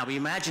 Now,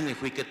 imagine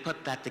if we could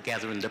put that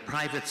together in the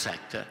private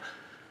sector,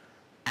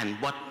 and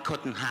what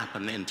couldn't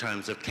happen in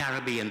terms of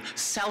Caribbean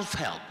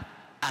self-help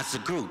as a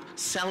group,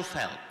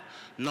 self-help,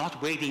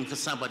 not waiting for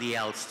somebody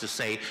else to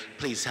say,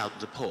 please help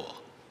the poor.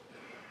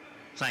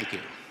 Thank you.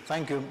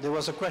 Thank you. There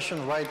was a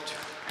question right.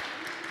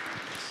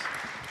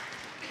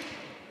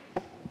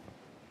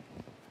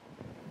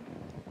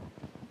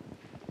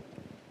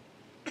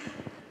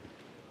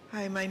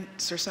 Hi,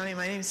 Sir Sonny,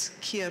 my name is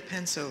Kia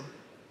Penso.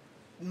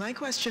 My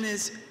question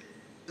is,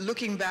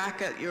 looking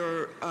back at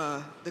your,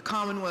 the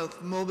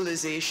Commonwealth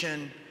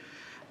mobilization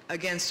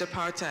against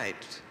apartheid,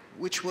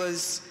 which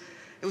was,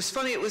 it was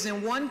funny, it was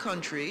in one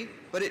country,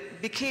 but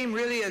it became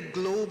really a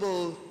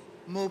global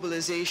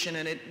mobilization,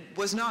 and it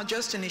was not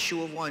just an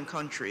issue of one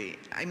country.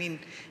 I mean,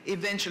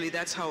 eventually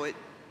that's how it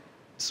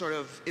sort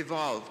of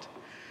evolved.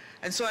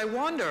 And so I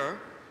wonder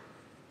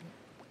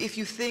if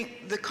you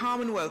think the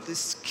Commonwealth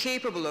is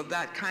capable of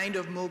that kind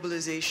of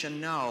mobilization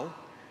now,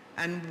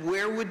 and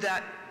where would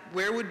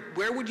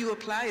you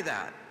apply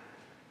that?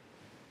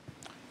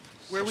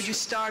 Where would you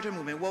start a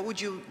movement? What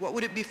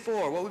would it be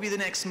for? What would be the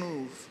next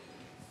move?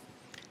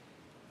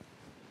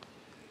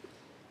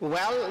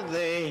 Well,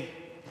 the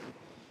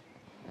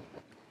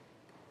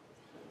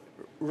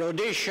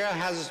Rhodesia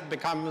has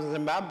become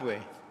Zimbabwe.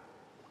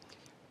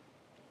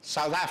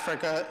 South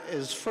Africa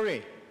is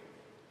free.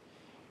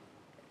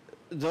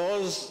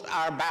 Those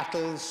are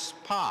battles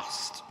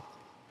past.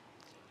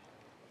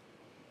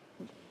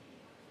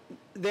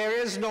 There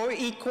is no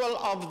equal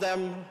of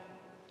them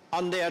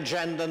on the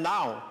agenda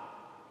now.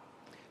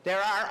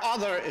 There are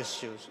other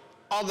issues,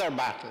 other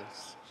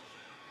battles.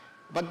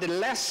 But the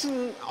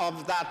lesson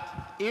of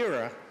that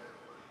era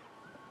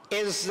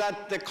is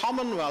that the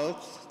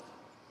Commonwealth,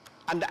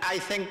 and I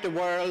think the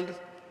world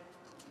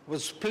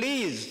was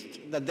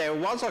pleased that there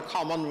was a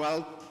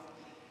Commonwealth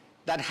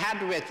that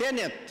had within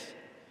it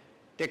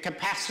the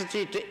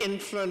capacity to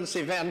influence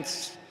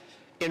events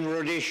in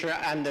Rhodesia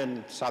and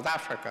in South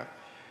Africa.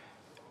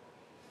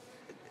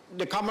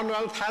 The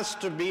Commonwealth has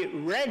to be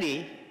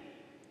ready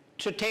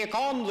to take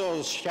on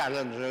those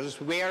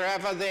challenges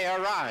wherever they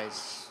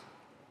arise,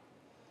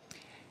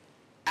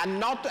 and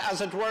not,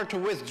 as it were, to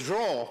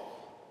withdraw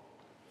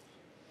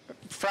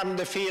from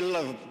the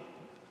field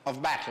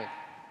of battle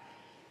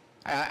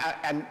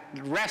and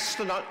rest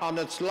on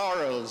its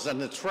laurels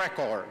and its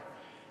record.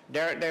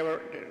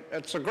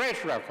 It's a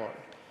great record,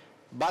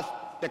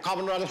 but the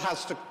Commonwealth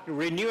has to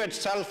renew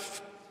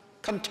itself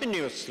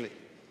continuously.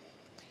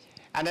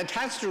 And it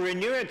has to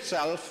renew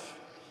itself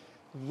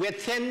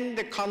within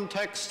the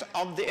context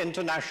of the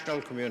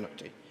international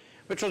community,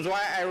 which was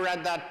why I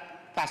read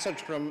that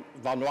passage from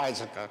von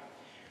Weizsäcker,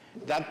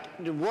 that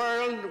the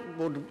world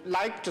would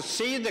like to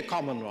see the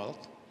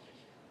Commonwealth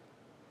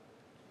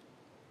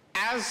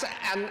as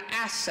an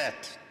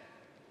asset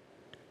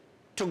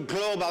to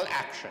global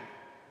action.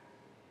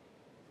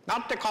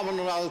 Not the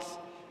Commonwealth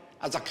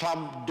as a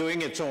club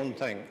doing its own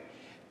thing,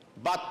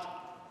 but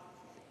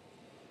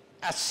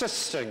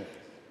assisting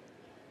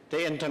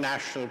the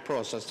international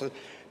process.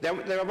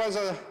 There was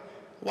a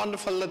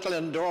wonderful little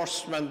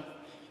endorsement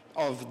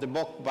of the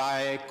book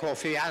by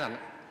Kofi Annan,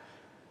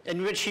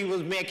 in which he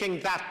was making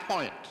that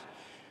point,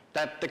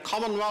 that the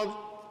Commonwealth,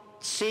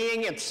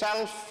 seeing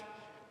itself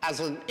as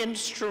an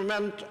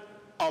instrument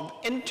of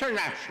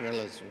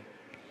internationalism,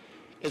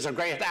 is a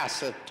great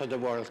asset to the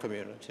world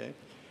community.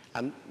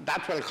 And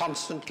that will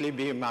constantly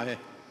be my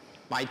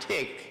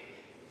take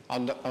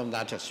on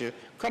that issue.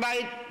 Could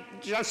I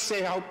just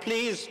say how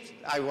pleased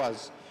I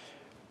was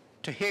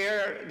to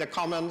hear the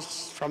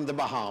comments from the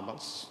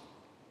Bahamas?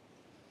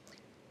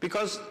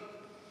 Because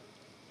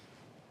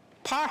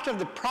part of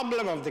the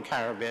problem of the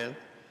Caribbean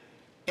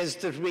is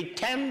that we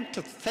tend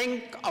to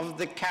think of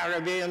the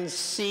Caribbean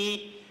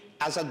Sea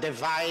as a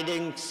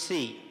dividing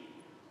sea,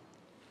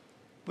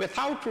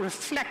 without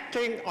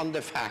reflecting on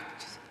the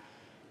fact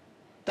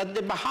that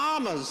the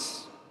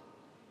Bahamas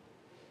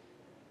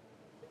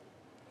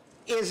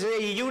is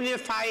a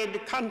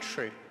unified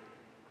country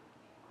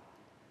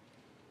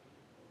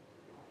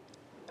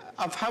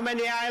of how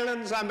many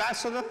islands,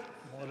 Ambassador?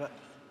 More than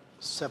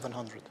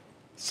 700.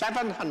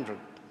 700.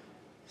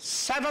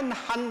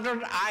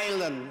 700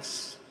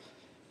 islands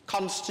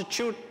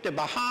constitute the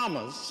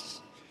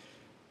Bahamas,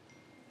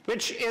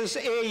 which is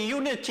a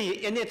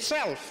unity in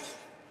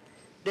itself,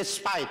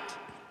 despite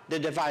the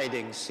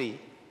dividing sea.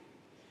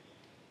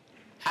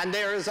 And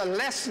there is a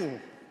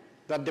lesson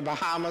that the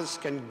Bahamas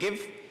can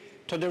give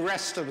to the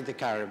rest of the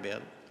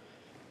Caribbean.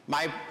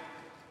 My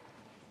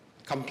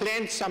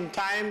complaint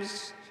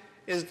sometimes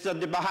is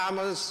that the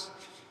Bahamas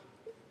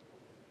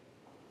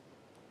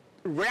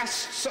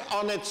rests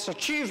on its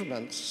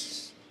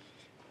achievements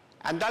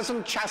and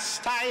doesn't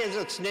chastise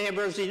its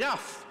neighbors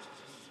enough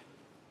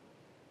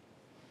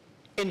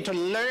into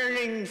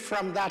learning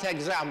from that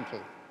example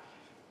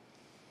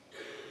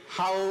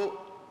how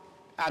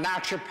an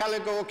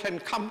archipelago can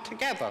come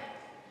together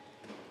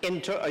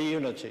into a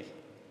unity.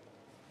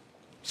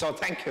 So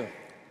thank you.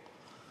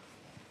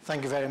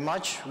 Thank you very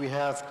much. We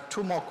have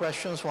two more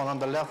questions, one on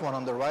the left, one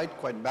on the right,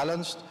 quite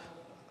balanced,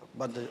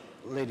 but the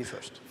lady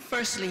first.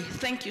 Firstly,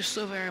 thank you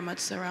so very much,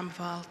 Sir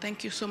Ramphal.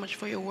 Thank you so much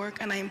for your work,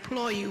 and I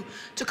implore you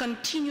to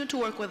continue to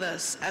work with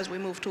us as we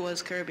move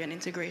towards Caribbean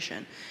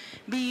integration.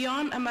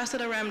 Beyond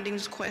Ambassador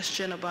Ramding's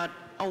question about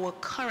our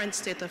current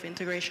state of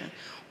integration,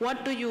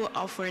 what do you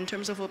offer in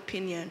terms of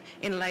opinion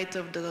in light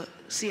of the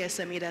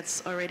CSME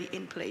that's already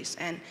in place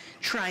and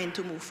trying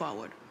to move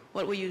forward?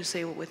 What will you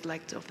say with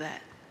light of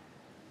that?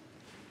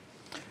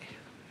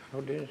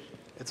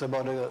 It's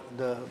about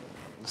the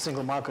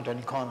single market and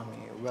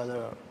economy,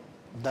 whether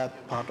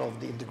that part of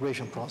the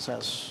integration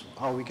process,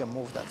 how we can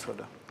move that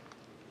further.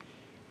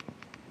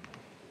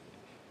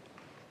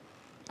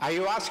 Are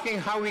you asking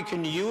how we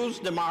can use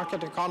the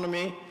market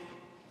economy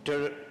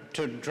to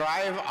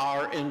drive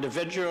our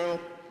individual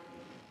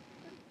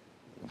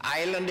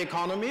island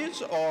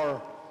economies,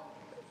 or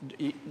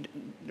the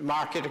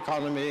market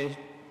economy?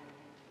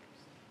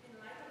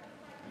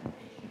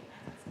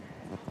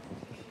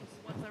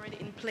 What's already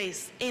in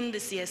place in the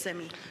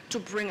CSME to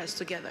bring us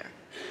together?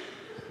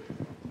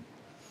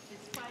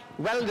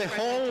 Well,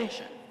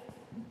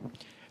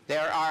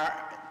 there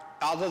are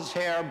others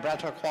here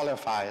better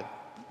qualified.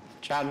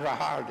 Chandra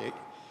Hardy,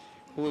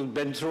 who has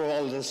been through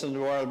all this in the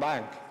World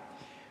Bank.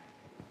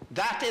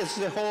 That is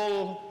the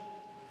whole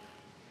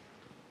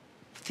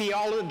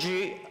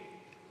theology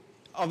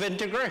of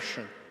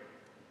integration.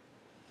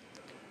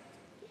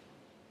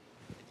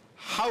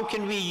 How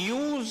can we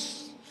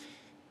use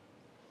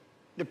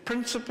the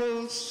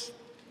principles,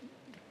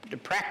 the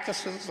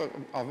practices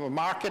of a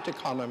market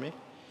economy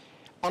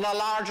on a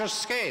larger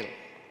scale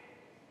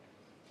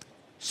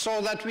so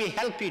that we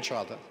help each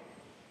other?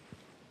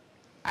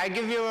 I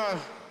give you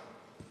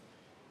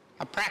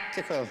a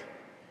practical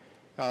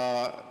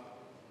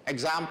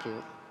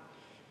example.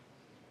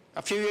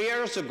 A few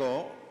years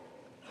ago,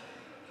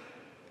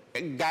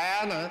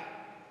 Guyana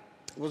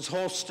was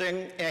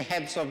hosting a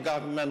heads of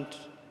government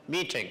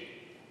meeting,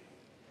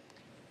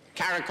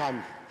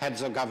 CARICOM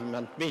heads of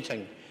government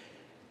meeting.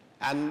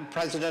 And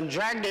President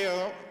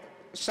Jagdeo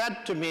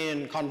said to me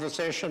in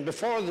conversation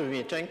before the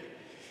meeting,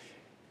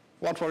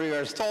 what were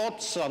your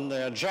thoughts on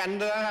the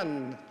agenda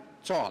and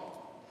so on.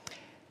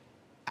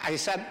 I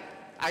said,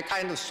 I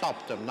kind of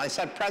stopped him. I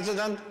said,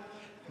 President,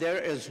 there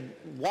is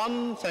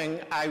one thing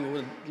I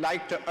would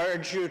like to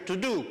urge you to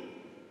do.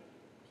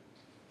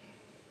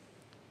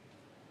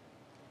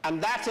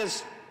 And that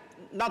is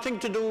nothing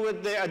to do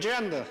with the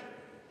agenda.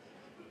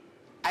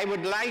 I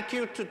would like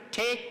you to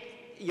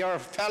take your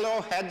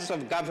fellow heads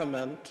of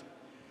government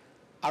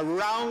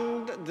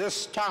around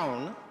this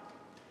town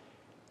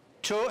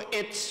to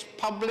its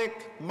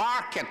public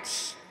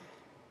markets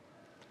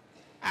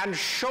and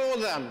show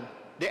them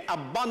the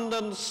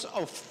abundance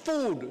of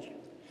food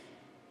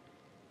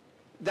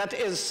that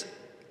is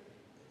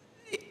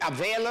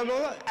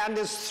available and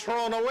is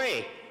thrown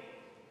away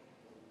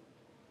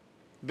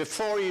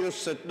before you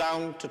sit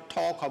down to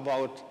talk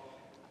about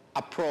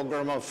a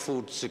program of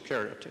food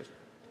security.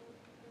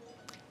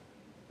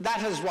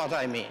 That is what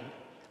I mean.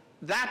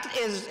 That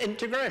is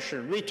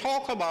integration. We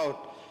talk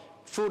about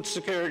food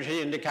security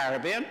in the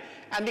Caribbean,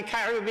 and the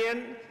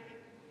Caribbean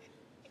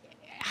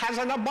has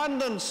an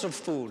abundance of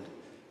food.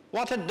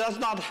 What it does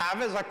not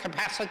have is a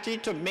capacity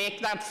to make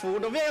that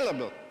food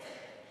available.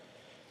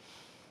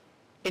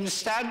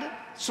 Instead,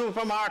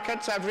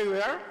 supermarkets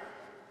everywhere,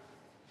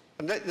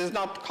 and this is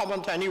not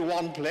common to any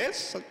one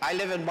place. I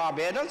live in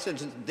Barbados,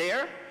 it is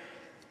there.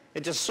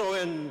 It is so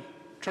in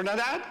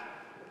Trinidad,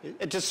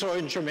 it is so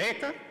in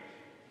Jamaica.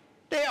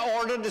 They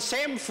order the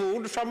same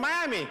food from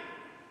Miami.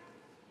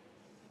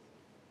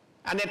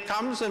 And it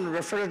comes in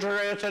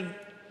refrigerated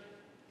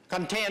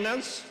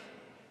containers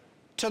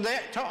to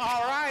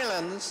our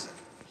islands,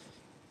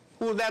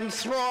 who then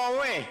throw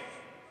away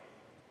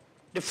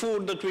the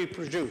food that we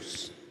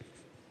produce.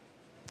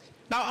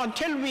 Now,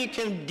 until we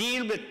can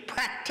deal with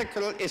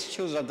practical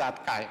issues of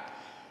that kind,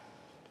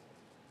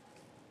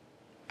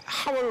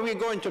 how are we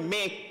going to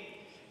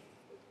make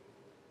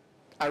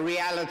a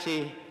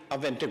reality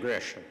of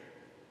integration?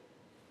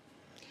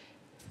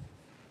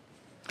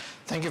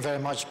 Thank you very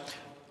much.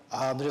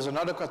 There is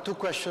another two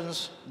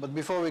questions, but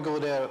before we go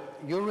there,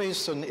 you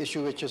raised an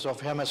issue which is of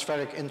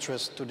hemispheric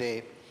interest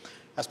today,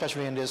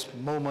 especially in this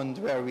moment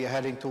where we are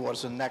heading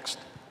towards the next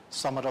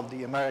Summit of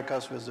the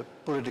Americas with the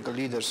political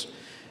leaders.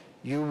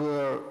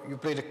 You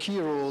played a key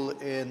role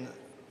in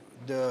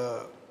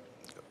the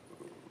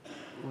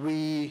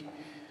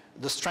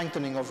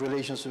strengthening of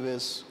relations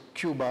with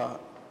Cuba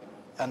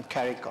and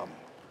CARICOM.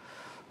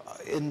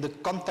 In the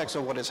context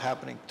of what is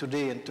happening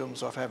today in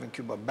terms of having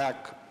Cuba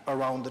back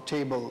around the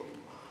table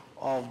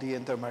of the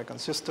inter-American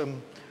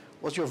system,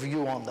 what's your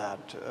view on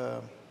that?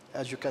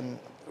 As you can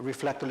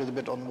reflect a little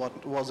bit on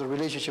what was the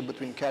relationship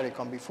between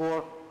CARICOM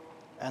before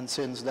and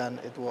since then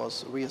it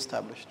was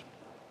reestablished.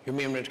 You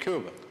mean with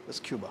Cuba?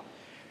 With Cuba.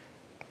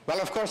 Well,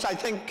 of course, I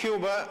think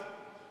Cuba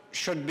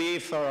should be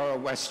for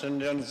West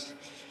Indians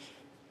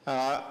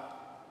a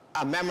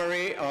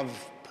memory of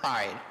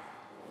pride.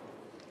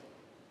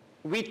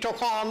 We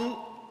took on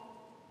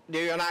the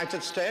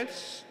United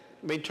States,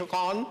 we took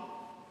on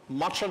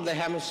much of the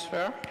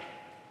hemisphere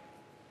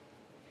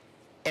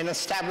in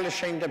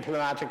establishing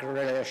diplomatic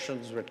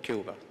relations with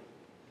Cuba.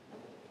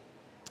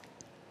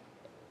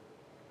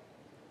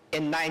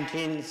 In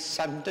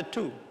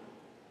 1972.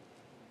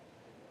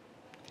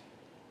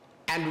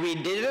 And we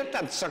did it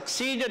and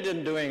succeeded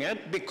in doing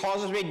it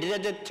because we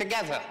did it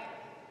together.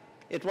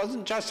 It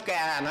wasn't just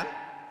Guyana.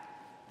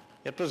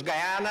 It was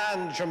Guyana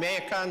and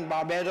Jamaica and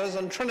Barbados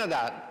and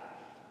Trinidad,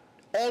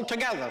 all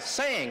together,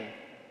 saying,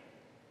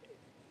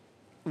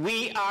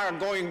 we are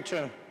going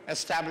to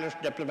establish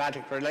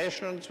diplomatic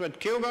relations with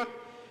Cuba.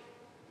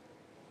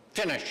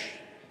 Finish.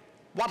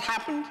 What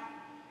happened?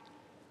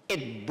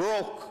 It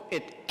broke,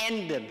 it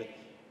ended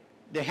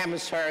the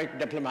hemispheric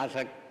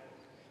diplomatic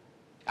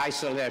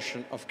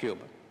isolation of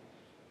Cuba.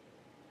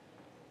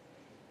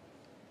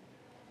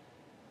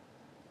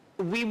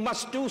 We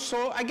must do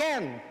so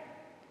again.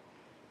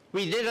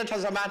 We did it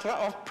as a matter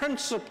of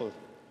principle.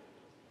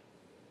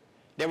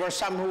 There were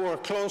some who were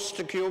close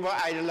to Cuba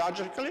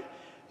ideologically.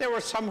 There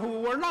were some who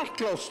were not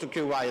close to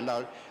Cuba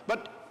ideologically.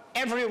 But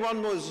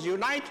everyone was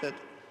united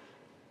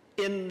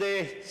in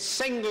the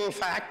single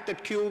fact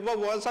that Cuba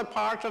was a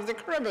part of the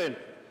Caribbean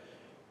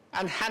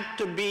and had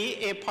to be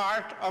a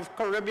part of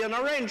Caribbean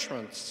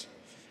arrangements.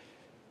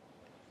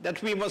 That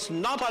we must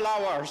not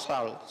allow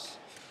ourselves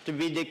to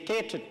be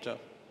dictated to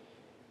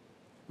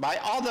by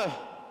other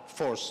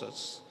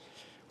forces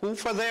who,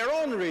 for their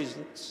own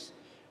reasons,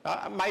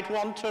 might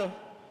want to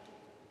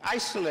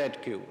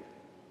isolate Cuba.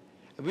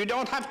 We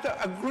don't have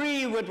to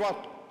agree with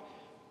what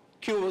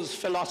Cuba's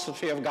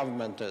philosophy of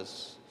government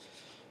is.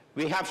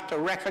 We have to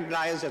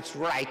recognize its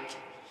right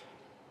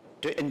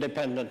to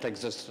independent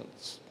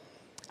existence.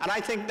 And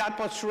I think that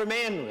must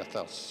remain with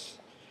us.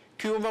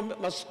 Cuba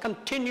must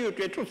continue.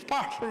 It was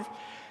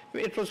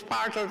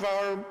part of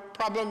our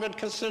problem with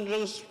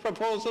Kissinger's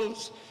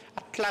proposals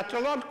at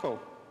Tlatelolco.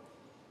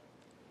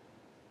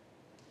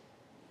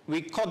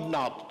 We could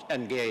not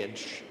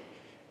engage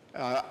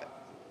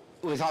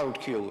without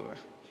Cuba.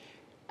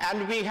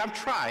 And we have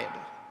tried.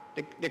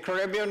 The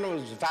Caribbean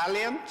was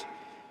valiant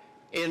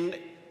in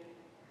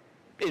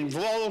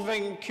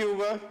involving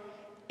Cuba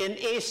in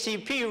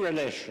ACP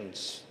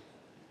relations.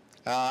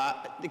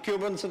 The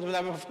Cubans have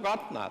never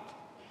forgotten that.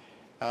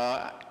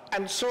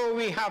 And so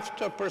we have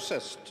to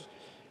persist.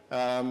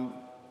 I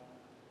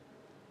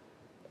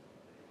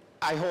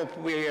hope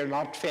we are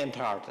not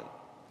faint-hearted.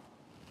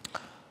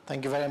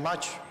 Thank you very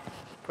much.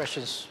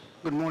 Questions?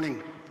 Good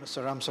morning.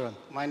 Mr. Ramsaran.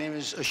 My name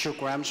is Ashok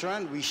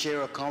Ramsaran. We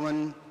share a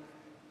common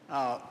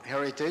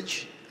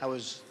heritage. I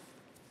was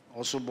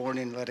also born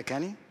in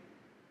Letterkenny.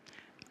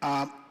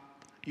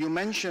 You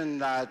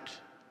mentioned that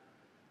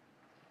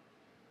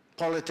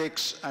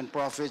politics and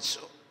profits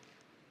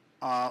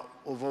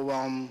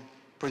overwhelm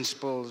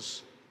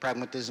principles,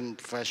 pragmatism,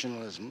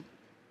 professionalism,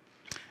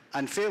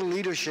 and failed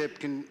leadership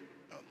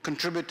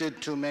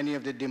contributed to many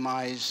of the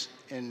demise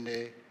in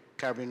the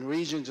Caribbean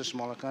regions of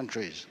smaller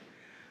countries.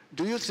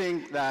 Do you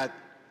think that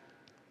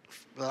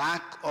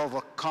lack of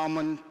a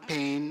common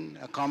pain,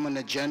 a common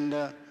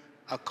agenda,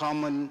 a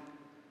common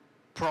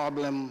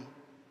problem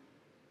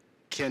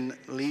can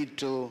lead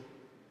to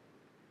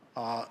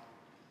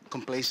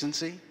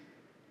complacency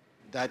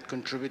that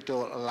contribute to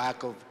a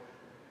lack of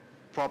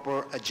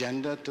proper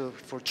agenda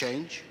for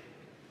change?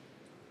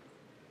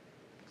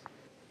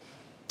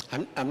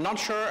 I'm not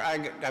sure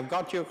I've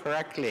got you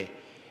correctly.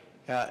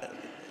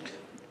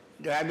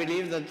 Do I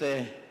believe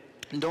that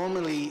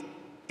normally,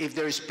 if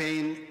there is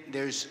pain,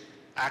 there's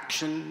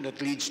action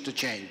that leads to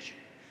change.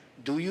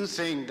 Do you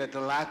think that the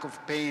lack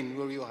of pain,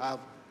 where you have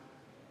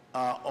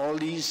all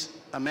these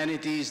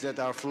amenities that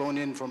are flown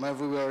in from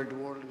everywhere in the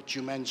world, which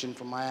you mentioned,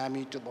 from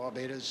Miami to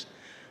Barbados,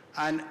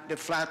 and the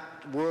flat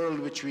world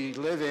which we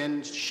live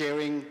in,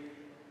 sharing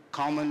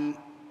common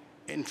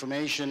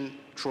information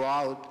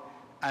throughout,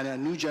 and a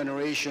new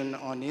generation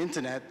on the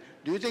internet,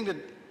 do you think that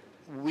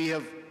we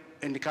have,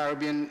 in the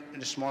Caribbean, in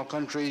the small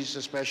countries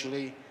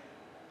especially,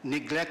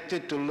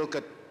 neglected to look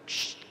at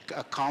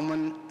a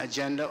common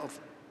agenda of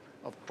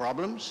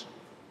problems?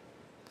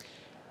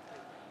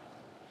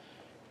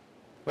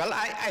 Well,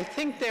 I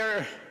think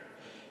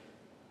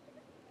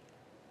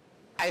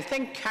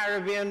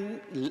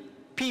Caribbean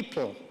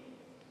people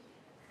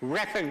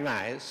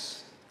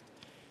recognize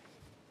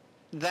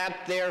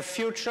that their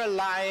future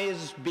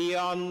lies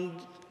beyond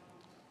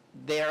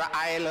their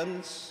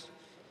islands,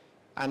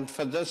 and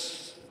for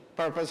this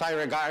purpose I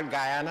regard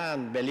Guyana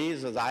and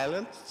Belize as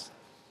islands.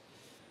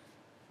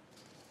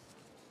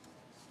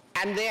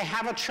 And they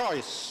have a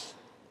choice.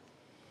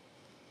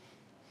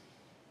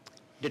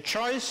 The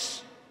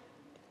choice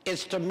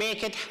is to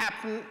make it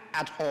happen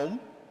at home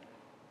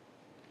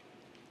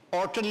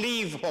or to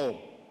leave home.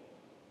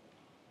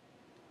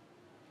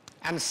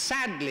 And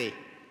sadly,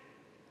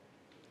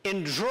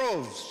 in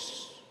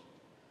droves,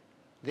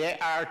 they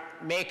are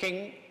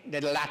making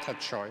the latter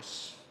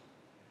choice.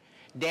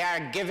 They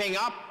are giving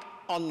up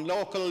on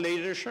local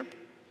leadership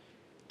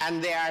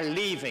and they are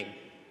leaving.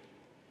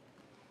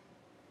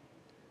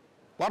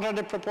 What are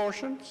the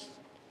proportions?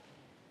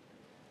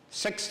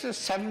 60,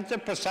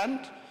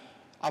 70%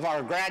 of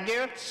our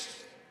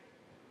graduates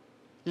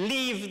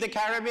leave the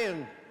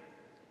Caribbean,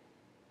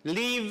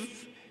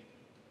 leave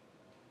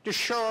the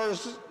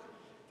shores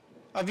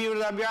of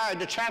UWI.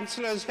 The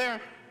Chancellor is here.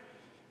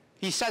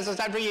 He says it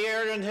every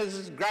year in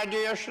his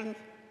graduation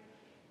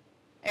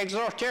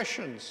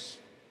exhortations.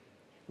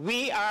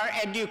 We are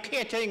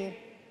educating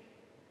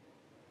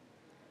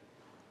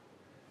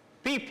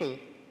people,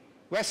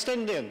 West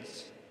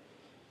Indians,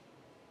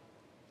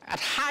 at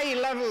high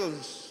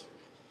levels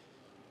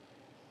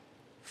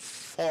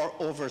for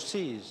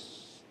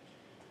overseas,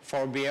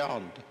 for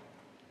beyond.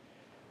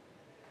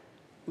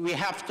 We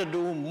have to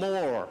do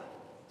more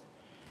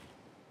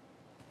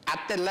at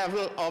the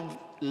level of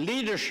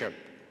leadership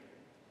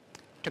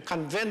to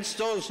convince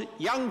those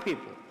young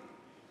people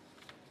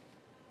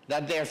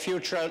that their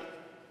future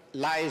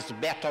lies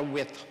better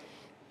with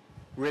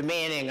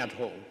remaining at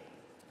home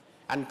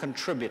and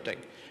contributing.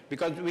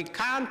 Because we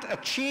can't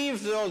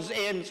achieve those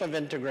aims of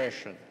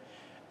integration,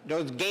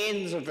 those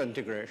gains of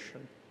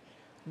integration,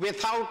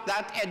 without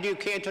that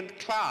educated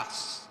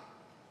class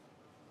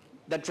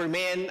that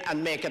remain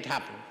and make it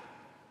happen.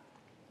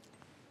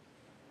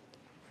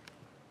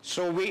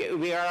 So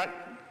we are,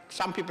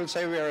 some people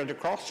say we are at the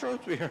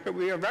crossroads.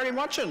 We are very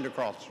much in the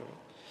crossroads.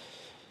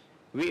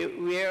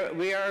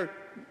 We are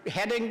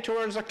heading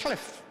towards a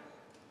cliff.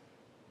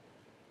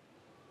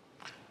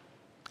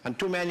 And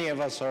too many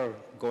of us are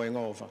going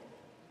over.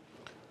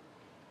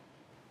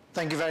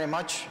 Thank you very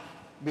much.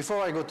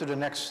 Before I go to the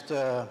next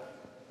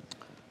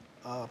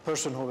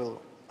person who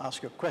will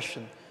ask you a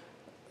question,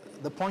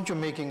 the point you're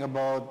making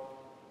about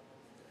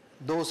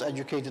those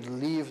educated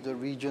leave the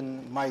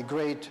region,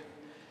 migrate,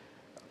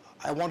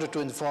 I wanted to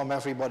inform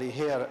everybody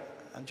here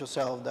and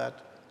yourself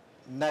that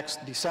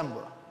next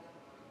December,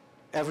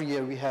 every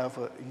year we have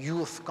a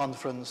youth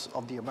conference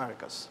of the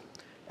Americas.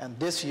 And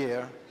this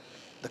year,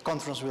 the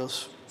conference will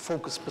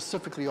focus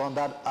specifically on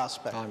that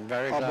aspect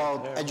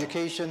about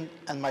education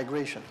and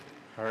migration.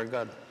 Very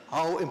good.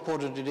 How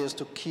important it is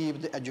to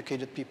keep the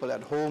educated people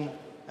at home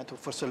and to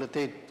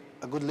facilitate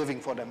a good living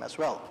for them as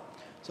well.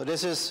 So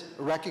this is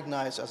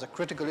recognized as a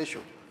critical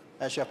issue,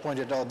 as you have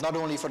pointed out, not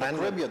only for the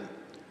Caribbean,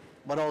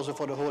 but also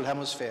for the whole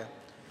hemisphere.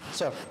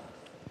 Sir.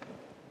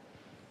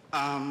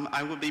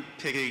 I will be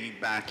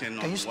piggybacking on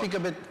Can you speak a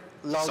bit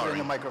louder in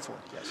the microphone?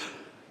 Yes.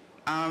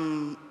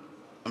 I'm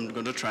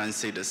going to try and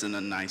say this in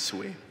a nice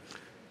way.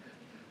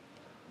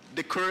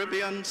 The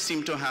Caribbean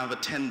seem to have a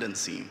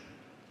tendency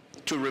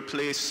to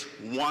replace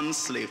one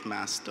slave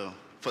master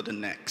for the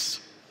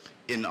next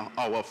in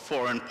our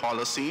foreign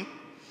policy,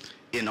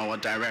 in our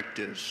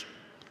directives.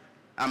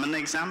 I'm an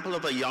example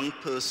of a young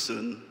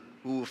person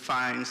who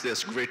finds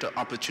there's greater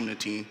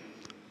opportunity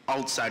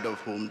outside of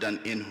home than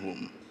in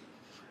home.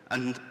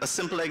 And a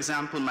simple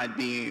example might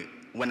be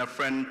when a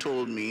friend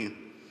told me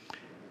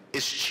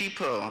it's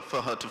cheaper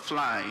for her to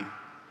fly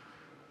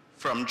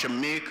from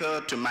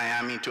Jamaica to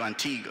Miami to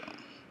Antigua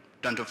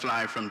than to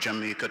fly from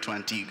Jamaica to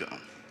Antigua.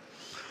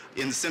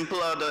 In simple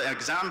other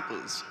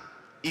examples,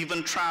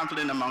 even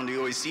traveling among the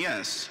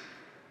OECS,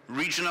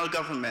 regional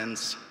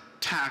governments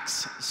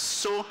tax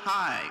so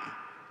high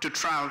to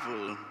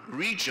travel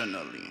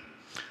regionally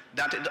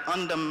that it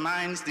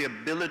undermines the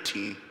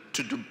ability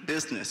to do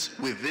business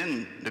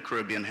within the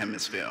Caribbean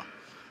hemisphere,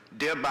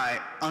 thereby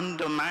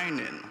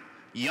undermining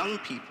young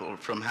people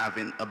from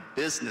having a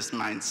business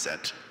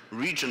mindset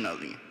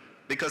regionally,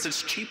 because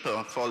it's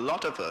cheaper for a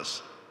lot of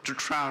us to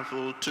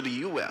travel to the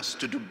US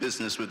to do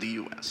business with the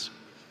US.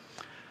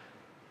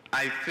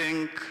 I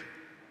think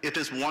it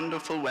is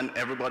wonderful when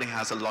everybody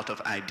has a lot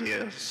of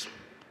ideas,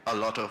 a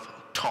lot of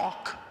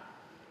talk.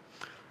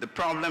 The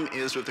problem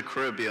is with the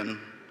Caribbean,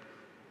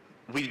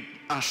 we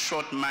are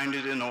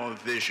short-minded in our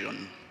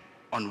vision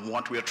on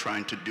what we are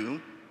trying to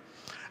do.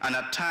 And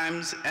at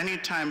times,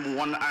 anytime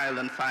one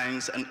island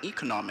finds an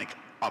economic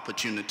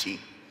opportunity,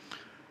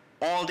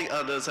 all the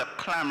others are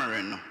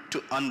clamoring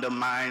to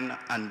undermine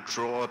and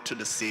draw to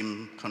the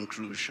same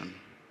conclusion.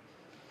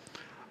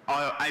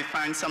 I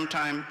find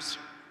sometimes,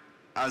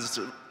 as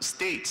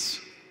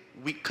states,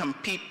 we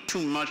compete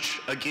too much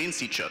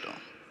against each other.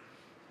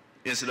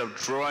 instead of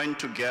drawing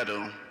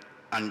together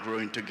and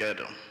growing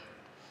together.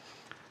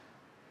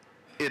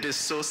 It is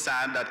so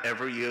sad that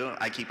every year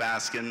I keep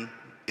asking,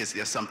 is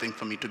there something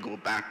for me to go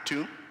back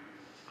to?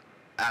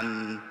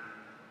 And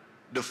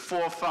the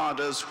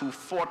forefathers who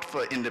fought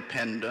for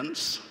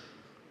independence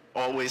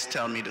always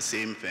tell me the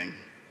same thing.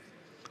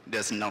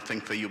 There's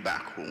nothing for you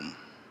back home.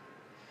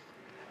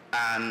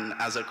 And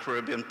as a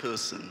Caribbean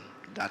person,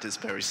 that is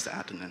very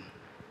saddening.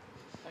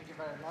 Thank you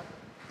very much.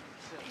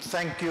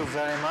 Thank you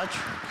very much.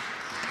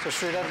 So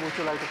Sridhar, would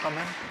you like to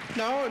comment?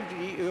 No,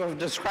 you have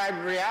described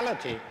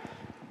reality.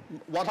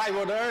 What I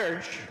would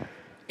urge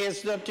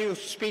is that you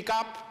speak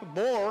up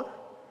more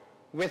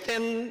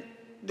within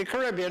the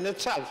Caribbean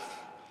itself.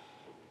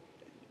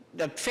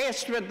 That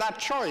faced with that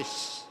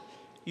choice,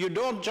 you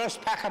don't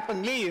just pack up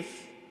and leave,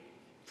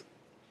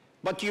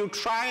 but you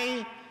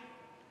try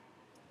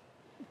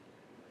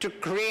to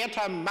create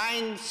a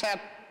mindset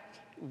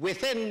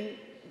within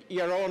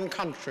your own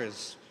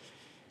countries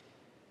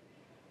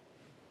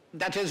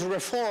that is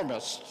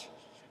reformist,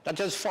 that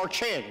is for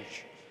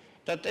change,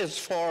 that is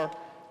for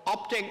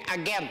opting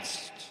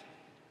against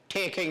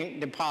taking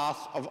the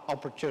path of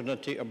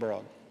opportunity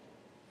abroad.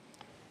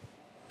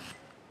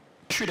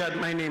 Sridhar,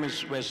 my name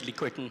is Wesley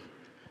Quitten.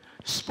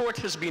 Sport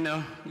has been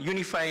a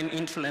unifying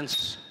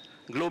influence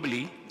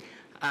globally,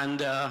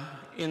 and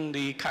in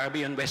the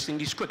Caribbean, West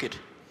Indies cricket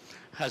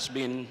has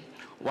been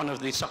one of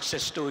the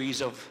success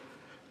stories of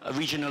a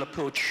regional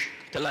approach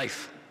to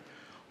life.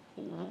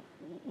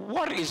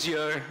 What is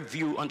your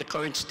view on the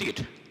current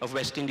state of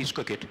West Indies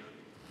cricket?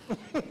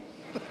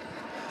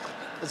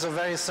 It's a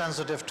very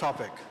sensitive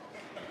topic,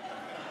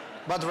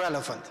 but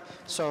relevant.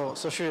 So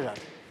Sridhar.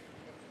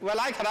 Well,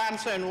 I could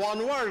answer in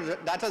one word,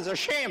 that is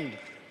ashamed.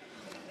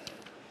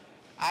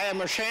 I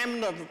am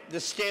ashamed of the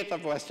state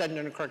of West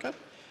Indian cricket.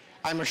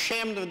 I'm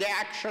ashamed of the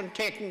action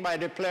taken by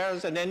the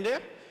players in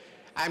India.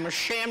 I'm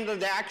ashamed of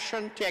the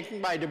action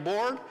taken by the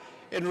board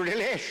in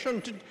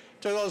relation to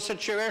those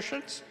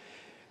situations.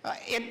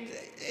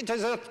 It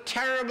is a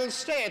terrible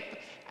state,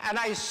 and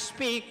I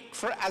speak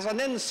as an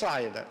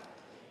insider.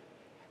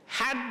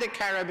 Had the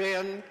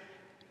Caribbean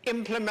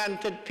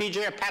implemented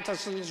P.J.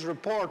 Patterson's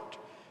report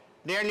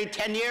nearly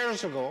 10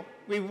 years ago,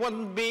 we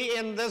wouldn't be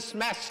in this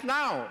mess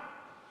now.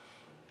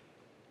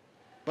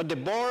 But the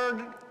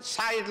board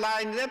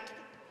sidelined it,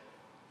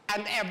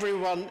 and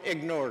everyone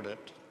ignored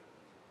it.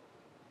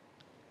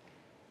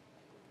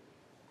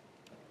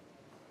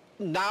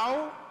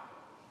 Now,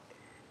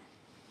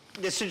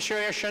 the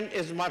situation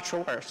is much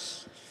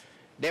worse.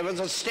 There was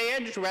a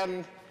stage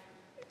when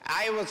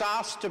I was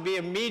asked to be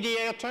a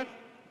mediator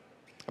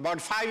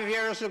about 5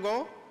 years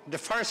ago, the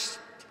first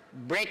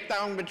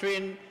breakdown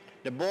between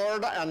the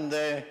board and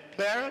the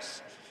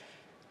players.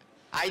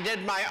 I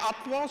did my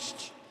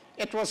utmost.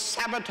 It was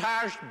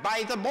sabotaged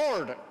by the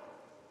board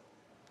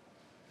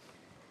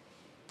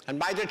and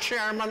by the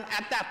chairman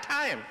at that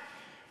time.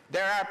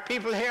 There are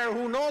people here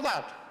who know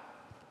that.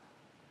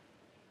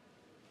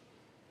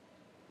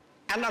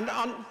 And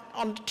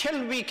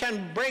until we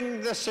can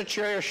bring the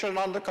situation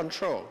under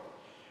control,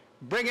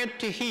 bring it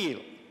to heel,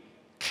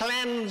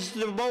 cleanse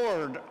the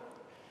board,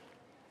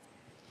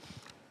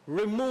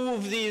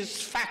 remove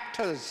these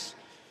factors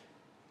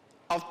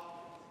of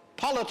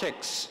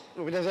politics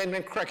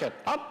within cricket,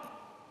 not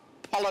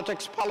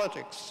politics,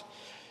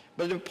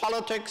 but the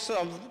politics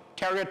of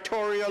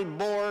territorial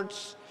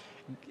boards,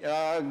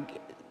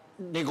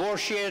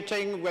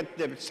 negotiating with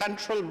the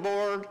central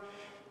board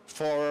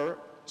for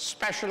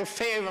special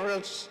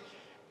favors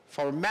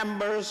for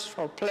members,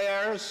 for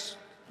players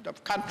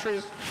of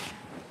countries.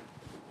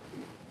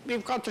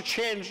 We've got to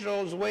change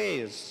those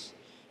ways.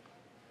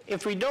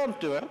 If we don't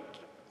do it,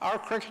 our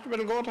cricket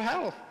will go to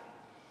hell.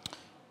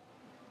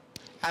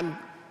 And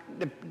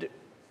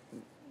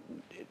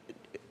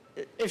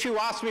if you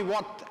ask me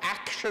what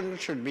action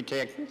should be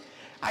taken,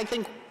 I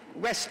think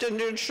West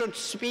Indians should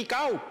speak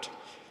out.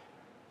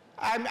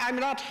 I'm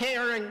not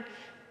hearing,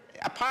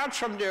 apart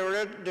from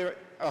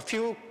a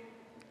few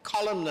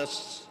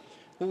columnists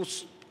who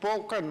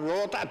spoke and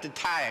wrote at the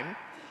time,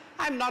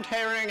 I'm not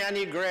hearing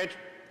any great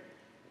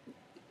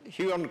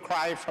hue and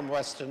cry from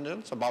West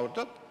Indians about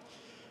it.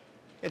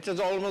 It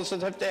is almost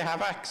as if they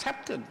have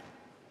accepted.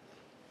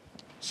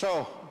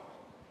 So,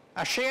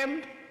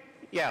 ashamed?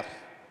 Yes.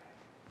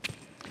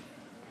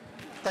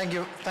 Thank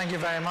you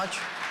very much.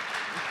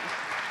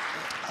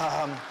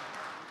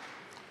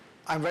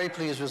 I'm very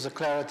pleased with the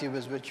clarity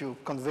with which you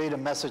conveyed a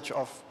message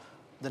of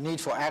the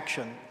need for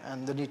action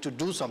and the need to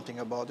do something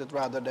about it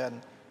rather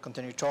than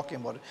continue talking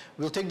about it.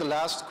 We'll take the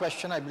last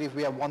question. I believe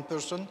we have one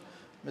person,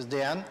 Ms.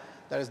 Dayan.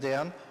 That is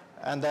Dayan.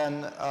 And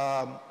then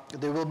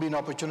there will be an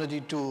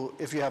opportunity to,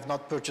 if you have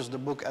not purchased the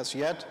book as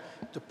yet,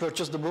 to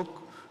purchase the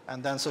book.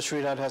 And then Sir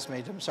Sridhar has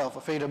made himself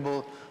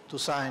available to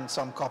sign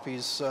some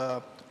copies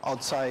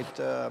outside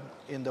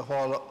in the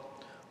hall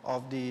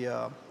of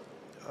the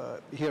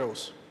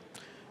heroes.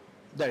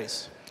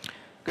 Darius.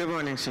 Good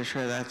morning, Sir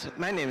Sridhar.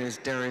 My name is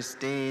Darius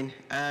Dean,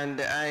 and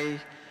I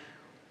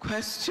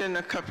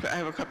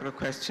have a couple of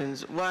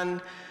questions.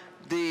 One,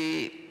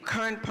 the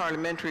current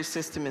parliamentary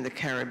system in the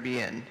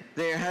Caribbean,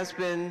 there has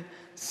been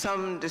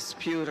some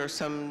dispute or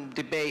some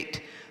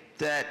debate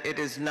that it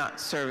is not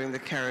serving the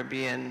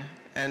Caribbean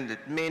and it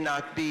may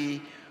not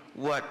be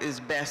what is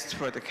best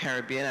for the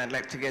Caribbean. I'd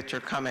like to get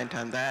your comment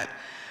on that.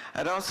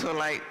 I'd also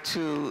like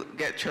to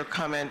get your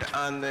comment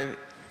on the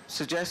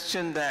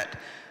suggestion that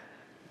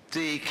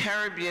the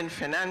Caribbean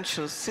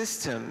financial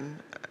system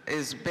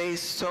is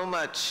based so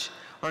much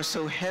or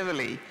so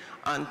heavily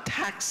on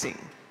taxing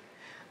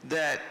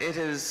that it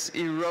is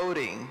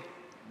eroding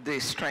the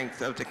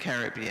strength of the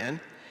Caribbean.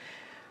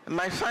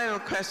 My final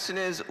question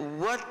is,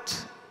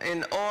 what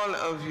in all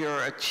of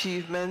your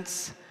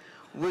achievements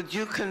would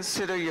you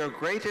consider your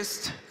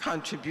greatest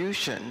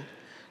contribution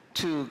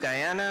to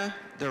Guyana,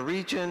 the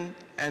region,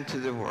 and to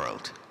the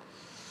world?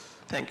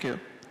 Thank you.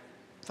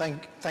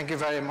 Thank you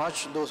very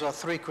much. Those are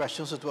 3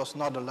 questions. It was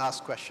not the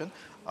last question.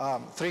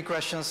 3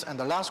 questions, and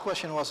the last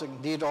question was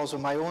indeed also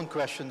my own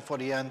question for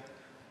the end,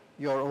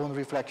 your own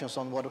reflections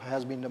on what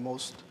has been the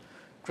most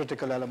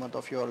critical element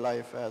of your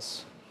life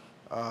as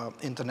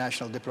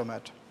international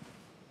diplomat.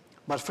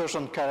 But first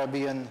on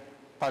Caribbean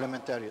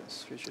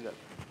parliamentarians, Richard.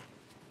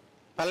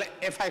 Well,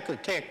 if I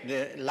could take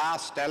the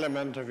last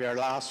element of your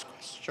last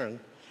question,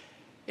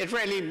 it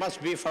really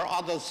must be for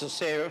others to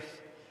say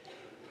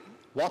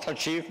what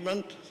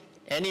achievement,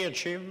 any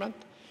achievement.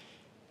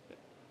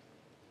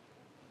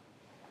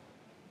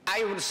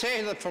 I would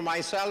say that for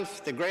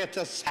myself, the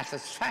greatest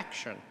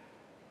satisfaction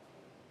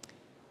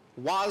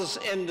was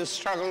in the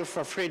struggle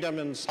for freedom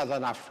in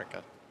Southern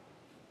Africa.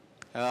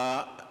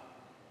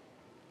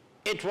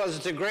 It was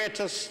the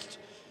greatest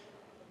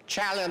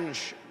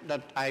challenge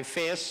that I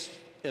faced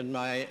in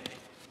my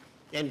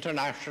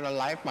international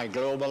life, my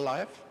global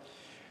life,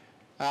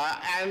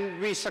 and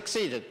we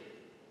succeeded.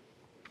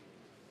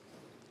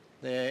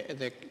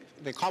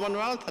 The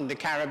Commonwealth and the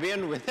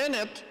Caribbean within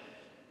it,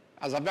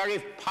 as a very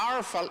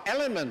powerful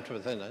element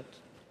within it,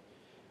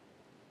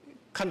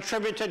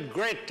 contributed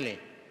greatly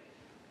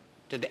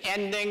to the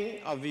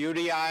ending of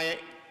UDI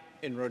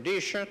in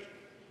Rhodesia,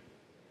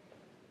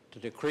 to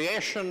the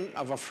creation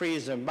of a free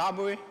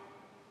Zimbabwe,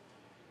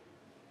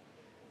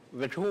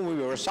 with whom we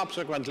were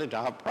subsequently to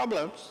have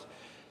problems,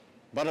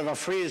 but of a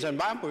free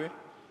Zimbabwe,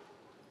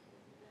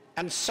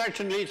 and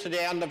certainly to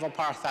the end of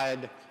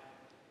apartheid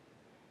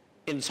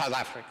in South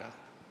Africa.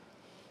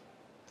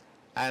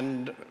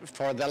 And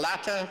for the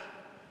latter,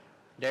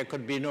 there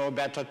could be no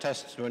better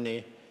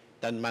testimony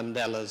than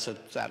Mandela's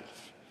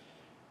itself.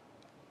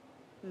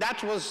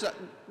 That was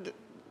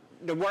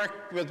the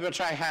work with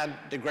which I had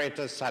the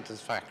greatest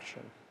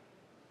satisfaction.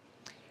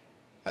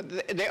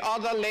 The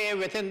other lay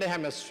within the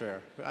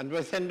hemisphere and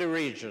within the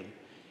region,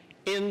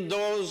 in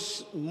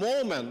those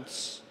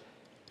moments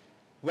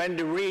when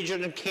the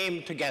region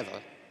came together.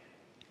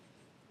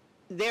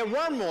 There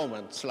were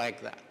moments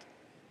like that.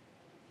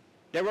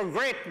 There were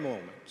great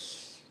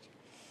moments.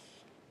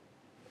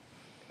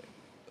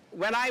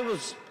 When I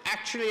was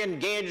actually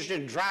engaged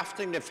in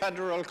drafting the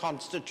federal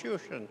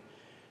constitution,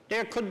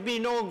 there could be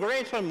no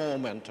greater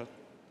moment.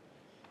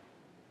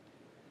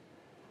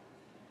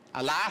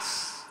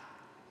 Alas,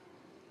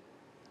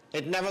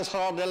 it never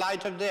saw the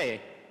light of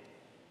day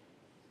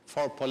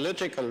for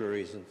political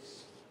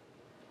reasons.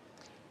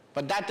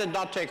 But that did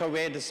not take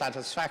away the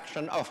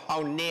satisfaction of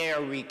how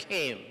near we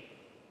came.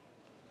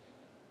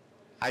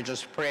 I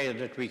just pray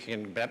that we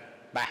can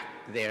get back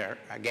there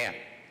again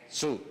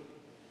soon.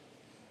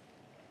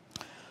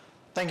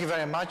 Thank you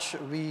very much.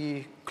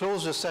 We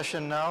close the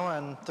session now,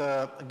 and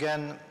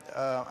again,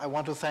 I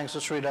want to thank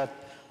Sri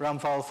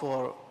Ramphal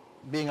for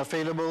being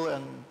available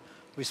and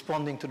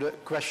responding to the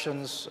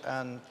questions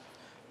and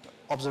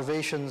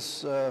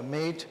observations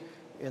made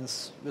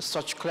with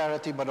such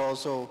clarity, but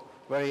also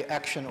very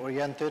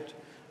action-oriented,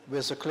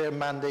 with a clear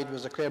mandate,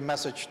 with a clear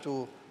message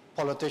to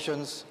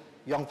politicians,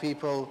 young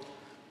people,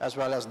 as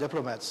well as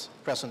diplomats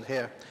present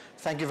here.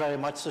 Thank you very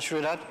much,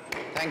 Sridhar.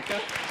 Thank you.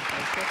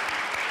 Thank you.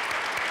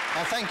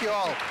 And thank you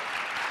all.